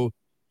do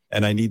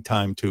and I need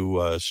time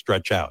to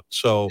stretch out.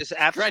 So there's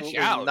absolutely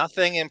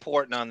nothing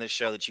important on this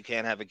show that you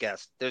can't have a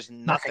guest. There's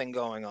nothing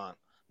going on.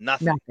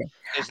 Nothing.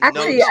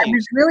 Actually, I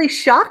was really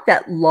shocked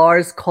that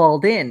Lars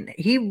called in.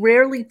 He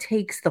rarely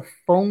takes the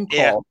phone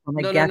call from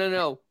a guest.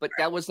 No. But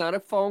that was not a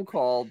phone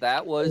call.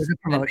 That was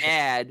an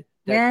ad.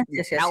 That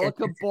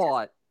Metallica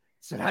bought,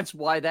 so that's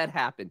why that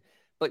happened.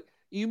 But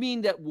you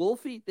mean that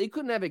Wolfie? They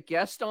couldn't have a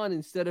guest on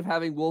instead of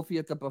having Wolfie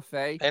at the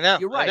buffet? I know.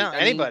 You're right. I know.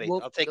 Anybody.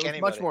 I'll take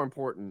anybody. Much more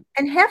important.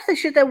 And half the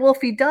shit that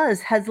Wolfie does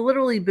has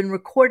literally been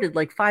recorded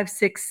like 5,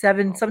 6,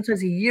 7,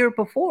 sometimes a year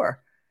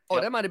before. Oh,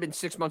 that might have been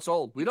 6 months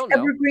old. We don't know.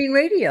 Evergreen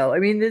radio. I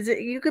mean,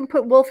 you can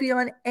put Wolfie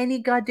on any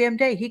goddamn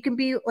day. He can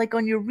be like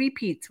on your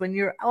repeats when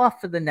you're off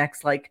for the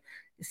next like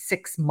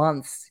 6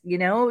 months.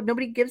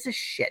 Nobody gives a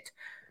shit.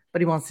 But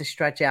he wants to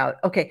stretch out.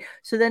 Okay,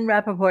 so then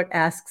Rappaport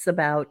asks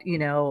about,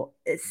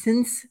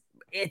 since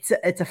it's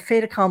a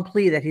fait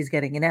accompli that he's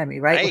getting an Emmy,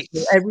 right?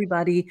 So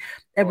everybody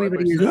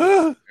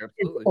is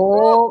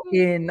all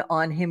in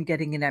on him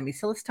getting an Emmy.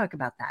 So let's talk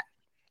about that.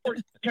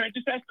 Can I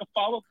just ask a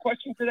follow-up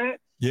question to that?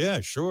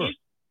 Yeah, sure.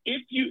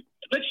 If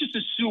let's just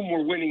assume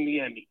we're winning the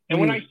Emmy. And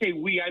when I say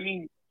we, I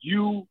mean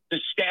you, the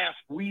staff,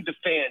 we, the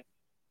fans.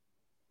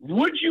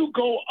 Would you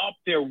go up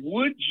there?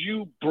 Would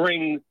you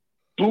bring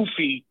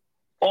Boofy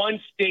on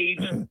stage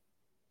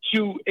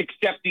to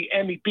accept the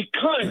Emmy?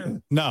 Because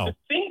the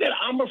thing that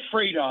I'm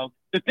afraid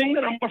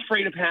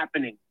of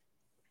happening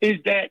is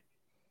that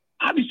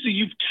obviously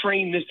you've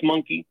trained this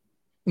monkey.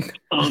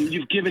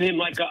 You've given him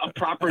like a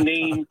proper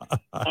name.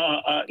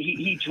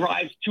 He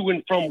drives to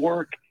and from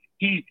work.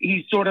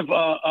 He's sort of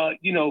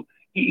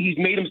he's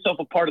made himself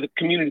a part of the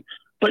community.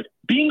 But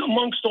being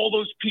amongst all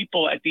those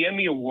people at the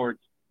Emmy Awards,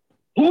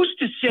 who's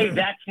to say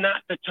that's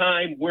not the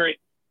time where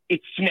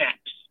it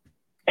snaps?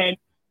 And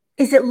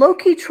is it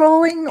low-key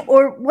trolling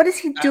or what is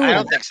he doing? I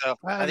don't think so.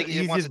 I think he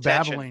just wants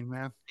attention. Babbling,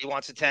 man. He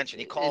wants attention.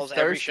 He calls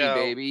every show.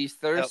 Baby. He's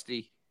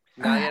thirsty.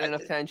 Not getting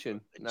enough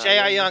attention.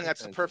 J.I. Young,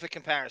 that's the perfect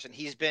comparison.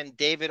 He's been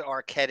David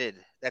Arquetted.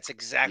 That's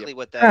exactly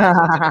what that is.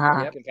 That's a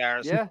perfect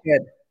comparison. Yeah.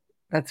 Good.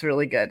 That's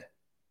really good.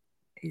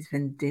 He's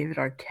been David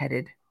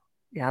Arquetted.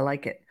 Yeah, I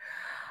like it.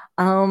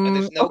 And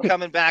there's no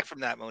coming back from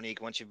that,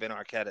 Monique, once you've been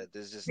Arquetted.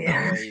 There's just no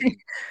way you can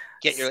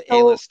get your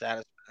A-list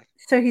status back.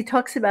 So he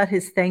talks about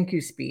his thank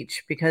you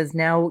speech because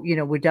now,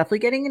 we're definitely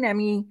getting an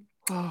Emmy.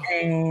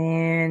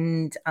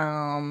 And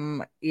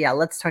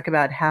let's talk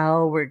about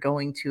how we're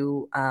going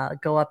to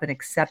go up and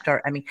accept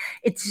our Emmy.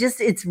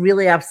 It's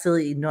really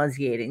absolutely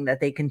nauseating that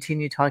they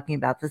continue talking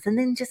about this. And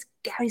then just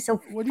Gary's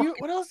so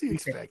what else do you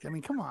expect? I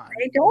mean, come on.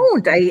 I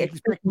don't. I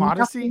expect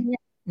modesty.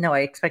 No,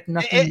 I expect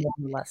nothing more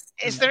or less.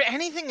 Is there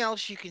anything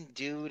else you can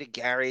do to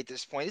Gary at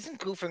this point? Isn't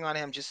goofing on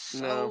him just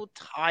so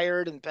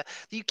tired and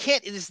you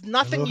can't? There's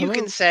nothing you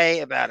can say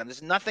about him.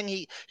 There's nothing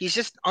he's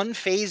just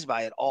unfazed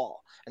by it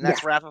all. And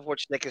that's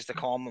Rappaport's shtick is to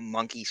call him a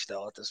monkey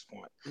still at this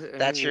point.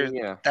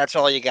 That's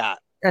all you got.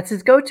 That's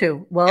his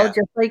go-to. Well,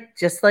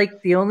 just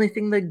like the only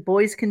thing the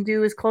boys can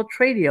do is call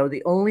Tradio.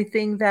 The only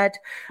thing that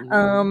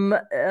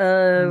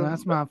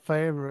that's my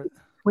favorite.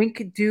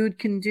 Twink Dude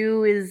can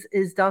do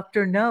is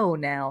Dr. No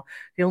now.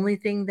 The only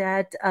thing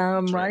that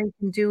Ronnie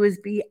can do is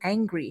be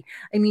angry.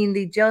 I mean,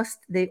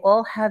 they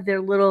all have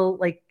their little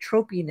like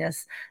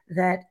tropiness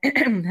that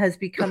has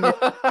become their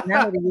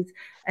personalities,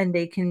 and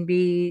they can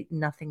be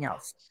nothing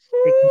else.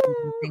 They can be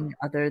nothing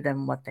other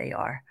than what they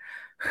are.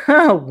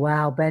 Oh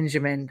wow,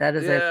 Benjamin, that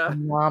is a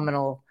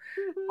phenomenal.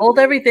 Hold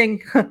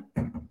everything.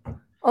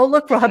 Oh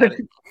look,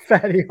 Robin,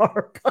 Fatty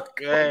Arbuckle.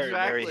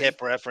 Very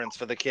hip reference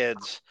for the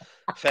kids.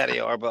 Fatty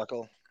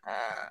Arbuckle.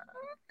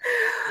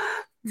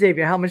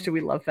 Xavier, how much do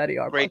we love Fatty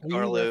Arbuckle? Great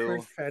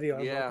Garloo. Fatty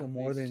Arbuckle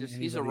more than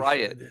he's a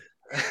riot.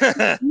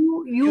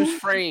 He was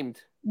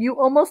framed. You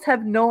almost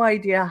have no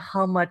idea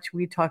how much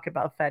we talk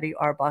about Fatty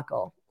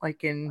Arbuckle,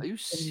 like in. Are you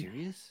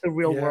serious? The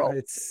real world.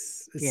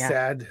 It's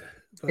sad,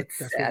 but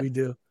that's what we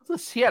do.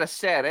 He had a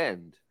sad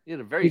end. He had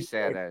a very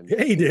sad end.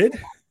 Yeah, he did.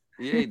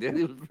 Yeah, he did.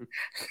 You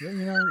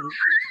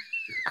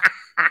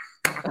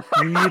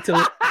need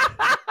to.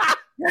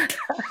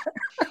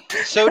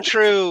 So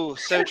true,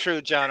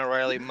 John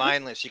O'Reilly.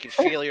 Mindless. You can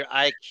feel your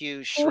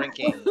IQ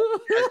shrinking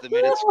as the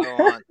minutes go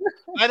on.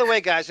 By the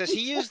way, guys, has he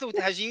used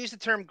the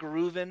term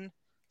groovin'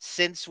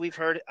 since we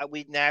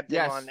nabbed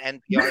him on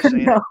NPR?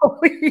 Saying no,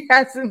 he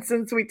hasn't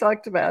since we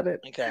talked about it.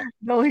 Okay.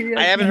 No, he hasn't.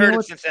 I haven't heard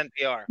it since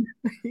NPR.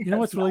 You know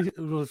what's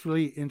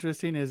really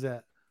interesting is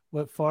that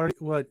what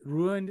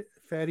ruined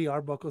Fatty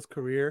Arbuckle's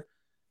career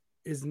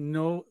is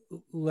no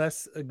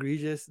less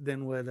egregious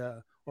than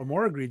or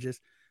more egregious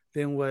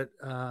than what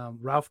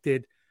Ralph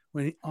did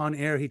when on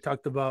air he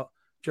talked about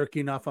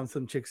jerking off on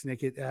some chick's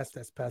naked ass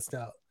that's passed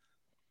out.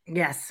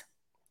 Yes.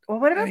 Well,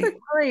 what about the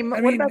time?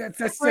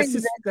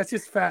 That's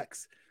just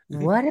facts.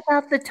 What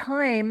about the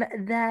time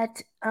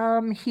that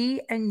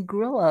he and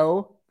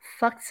Grillo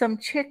fucked some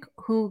chick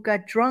who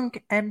got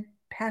drunk and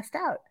passed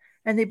out,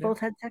 and they both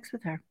had sex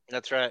with her?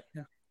 That's right.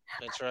 Yeah,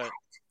 that's right.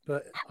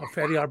 But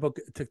Fatty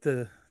Arbuckle took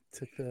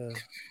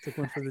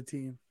one for the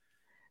team.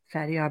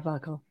 Fatty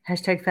Arbuckle. #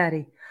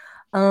 Fatty.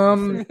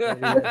 Let's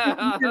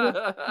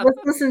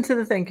listen to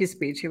the thank you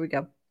speech. Here we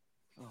go.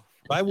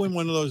 If I win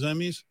one of those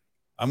Emmys,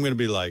 I'm going to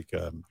be like,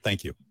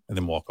 thank you, and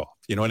then walk off.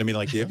 You know what I mean?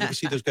 Like, you ever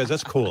see those guys?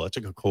 That's cool. That's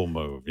like a cool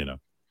move, you know.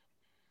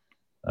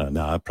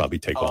 No, I'd probably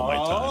take all my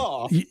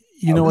time.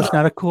 You know what's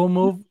not a cool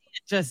move?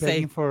 Just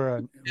begging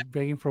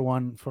for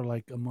one for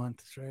like a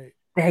month straight.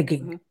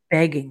 Begging.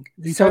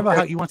 You talk about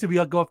how he wants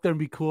to go up there and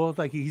be cool.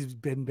 Like he's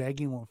been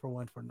begging for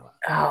one for now.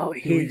 Oh,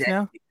 he's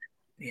now.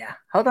 Yeah.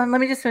 Hold on.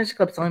 Let me just finish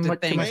the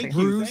clip.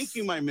 Thank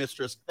you, my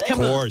mistress. Of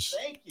course.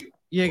 Thank you.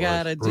 You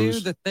gotta do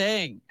the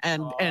thing.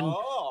 And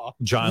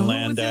John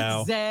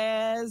Landau.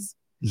 Zaz.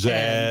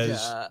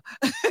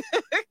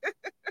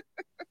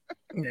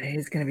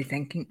 He's gonna be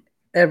thanking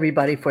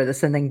everybody for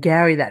this, and then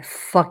Gary, that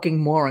fucking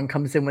moron,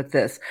 comes in with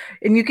this,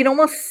 and you can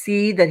almost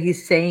see that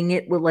he's saying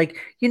it with like,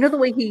 you know, the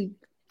way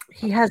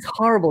he has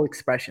horrible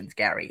expressions,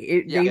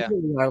 Gary. They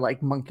really are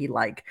like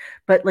monkey-like,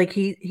 but like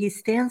he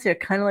stands there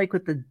kind of like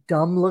with the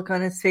dumb look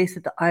on his face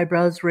with the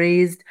eyebrows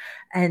raised,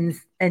 and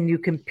you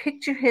can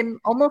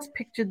almost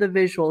picture the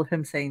visual of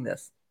him saying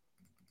this.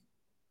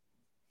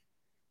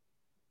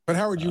 But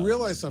Howard, you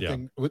realize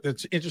something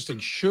that's interesting.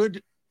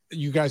 Should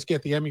you guys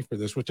get the Emmy for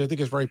this, which I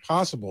think is very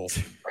possible,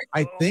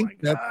 I think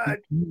that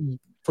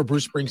for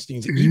Bruce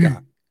Springsteen's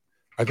EGOT.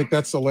 I think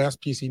that's the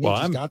last piece he needs.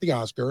 Well, he's got the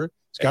Oscar,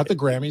 he's got the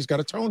Grammy, he's got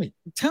a Tony.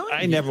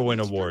 I never win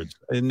awards.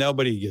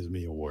 Nobody gives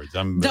me awards.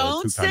 I'm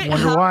Don't say.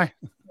 Wonder why,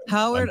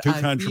 Howard?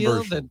 I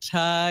feel the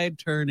tide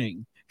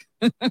turning.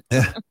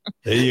 There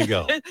you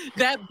go.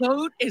 That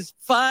boat is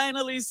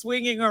finally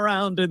swinging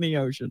around in the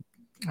ocean.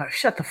 Oh,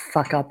 shut the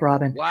fuck up,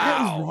 Robin. Wow.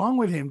 What is wrong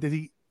with him? Did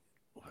he?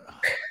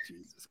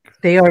 Jesus Christ.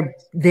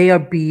 They are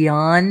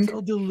beyond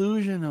so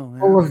delusional,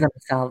 man. Full of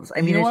themselves.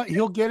 I mean, you know what?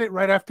 He'll get it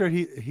right after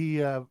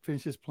he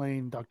finishes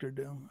playing Dr.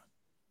 Doom.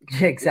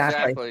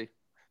 Exactly.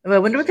 I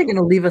wonder what they're going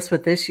to leave us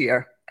with this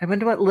year. I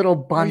wonder what little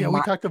bun.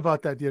 We talked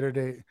about that the other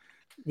day.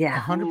 Yeah,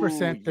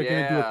 100%. They're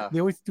going to do it. They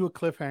always do a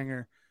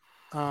cliffhanger.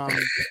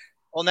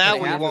 Well, now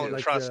we won't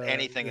trust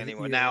anything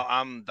anymore. Now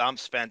I'm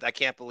spent. I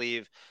can't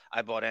believe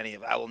I bought any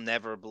of it. I will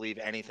never believe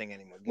anything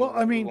anymore. Well,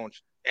 I mean,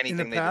 anything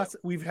in the past,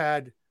 we've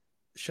had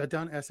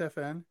shutdown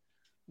SFN,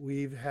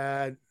 we've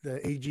had the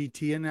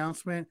AGT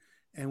announcement,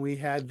 and we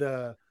had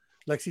the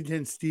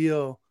Lexington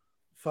Steel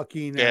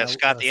fucking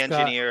Scott the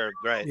engineer,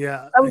 right?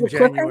 Yeah, that was in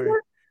January.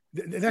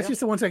 That's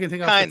just the ones I can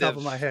think off the top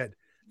of my head.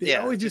 They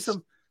always do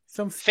some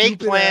fake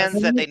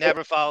plans that they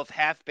never follow,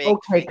 half-baked.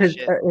 Okay, because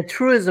a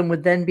truism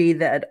would then be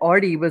that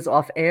Artie was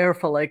off air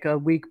for like a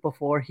week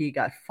before he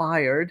got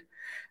fired.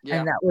 Yeah.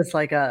 And that was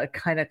like a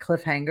kind of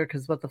cliffhanger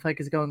because what the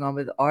fuck is going on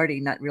with Artie,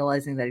 not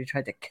realizing that he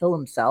tried to kill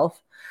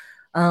himself.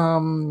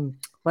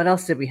 What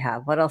else did we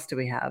have? I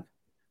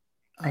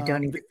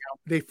don't even know.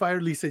 They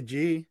fired Lisa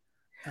G.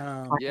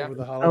 Over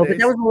the holidays. Oh, but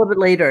that was a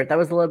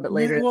little bit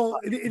later. Well,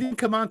 it didn't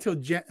come out until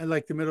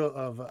like the middle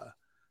of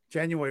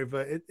January,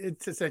 but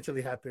it's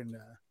essentially happened,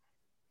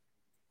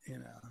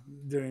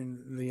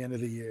 during the end of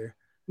the year.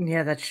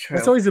 Yeah, that's true.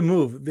 That's always a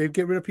move. They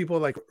get rid of people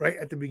like right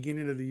at the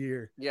beginning of the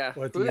year. Yeah.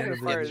 Or at the end of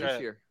the year. This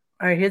year?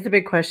 All right, here's the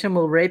big question.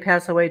 Will Ray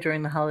pass away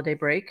during the holiday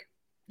break?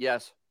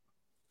 Yes.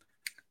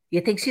 You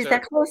think she's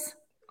that close?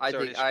 I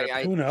think.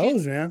 Who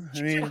knows, man?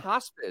 She's in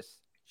hospice.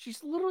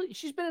 She's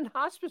been in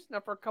hospice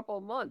now for a couple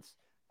of months.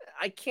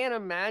 I can't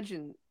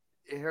imagine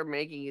her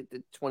making it to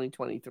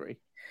 2023.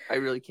 I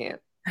really can't.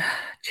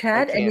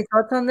 Chad, any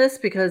thoughts on this?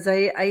 Because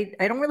I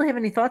don't really have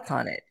any thoughts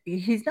on it.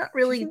 He's not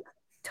really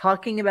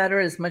talking about her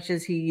as much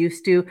as he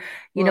used to.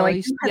 You know,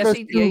 I had those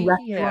two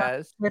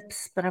restaurant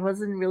clips, but I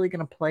wasn't really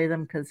going to play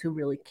them because who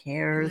really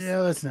cares?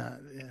 Yeah, that's not.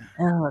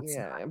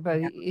 Yeah,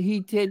 but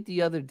he did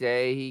the other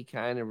day. He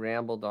kind of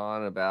rambled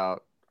on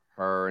about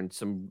her and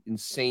some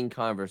insane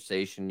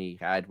conversation he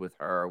had with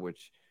her,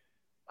 which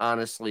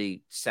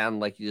honestly sounded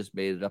like he just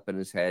made it up in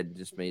his head and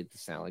just made it to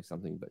sound like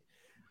something. But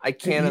I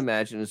can't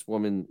imagine this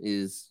woman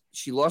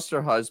she lost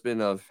her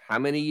husband of how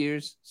many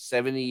years?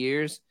 70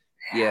 years?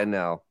 Yeah,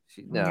 no.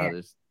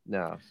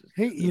 No.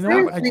 Hey, you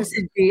know,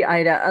 Lisa G,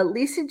 Ida.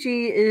 Lisa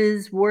G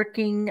is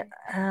working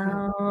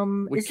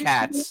with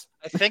cats.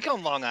 I think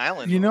on Long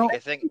Island. You know, I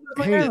think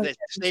the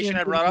station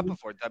I brought up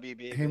before,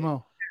 WB. Hey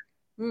Mo.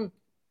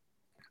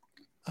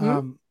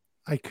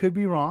 I could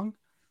be wrong,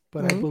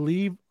 but I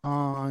believe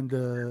on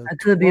the I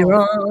could be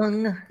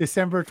wrong.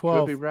 December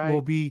 12th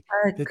will be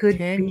the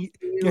 10.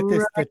 Get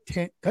this, the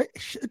 10.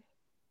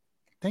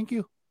 Thank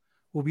you.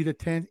 Will be the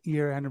 10th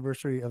year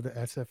anniversary of the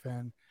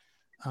SFN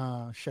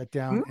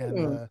shutdown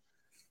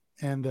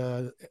and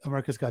the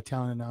America's Got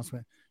Talent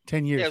announcement.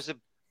 10 years. Yeah, it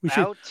was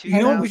about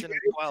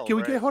 2012. Can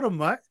we get hold of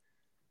Mutt?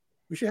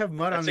 We should have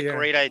Mutt on the air. That's a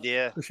great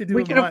idea. We should do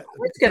Mutt.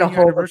 Let's get a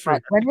hold of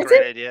Mutt. When is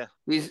great it? Idea.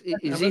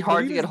 Is he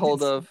hard to get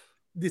hold of?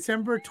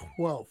 December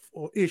 12th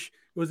or ish.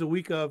 It was a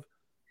week of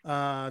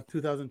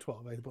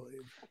 2012, I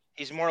believe.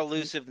 He's more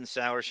elusive than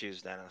Sour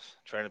Shoes, Dennis.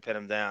 Trying to pin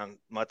him down.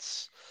 Mutt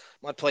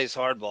plays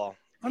hardball.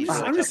 I'm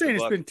just saying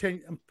it's been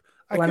 10.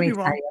 I could be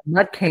wrong.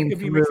 Mutt came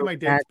through mixing my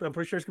dates, but I'm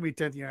pretty sure it's gonna be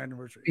 10th year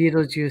anniversary.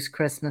 Beetlejuice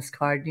Christmas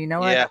card. You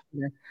know what? Yeah.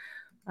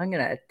 I'm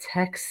gonna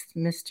text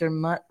Mr.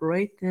 Mutt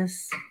right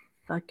this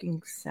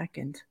fucking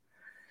second.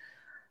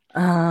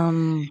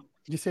 You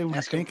say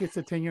we think it's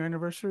a 10-year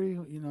anniversary.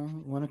 You know,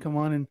 want to come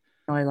on and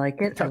I like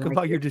it. Talk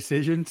about your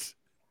decisions.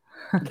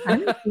 I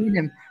haven't seen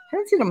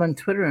him on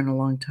Twitter in a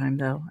long time,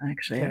 though.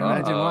 Actually, can't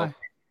imagine why.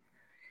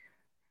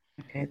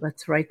 Okay,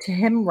 let's write to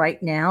him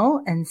right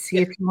now and see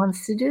if he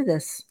wants to do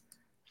this.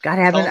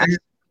 Gotta have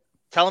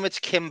Tell him it's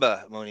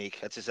Kimba, Monique.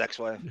 That's his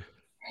ex-wife.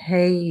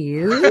 Hey,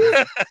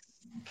 you.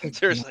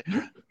 Seriously.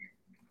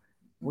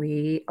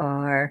 We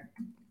are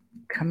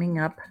coming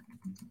up.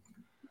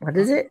 What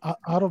is it?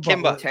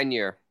 Kimba.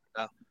 10-year.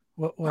 Oh.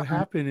 What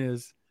happened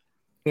is,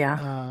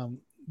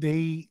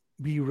 they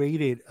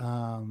berated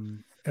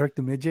Eric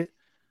the Midget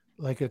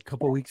like a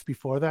couple weeks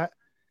before that,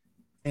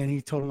 and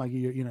he told him like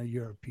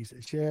you're a piece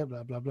of shit,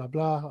 blah blah blah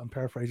blah. I'm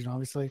paraphrasing,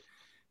 obviously.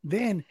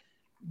 Then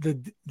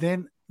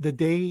the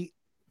day,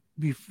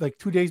 like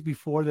 2 days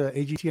before the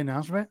AGT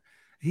announcement,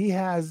 he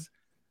has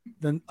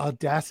the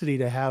audacity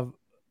to have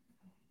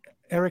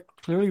Eric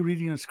clearly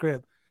reading a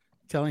script,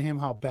 telling him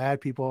how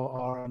bad people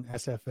are on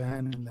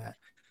SFN and that,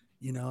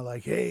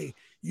 like, hey,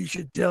 you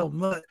should tell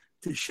Mutt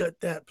to shut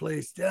that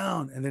place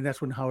down. And then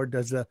that's when Howard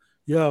does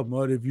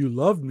Mutt, if you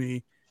loved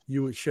me,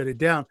 you would shut it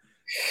down.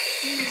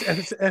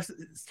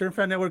 Stern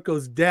Fan Network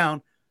goes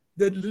down.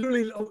 Then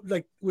literally,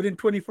 like within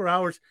 24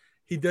 hours,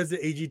 he does the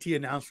AGT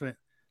announcement.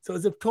 So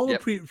it's a total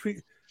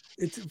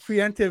it's a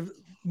preemptive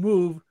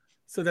move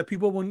so that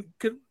people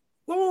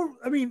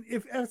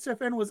if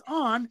SFN was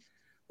on,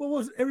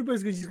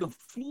 everybody's just going to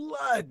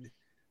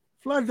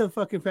flood the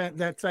fucking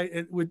that site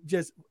and with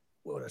just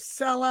a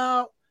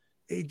sellout.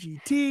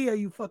 AGT, are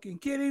you fucking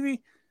kidding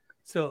me?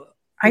 So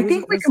I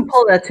think we can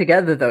pull that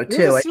together though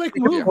too. It was a slick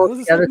move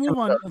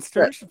on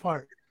Stern's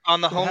part.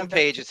 On the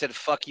homepage, it said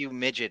 "fuck you,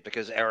 midget"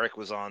 because Eric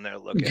was on there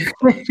looking.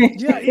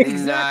 Yeah,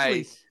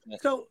 exactly.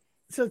 Nice. So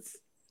it's,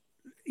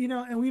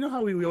 and we know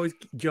how we always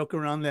joke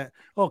around that.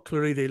 Oh,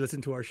 clearly they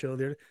listen to our show.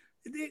 They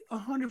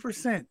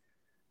 100%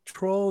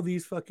 troll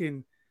these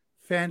fucking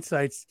fan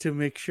sites to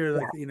make sure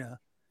that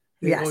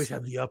they always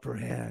have the upper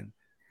hand.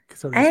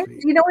 And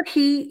you know what?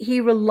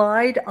 He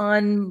relied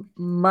on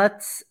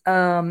Mutt's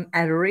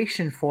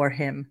adoration for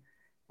him,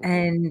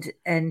 and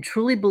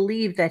truly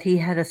believed that he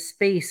had a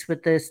space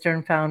with the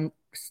Stern Fan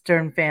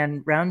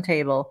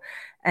Roundtable,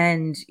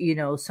 and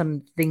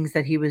some things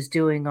that he was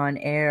doing on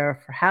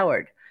air for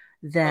Howard.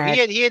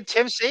 That he had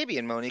Tim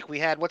Sabian, Monique. We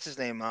had what's his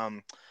name?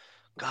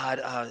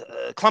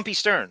 Clumpy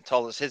Stern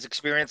told us his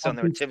experience on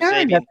there. Tim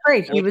Sabian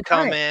would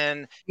come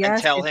in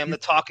and tell him the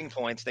talking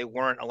points they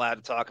weren't allowed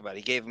to talk about.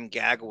 He gave him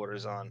gag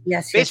orders on.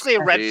 Basically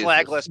a red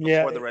flag list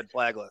before the red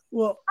flag list.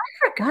 Well,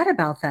 I forgot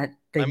about that.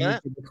 They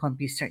used the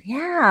Clumpy Stern.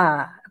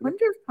 Yeah, I wonder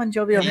if Bon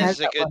Jovi has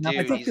that one.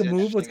 I think the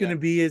move was going to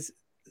be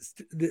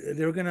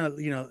they were going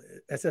to,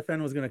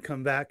 SFN was going to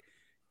come back,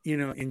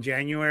 in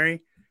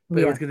January, but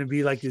it was going to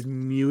be like this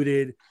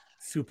muted,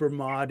 super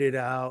modded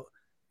out.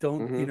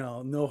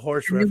 No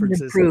horse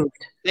references.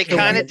 They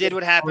kind of did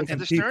what happened to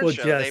the Stern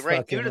show. They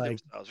muted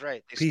themselves,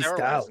 right? They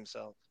sterilized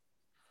themselves.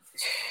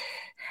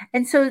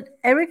 And so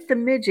Eric the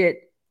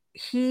Midget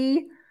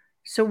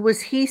So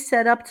was he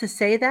set up to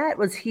say that?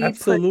 Was he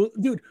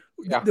absolutely, dude?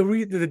 Yeah.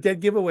 The dead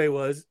giveaway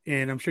was,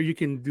 and I'm sure you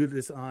can do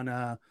this on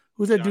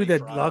who's that Johnny dude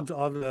that Frotto. Logs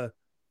all the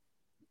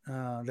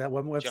that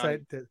one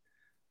website that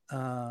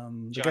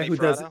the Johnny guy who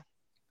Frotto? Does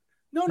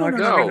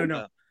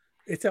no.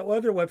 It's that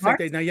other website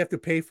that now you have to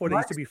pay for. It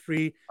used to be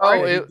free.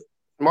 Oh,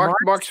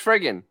 Mark's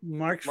Friggin.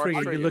 Mark's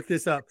Friggin. You look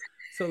this up.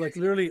 So like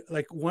literally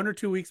like 1 or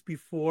 2 weeks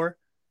before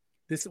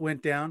this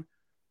went down,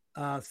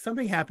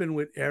 something happened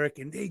with Eric,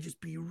 and they just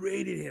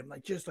berated him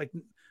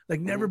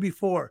like never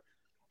before.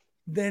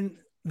 Then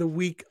the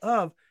week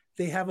of,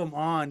 they have him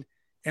on,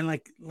 and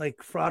like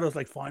Frotto's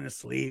like falling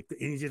asleep, and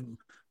he's just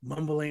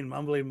mumbling,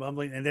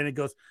 and then it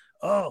goes,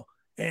 oh,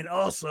 and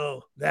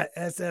also that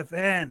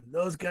SFN,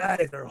 those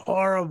guys are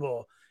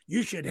horrible.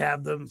 You should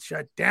have them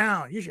shut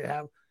down. You should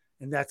have,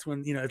 and that's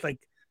when it's like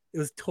it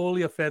was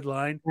totally a Fed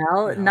line.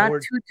 Well, not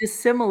too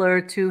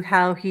dissimilar to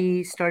how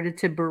he started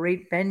to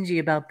berate Benji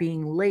about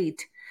being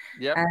late.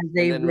 Yep. And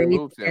they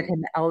waited to get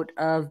him out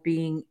of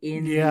being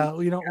in. Yeah,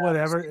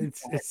 whatever.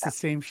 It's the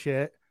same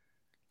shit.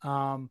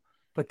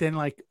 But then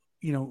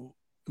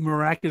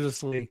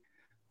miraculously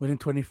within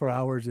 24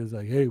 hours it was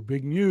like, hey,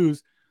 big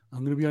news,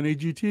 I'm gonna be on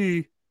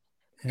AGT.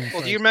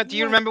 Well, do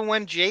you remember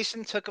when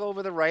Jason took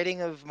over the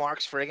writing of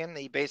Mark's Friggin?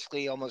 He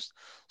basically almost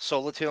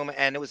sold it to him,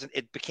 and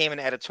it became an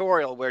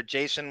editorial where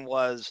Jason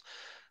was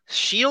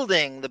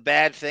shielding the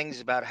bad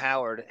things about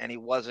Howard, and he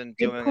wasn't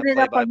doing put it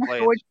up on the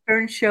Howard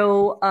Stern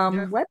Show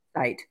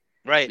website.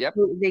 Right. Yep.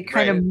 They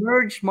kind of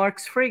merged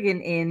Mark's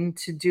Friggin in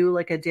to do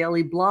like a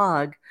daily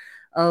blog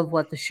of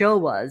what the show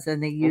was,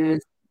 and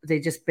they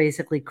just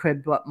basically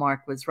cribbed what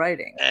Mark was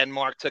writing. And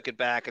Mark took it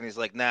back, and he's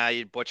like, nah,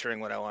 you're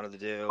butchering what I wanted to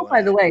do. Oh,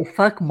 by the way,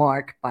 fuck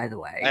Mark, by the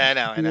way. I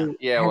know.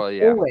 Yeah, well,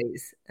 yeah.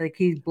 Always. Like,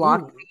 he's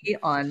blocked me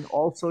on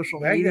all social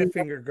media. Wag that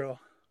finger, girl.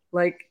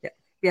 Like,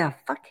 yeah,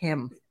 fuck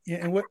him.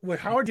 Yeah, and what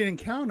Howard didn't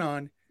count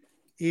on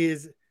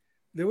is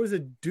there was a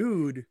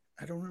dude,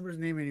 I don't remember his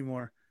name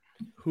anymore,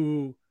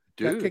 who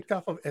got kicked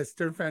off of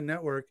Stern Fan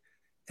Network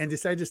and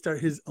decided to start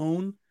his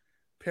own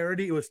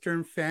parody. It was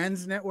Stern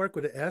Fans Network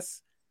with an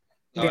S.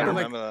 Oh, I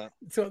remember that.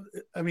 So,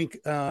 I mean,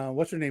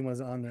 what's her name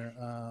was on there?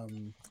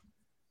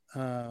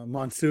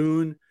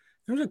 Monsoon.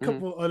 There was a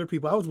couple other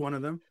people. I was one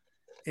of them.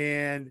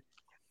 And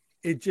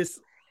it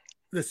just,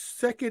 the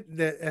second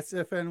that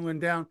SFN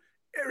went down,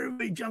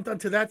 everybody jumped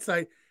onto that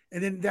side.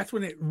 And then that's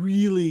when it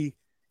really,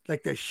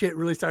 like, the shit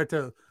really started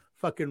to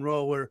fucking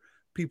roll, where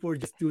people were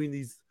just doing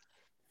these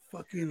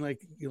fucking,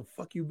 like,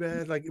 fuck you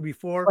bad. Like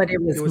before, but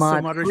it was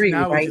not so free,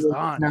 now right?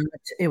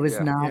 It was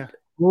not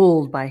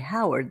ruled by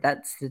Howard.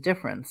 That's the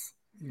difference.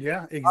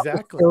 Yeah,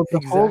 exactly.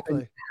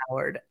 Exactly.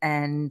 Howard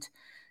and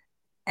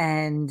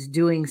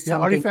doing something.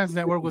 Yeah, Artie Fans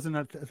Network wasn't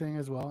a thing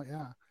as well.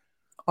 Yeah,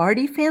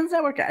 Artie Fans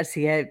Network. I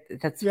see.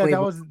 That's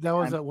that was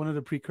one of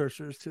the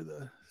precursors to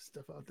the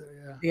stuff out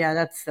there. Yeah,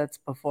 that's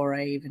before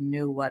I even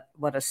knew what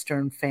a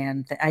Stern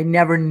Fan. I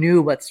never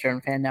knew what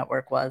Stern Fan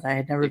Network was. I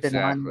had never been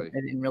on.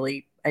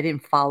 I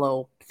didn't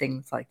follow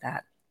things like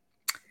that.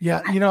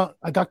 Yeah,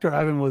 Dr.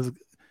 Ivan was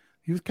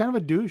kind of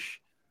a douche.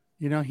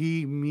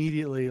 He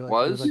immediately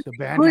was like the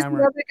band. Who's the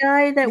other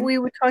guy that we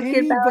were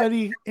talking about?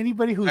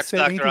 Anybody who said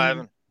Dr. anything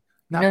Ivan.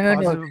 Not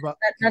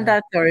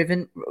Dr.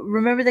 Ivan.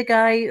 Remember the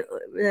guy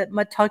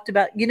that talked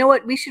about? You know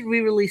what? We should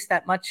re-release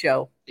that Mutt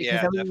show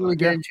because that was really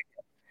good.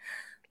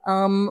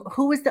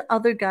 Who was the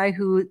other guy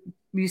who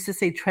used to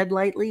say "tread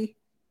lightly"?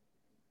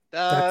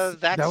 That's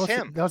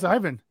him. That was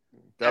Ivan.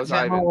 That was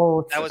Ivan.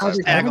 That was his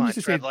tagline. Ivan used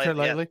to say "tread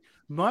lightly."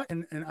 Mutt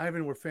and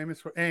Ivan were famous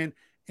for, and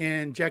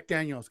Jack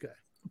Daniels guy.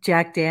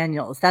 Jack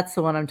Daniels, that's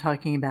the one I'm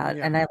talking about,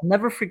 and I'll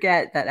never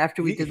forget that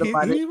after we did the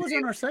he was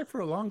on our site for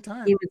a long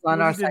time. He was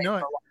on our site for a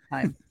long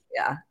time.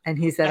 Yeah, and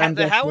he said,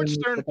 the Howard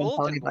Stern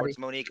bulletin boards,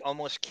 Monique,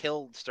 almost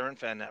killed Stern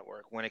Fan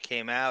Network when it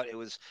came out.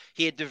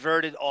 He had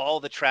diverted all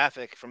the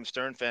traffic from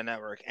Stern Fan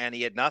Network, and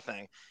he had nothing,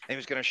 and he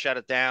was going to shut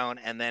it down.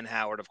 And then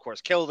Howard, of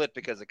course, killed it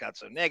because it got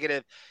so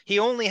negative. He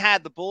only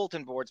had the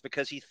bulletin boards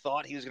because he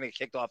thought he was going to get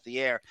kicked off the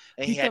air,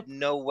 and he had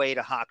no way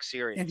to hawk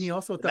Sirius. And he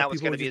also thought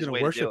people were just going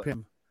to worship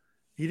him.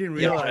 He didn't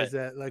realize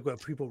that, like,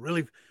 what people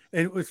really,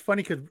 and it was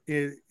funny because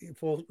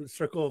full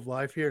circle of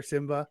life here,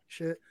 Simba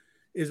shit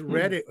is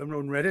Reddit. And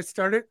when Reddit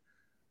started,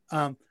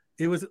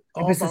 it was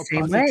all about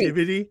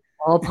positivity.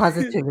 All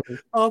positivity.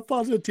 All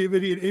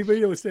positivity. And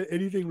anybody that said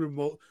anything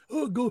remote,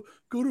 go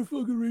to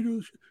fucking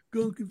radio,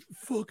 go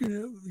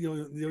fucking,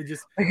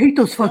 just. I hate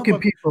those fucking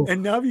people.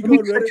 And now if you go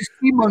on Reddit,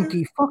 sea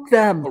monkey, fuck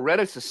them. Oh,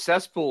 Reddit's a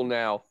cesspool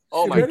now.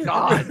 Oh my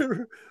God.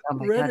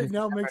 Reddit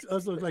now makes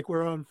us look like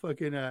we're on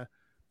fucking, I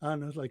don't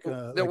know, like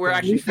we're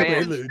actually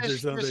fans.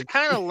 There's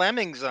kind of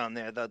lemmings on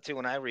there though too.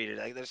 When I read it,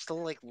 like, there's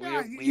still like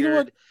weird. You know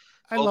what?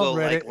 I love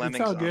Reddit. It's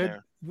all good.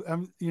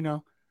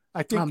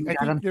 I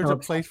think there's a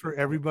place for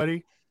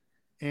everybody,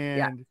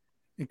 and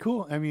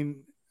cool. I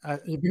mean,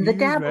 even the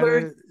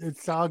dabblers,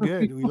 it's all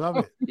good. We love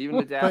it. Even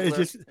the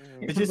dabblers. But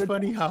it's just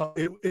funny how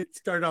it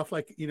started off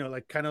like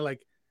like kind of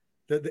like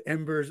the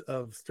embers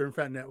of Stern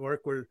Fan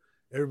Network, where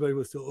everybody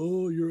was so,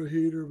 oh, you're a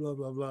hater, blah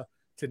blah blah.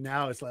 To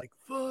now it's like,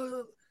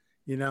 fuck.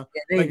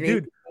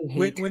 Dude,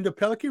 when the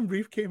Pelican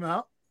Brief came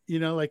out,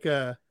 like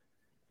the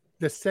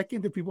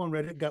second the people on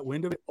Reddit got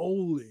wind of it,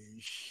 holy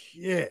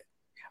shit.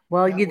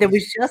 Well, there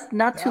was just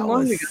not too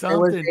long ago.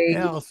 Something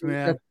else,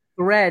 man. A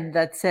thread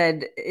that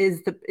said,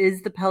 "Is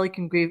the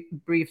Pelican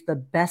Brief the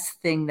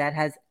best thing that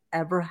has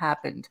ever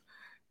happened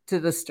to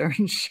the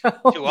Stern Show?"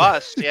 To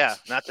us, yeah,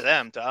 not to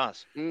them, to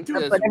us.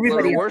 But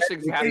everybody.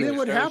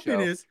 What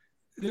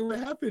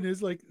happened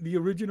is like the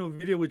original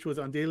video, which was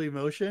on Daily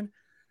Motion,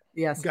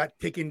 got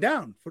taken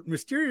down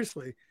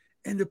mysteriously,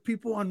 and the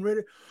people on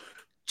Reddit,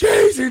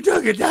 Jason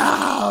took it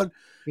down.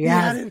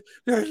 Yeah,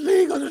 there's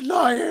legal, there's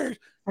lawyers.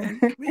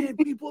 And man,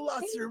 people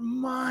lost their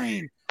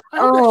mind. I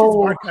hope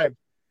that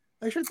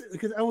shit's archived.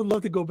 Because I would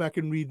love to go back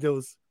and read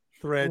those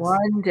threads.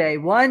 One day,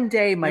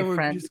 my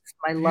friends,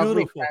 my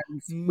lovely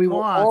friends, we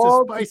will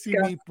all spicy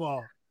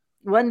meatball.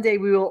 One day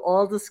we will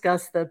all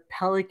discuss the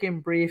Pelican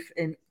Brief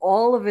in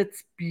all of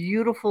its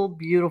beautiful,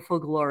 beautiful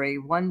glory.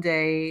 One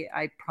day,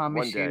 I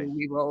promise you,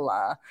 we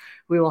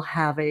will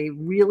have a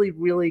really,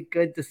 really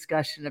good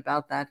discussion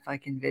about that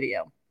fucking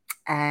video,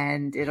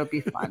 and it'll be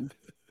fun.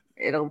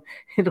 It'll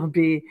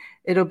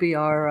be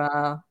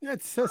our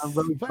that's a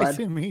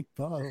spicy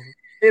meatball.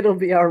 It'll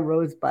be our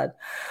rosebud.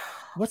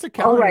 What's the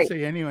calendar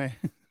say anyway?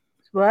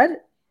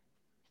 What?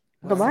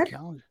 The what?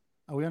 Calendar?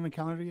 Are we on the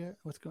calendar yet?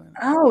 What's going on?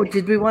 Oh,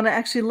 did we want to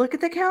actually look at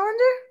the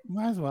calendar?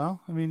 Might as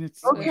well. I mean,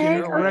 it's okay.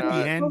 We're at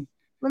the end.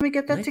 Let me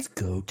get that. Let's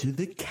go to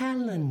the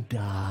calendar.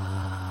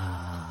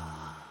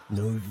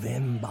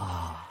 November.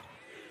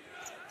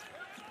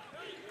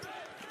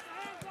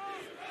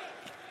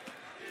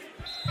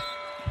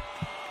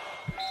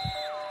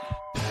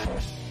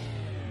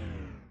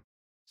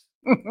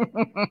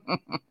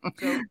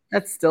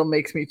 That still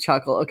makes me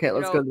chuckle. Okay,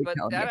 let's go to the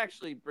calendar. That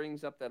actually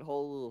brings up that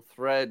whole little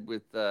thread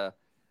with that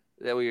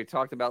we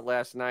talked about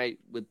last night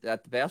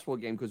at the basketball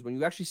game, because when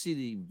you actually see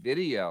the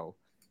video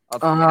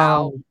of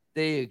how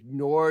they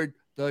ignored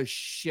the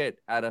shit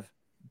out of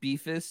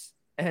Beefus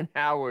and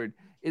Howard,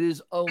 it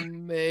is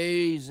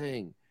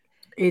amazing.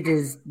 It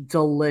is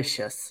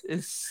delicious.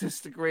 It's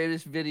just the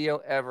greatest video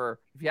ever.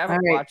 If you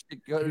haven't watched it,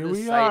 go to the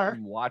site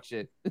and watch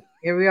it.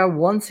 Here we are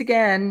once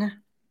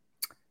again.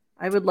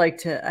 I would like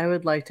to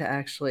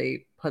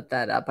actually put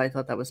that up. I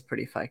thought that was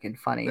pretty fucking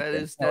funny. That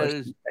is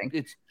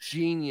it's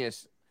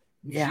genius.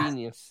 Yeah.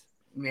 Genius.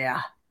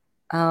 Yeah.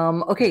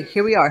 Okay,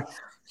 here we are.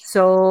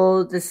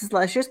 So this is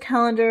last year's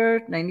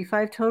calendar,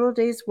 95 total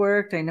days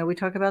worked. I know we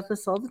talk about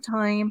this all the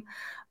time,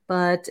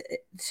 but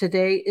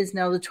today is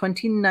now the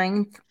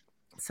 29th.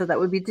 So that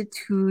would be the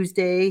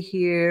Tuesday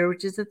here,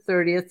 which is the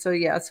 30th. So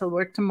yeah, so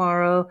work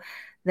tomorrow.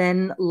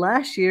 Then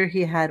last year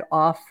he had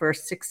off for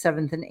 6th,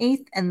 7th, and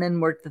 8th, and then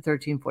worked the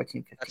 13th,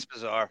 14th, 15th. That's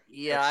bizarre.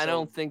 Yeah, I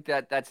don't think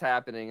that's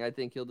happening. I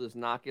think he'll just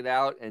knock it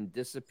out and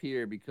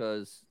disappear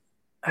because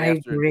I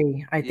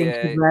agree. I think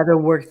he'd rather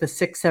work the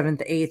 6th,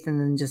 7th, 8th, and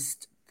then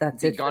just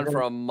that's it. Gone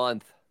for a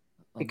month.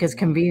 Because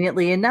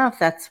conveniently enough,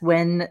 that's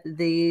when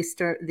the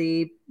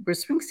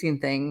Bruce Springsteen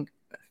thing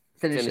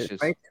finishes.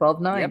 Right?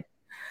 12/9. Yep.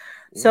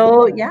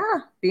 So yeah,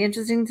 be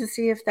interesting to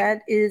see if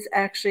that is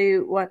actually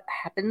what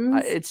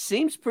happens. It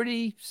seems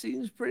pretty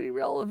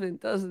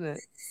relevant, doesn't it?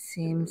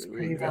 Seems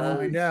pretty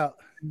relevant. Yeah.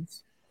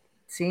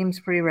 Seems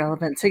pretty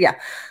relevant. So yeah,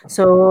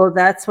 so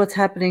that's what's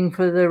happening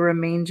for the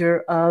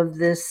remainder of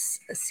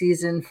this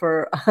season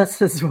for us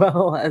as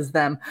well as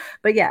them.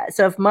 But yeah,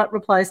 so if Mutt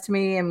replies to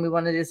me and we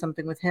want to do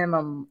something with him,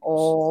 I'm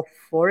all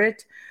for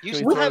it. You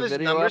still have his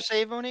number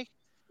saved, Monique?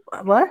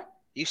 What?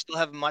 You still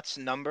have Mutt's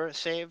number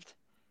saved?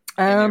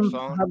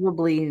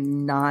 Probably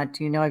not.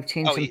 I've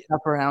changed some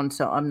stuff around,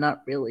 so I'm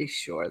not really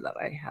sure that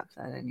I have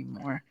that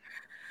anymore.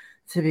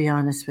 To be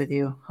honest with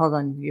you, hold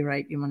on. You're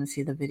right. You want to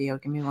see the video?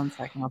 Give me 1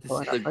 second. I'll pull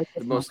it up.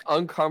 The most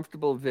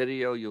uncomfortable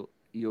video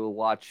you'll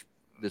watch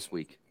this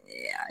week.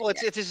 Yeah. Well,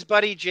 it's his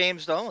buddy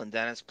James Dolan.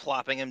 Dennis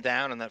plopping him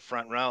down in that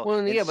front row.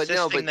 Well, yeah, but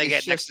they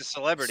get next to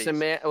celebrities.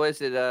 Was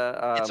it?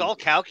 It's all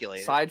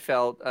calculated.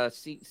 Seinfeld.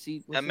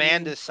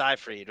 Amanda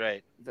Seyfried,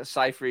 right? The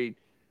Seyfried.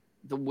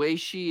 The way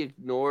she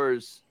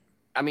ignores.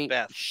 I mean,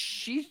 Beth.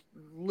 She's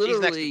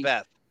literally next to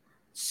Beth.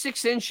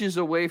 6 inches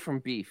away from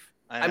Beef.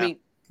 I mean,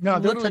 no,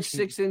 literally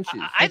 6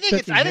 inches. I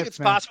think it's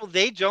possible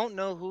they don't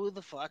know who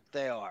the fuck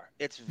they are.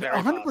 It's very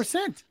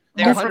 100%.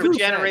 They're from a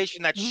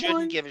generation that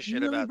shouldn't give a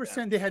shit about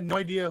them. They had no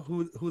idea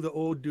who the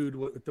old dude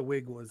with the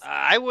wig was.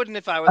 I wouldn't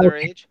if I were their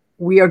age.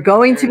 We are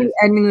going to be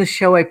ending the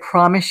show, I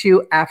promise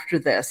you, after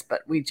this,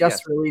 but we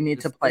just really need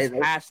to play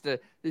this.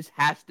 This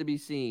has to be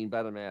seen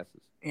by the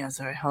masses. Yeah,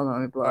 sorry. Hold on.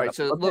 Let me blow all it right, up.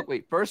 so look,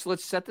 wait. First,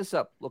 let's set this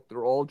up. Look,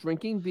 they're all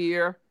drinking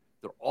beer.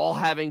 They're all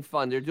having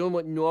fun. They're doing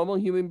what normal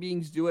human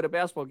beings do at a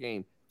basketball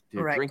game.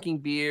 They're drinking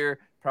beer,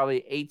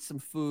 probably ate some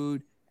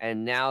food,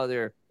 and now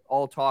they're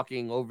all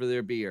talking over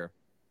their beer.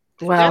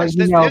 Well, there's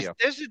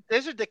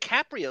a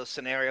DiCaprio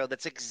scenario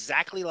that's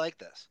exactly like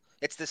this.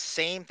 It's the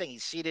same thing.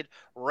 He's seated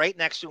right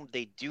next to him.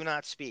 They do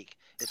not speak.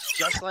 It's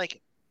just like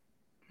it.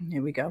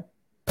 Here we go.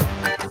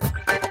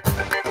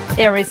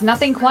 There is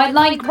nothing quite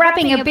like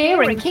grabbing a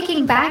beer and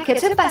kicking back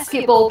at a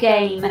basketball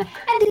game.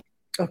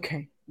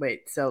 Okay,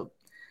 wait. So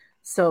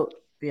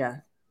yeah.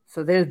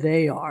 So there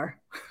they are.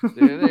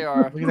 There they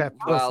are. Look at that.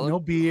 Plus, Wow, no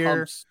beer,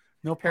 humps.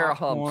 no Pair of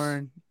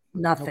popcorn,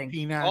 nothing. no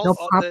peanuts, no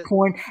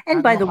popcorn.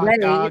 And by no the hot way,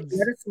 dogs.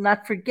 let us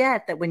not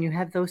forget that when you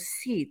have those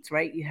seats,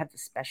 right, you have the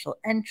special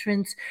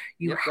entrance.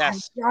 You have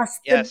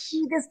just the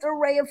biggest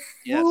array of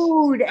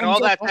food. And all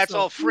that's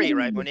all free,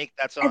 right, Monique?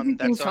 That's on.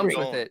 That's on comes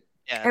Dole. with it.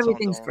 Yeah,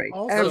 everything's free.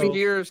 Those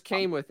beers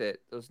came with it.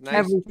 Those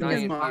nice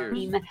giant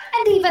beers.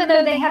 And even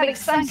though they have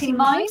exciting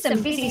lives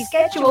and busy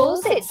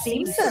schedules, it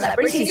seems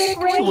celebrities are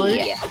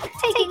free,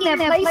 taking their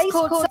place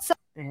courtside.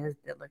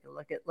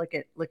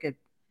 Look at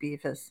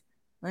Beefus.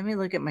 Let me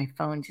look at my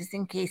phone just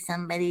in case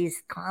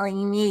somebody's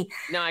calling me.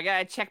 No, I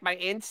gotta check my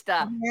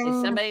Insta.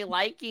 Is somebody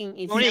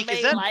liking? Monique,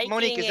 is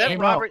that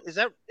Robert? Is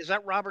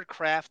that Robert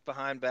Kraft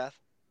behind Beth?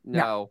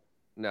 No.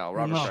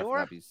 Robert Kraft would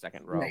not be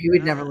second row. No, he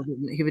would never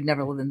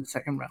live in the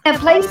second row. Their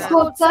place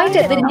courtside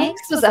at the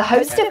Knicks was a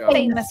host of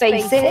famous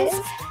faces: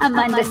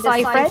 Amanda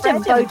Seyfried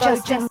and Bo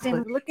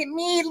Justin. Look at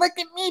me,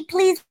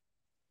 please.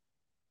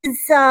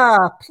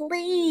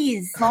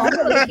 Please.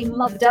 Looking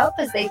loved up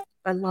as they.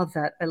 I love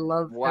that. I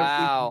love.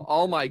 Wow!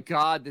 Oh my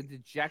God! The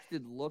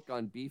dejected look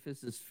on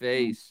Beefus's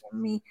face.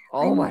 Me.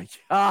 Oh my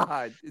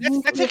God!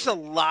 That takes a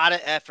lot of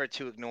effort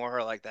to ignore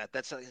her like that.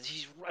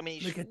 She's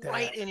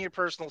right in your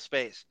personal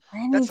space.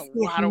 That's a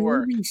lot of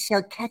work. I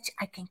can catch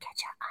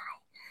her eye.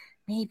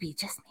 Maybe,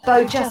 just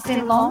maybe. Bo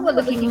Justin Long were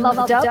looking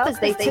loved up as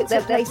they took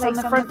their place on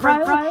the front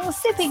row,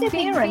 sipping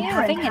beer and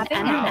having an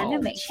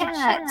anime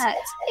chat.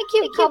 The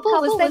cute couple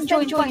was then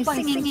joined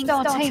by singing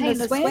star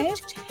Taylor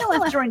Swift, who,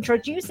 after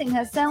introducing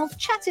herself,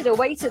 chatted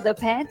away to the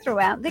pair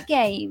throughout the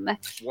game.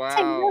 Wow.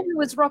 Taylor, who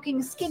was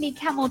rocking skinny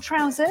camel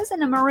trousers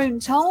and a maroon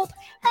top,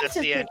 had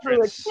to sit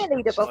through a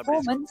cheerleader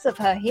performance of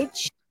her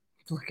hit.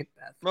 Look at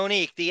that.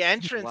 Monique, the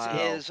entrance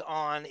is it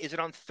on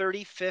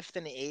 35th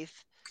and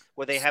 8th,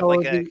 where they have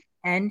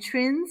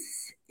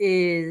entrance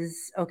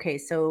is okay.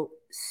 So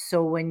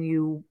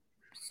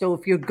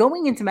if you're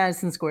going into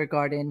Madison Square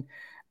Garden,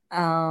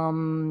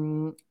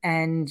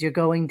 and you're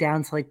going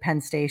down to like Penn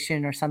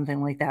Station or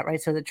something like that,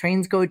 right? So the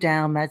trains go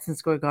down, Madison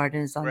Square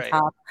Garden is on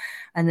top,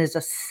 and there's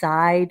a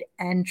side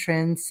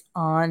entrance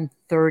on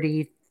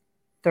 33rd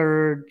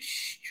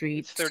Street.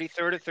 It's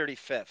 33rd or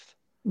 35th?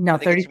 No,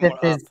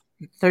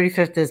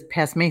 35th is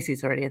past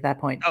Macy's already at that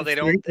point. Oh, they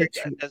don't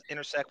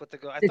intersect with the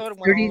go. I thought it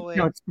went all the way.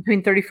 No, it's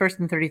between 31st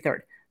and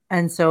 33rd.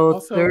 And so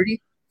also,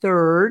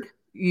 33rd,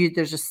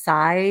 there's a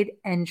side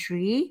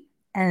entry,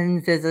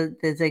 and there's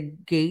a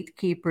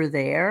gatekeeper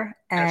there.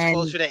 And that's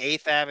closer to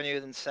 8th Avenue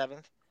than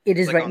 7th? It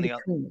is right in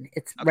between.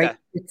 It's right.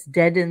 It's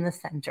dead in the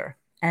center.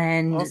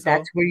 And also,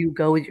 that's where you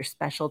go with your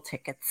special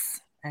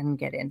tickets and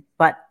get in.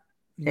 But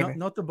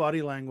not the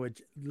body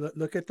language.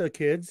 Look at the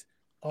kids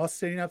all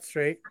sitting up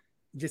straight.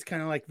 Just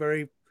kind of like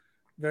very,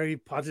 very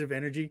positive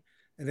energy.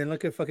 And then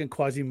look at fucking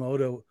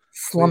Quasimodo.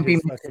 Slumpy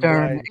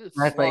Stern.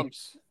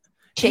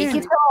 Shake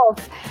it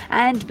off.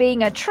 And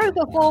being a true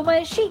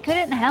performer, she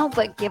couldn't help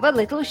but give a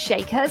little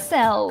shake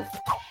herself.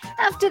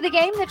 After the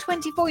game, the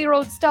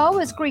 24-year-old star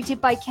was greeted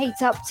by Kate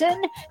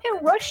Upton, who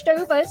rushed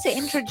over to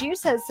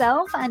introduce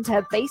herself and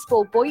her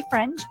baseball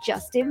boyfriend,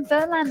 Justin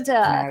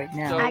Verlander.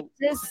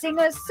 Actors,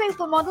 singers,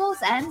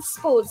 supermodels, and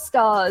sports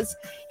stars.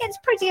 It's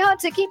pretty hard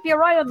to keep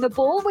your eye on the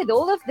ball with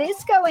all of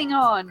this going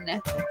on.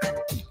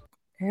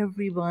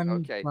 Everyone.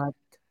 Okay.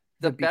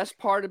 The best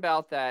part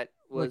about that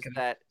was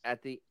that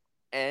at the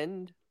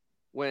end,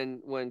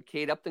 when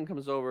Kate Upton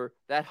comes over,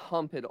 that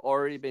hump had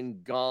already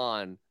been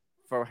gone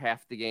for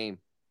half the game.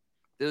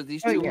 There's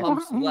these two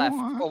humps left.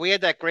 Well, we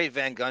had that great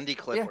Van Gundy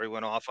clip where he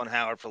went off on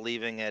Howard for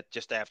leaving it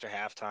just after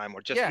halftime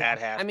or just at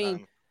halftime. I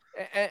mean,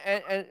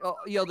 and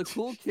the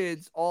cool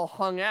kids all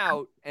hung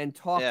out and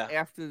talked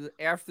after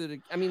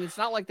the. I mean, it's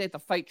not like they have to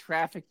fight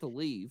traffic to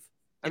leave.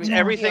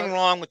 Everything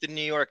wrong with the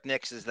New York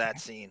Knicks is that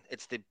scene.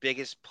 It's the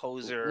biggest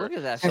poser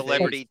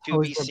celebrity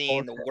to be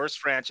seen, the worst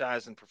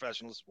franchise in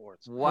professional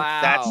sports. Wow.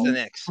 That's the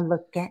Knicks.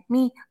 Look at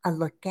me.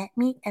 Everybody.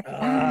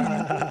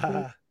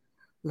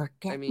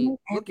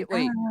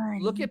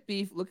 Look at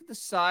Beef. Look at the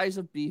size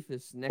of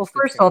Beefus next. Well,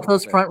 first off,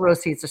 those front row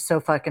seats are so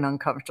fucking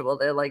uncomfortable.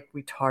 They're like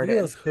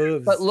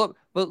retarded. But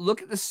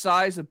look at the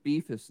size of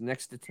Beefus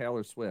next to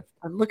Taylor Swift.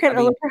 Look at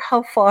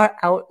how far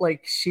out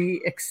like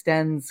she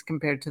extends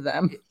compared to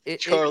them.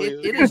 It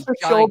is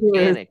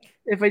gigantic.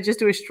 If I just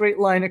do a straight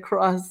line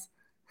across,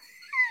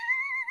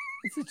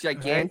 it's a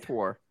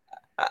gigantor.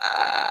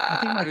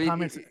 I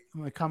think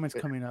my comments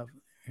coming up.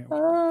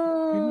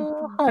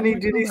 Honey,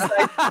 do these to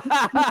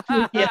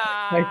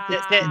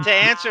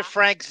answer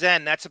Frank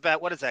Zen, that's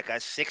about, what is that,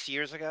 guys, 6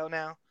 years ago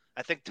now?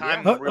 I think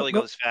time really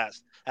goes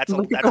fast. That's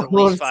at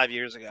least 5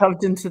 years ago.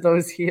 Shoved into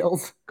those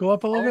heels. Go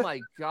up a little bit. Oh my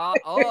God!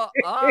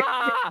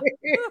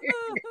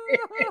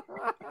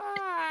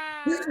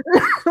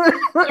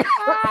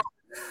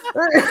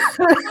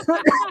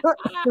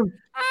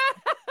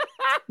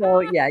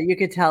 So yeah, you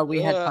could tell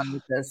we had fun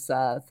with this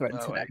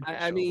thread today.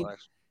 I mean.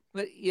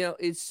 But,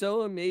 it's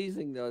so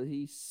amazing, though.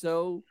 He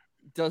so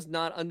does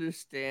not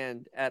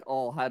understand at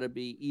all how to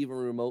be even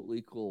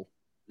remotely cool.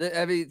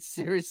 I mean,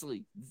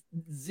 seriously,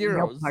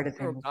 zero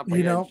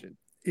comprehension.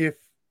 If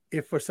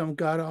if for some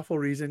god awful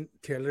reason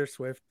Taylor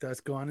Swift does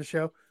go on the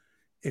show,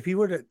 if he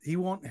were to, he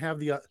won't have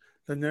the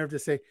nerve to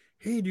say,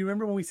 "Hey, do you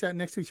remember when we sat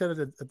next to each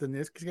other at the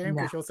Knicks game?" No.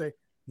 Because she'll say,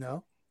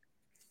 "No."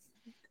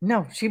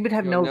 No, she would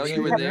have no.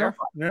 You were there.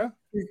 Yeah.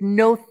 There's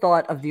no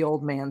thought of the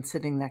old man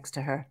sitting next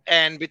to her.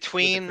 And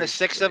between the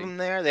 6 of them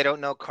there, they don't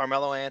know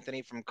Carmelo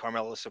Anthony from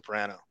Carmelo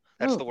Soprano.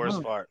 That's the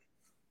worst part.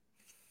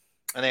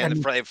 And they have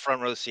the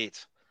front row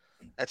seats.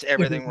 That's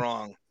everything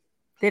wrong.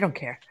 They don't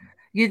care.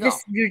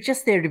 You're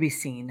just there to be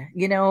seen.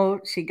 You know,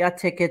 she got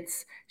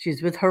tickets.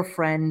 She's with her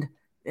friend.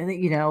 And,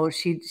 you know,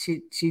 she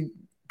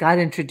got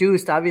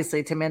introduced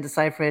obviously to Amanda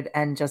Seyfried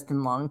and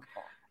Justin Long,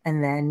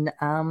 and then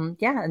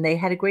and they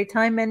had a great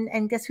time.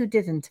 And guess who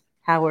didn't?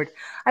 Howard.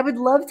 I would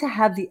love to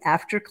have the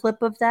after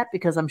clip of that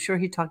because I'm sure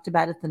he talked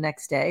about it the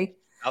next day.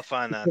 I'll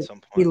find that at some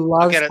point. He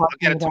loves I'll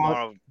get it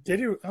tomorrow. Did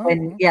you?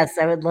 And yes,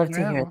 I would love to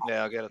hear that.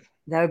 Yeah, I'll get it.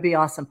 That would be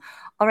awesome.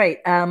 All right.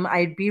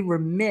 I'd be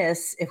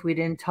remiss if we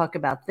didn't talk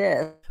about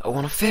this. I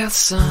want to feel the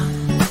sun,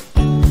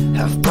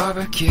 have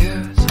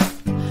barbecues.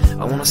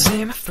 I want to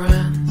see my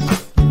friends,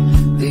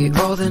 the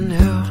old and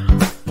new.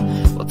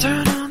 We'll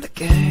turn on the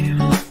game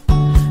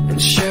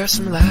and share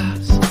some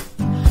laughs.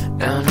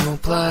 And we'll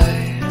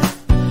play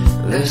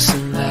this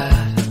and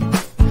that.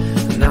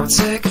 And now we'll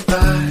say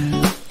goodbye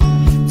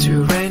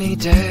to rainy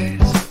days.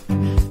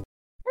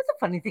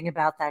 The funny thing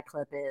about that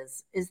clip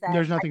is that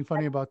there's nothing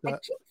funny about that. I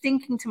keep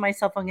thinking to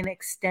myself, I'm going to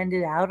extend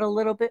it out a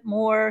little bit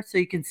more so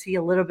you can see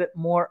a little bit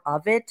more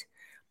of it.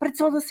 But it's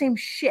all the same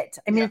shit.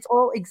 I mean, it's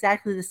all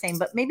exactly the same.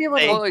 But maybe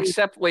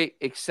except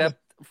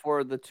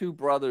for the two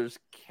brothers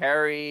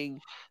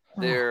carrying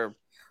their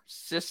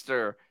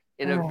sister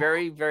in a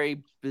very,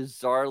 very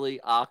bizarrely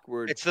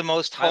awkward. It's the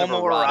most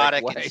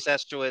homoerotic,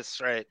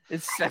 incestuous, right?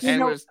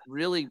 Incestuous,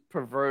 really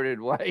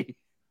perverted way.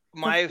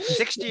 My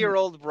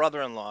 60-year-old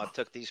brother-in-law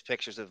took these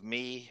pictures of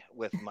me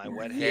with my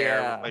wet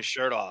hair, with my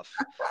shirt off.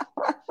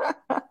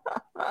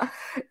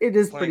 It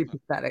is pretty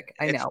pathetic.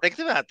 I know. Think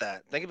about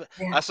that.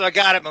 So I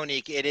got it,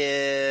 Monique. It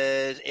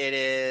is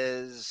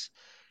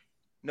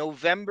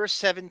November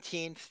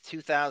 17th,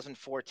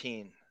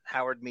 2014.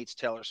 Howard meets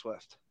Taylor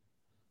Swift.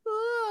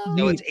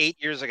 No, it's 8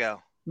 years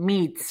ago.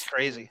 It's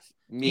crazy.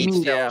 Meets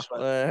Taylor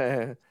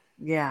Swift.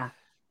 Yeah.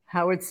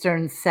 Howard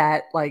Stern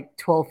sat like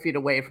 12 feet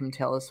away from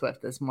Taylor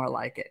Swift is more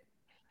like it.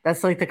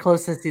 That's like the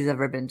closest he's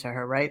ever been to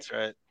her, right?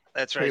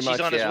 That's right. She's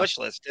on his wish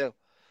list too.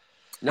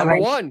 Number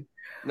one.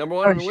 Number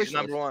one on the wish list.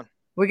 Number one.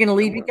 We're going to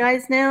leave you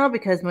guys now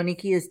because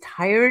Monique is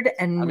tired.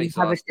 And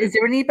is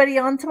there anybody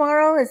on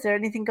tomorrow? Is there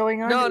anything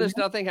going on? No, there's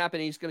nothing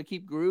happening. He's going to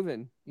keep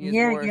grooving.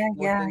 Yeah.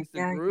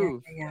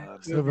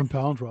 7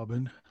 pounds,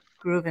 Robin.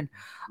 Grooving.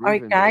 All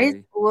right, guys.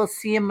 Baby. We'll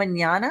see you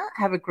mañana.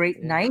 Have a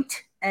great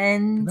night.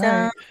 And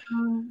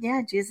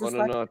Jesus.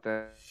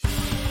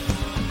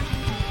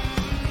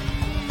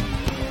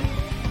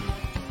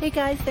 Hey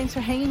guys, thanks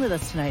for hanging with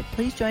us tonight.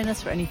 Please join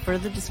us for any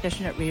further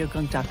discussion at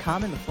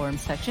RadioGunk.com in the forum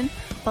section.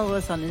 Follow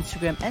us on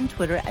Instagram and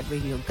Twitter at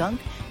Radio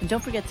Gunk. And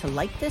don't forget to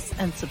like this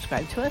and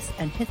subscribe to us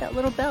and hit that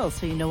little bell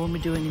so you know when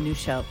we're doing a new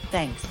show.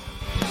 Thanks.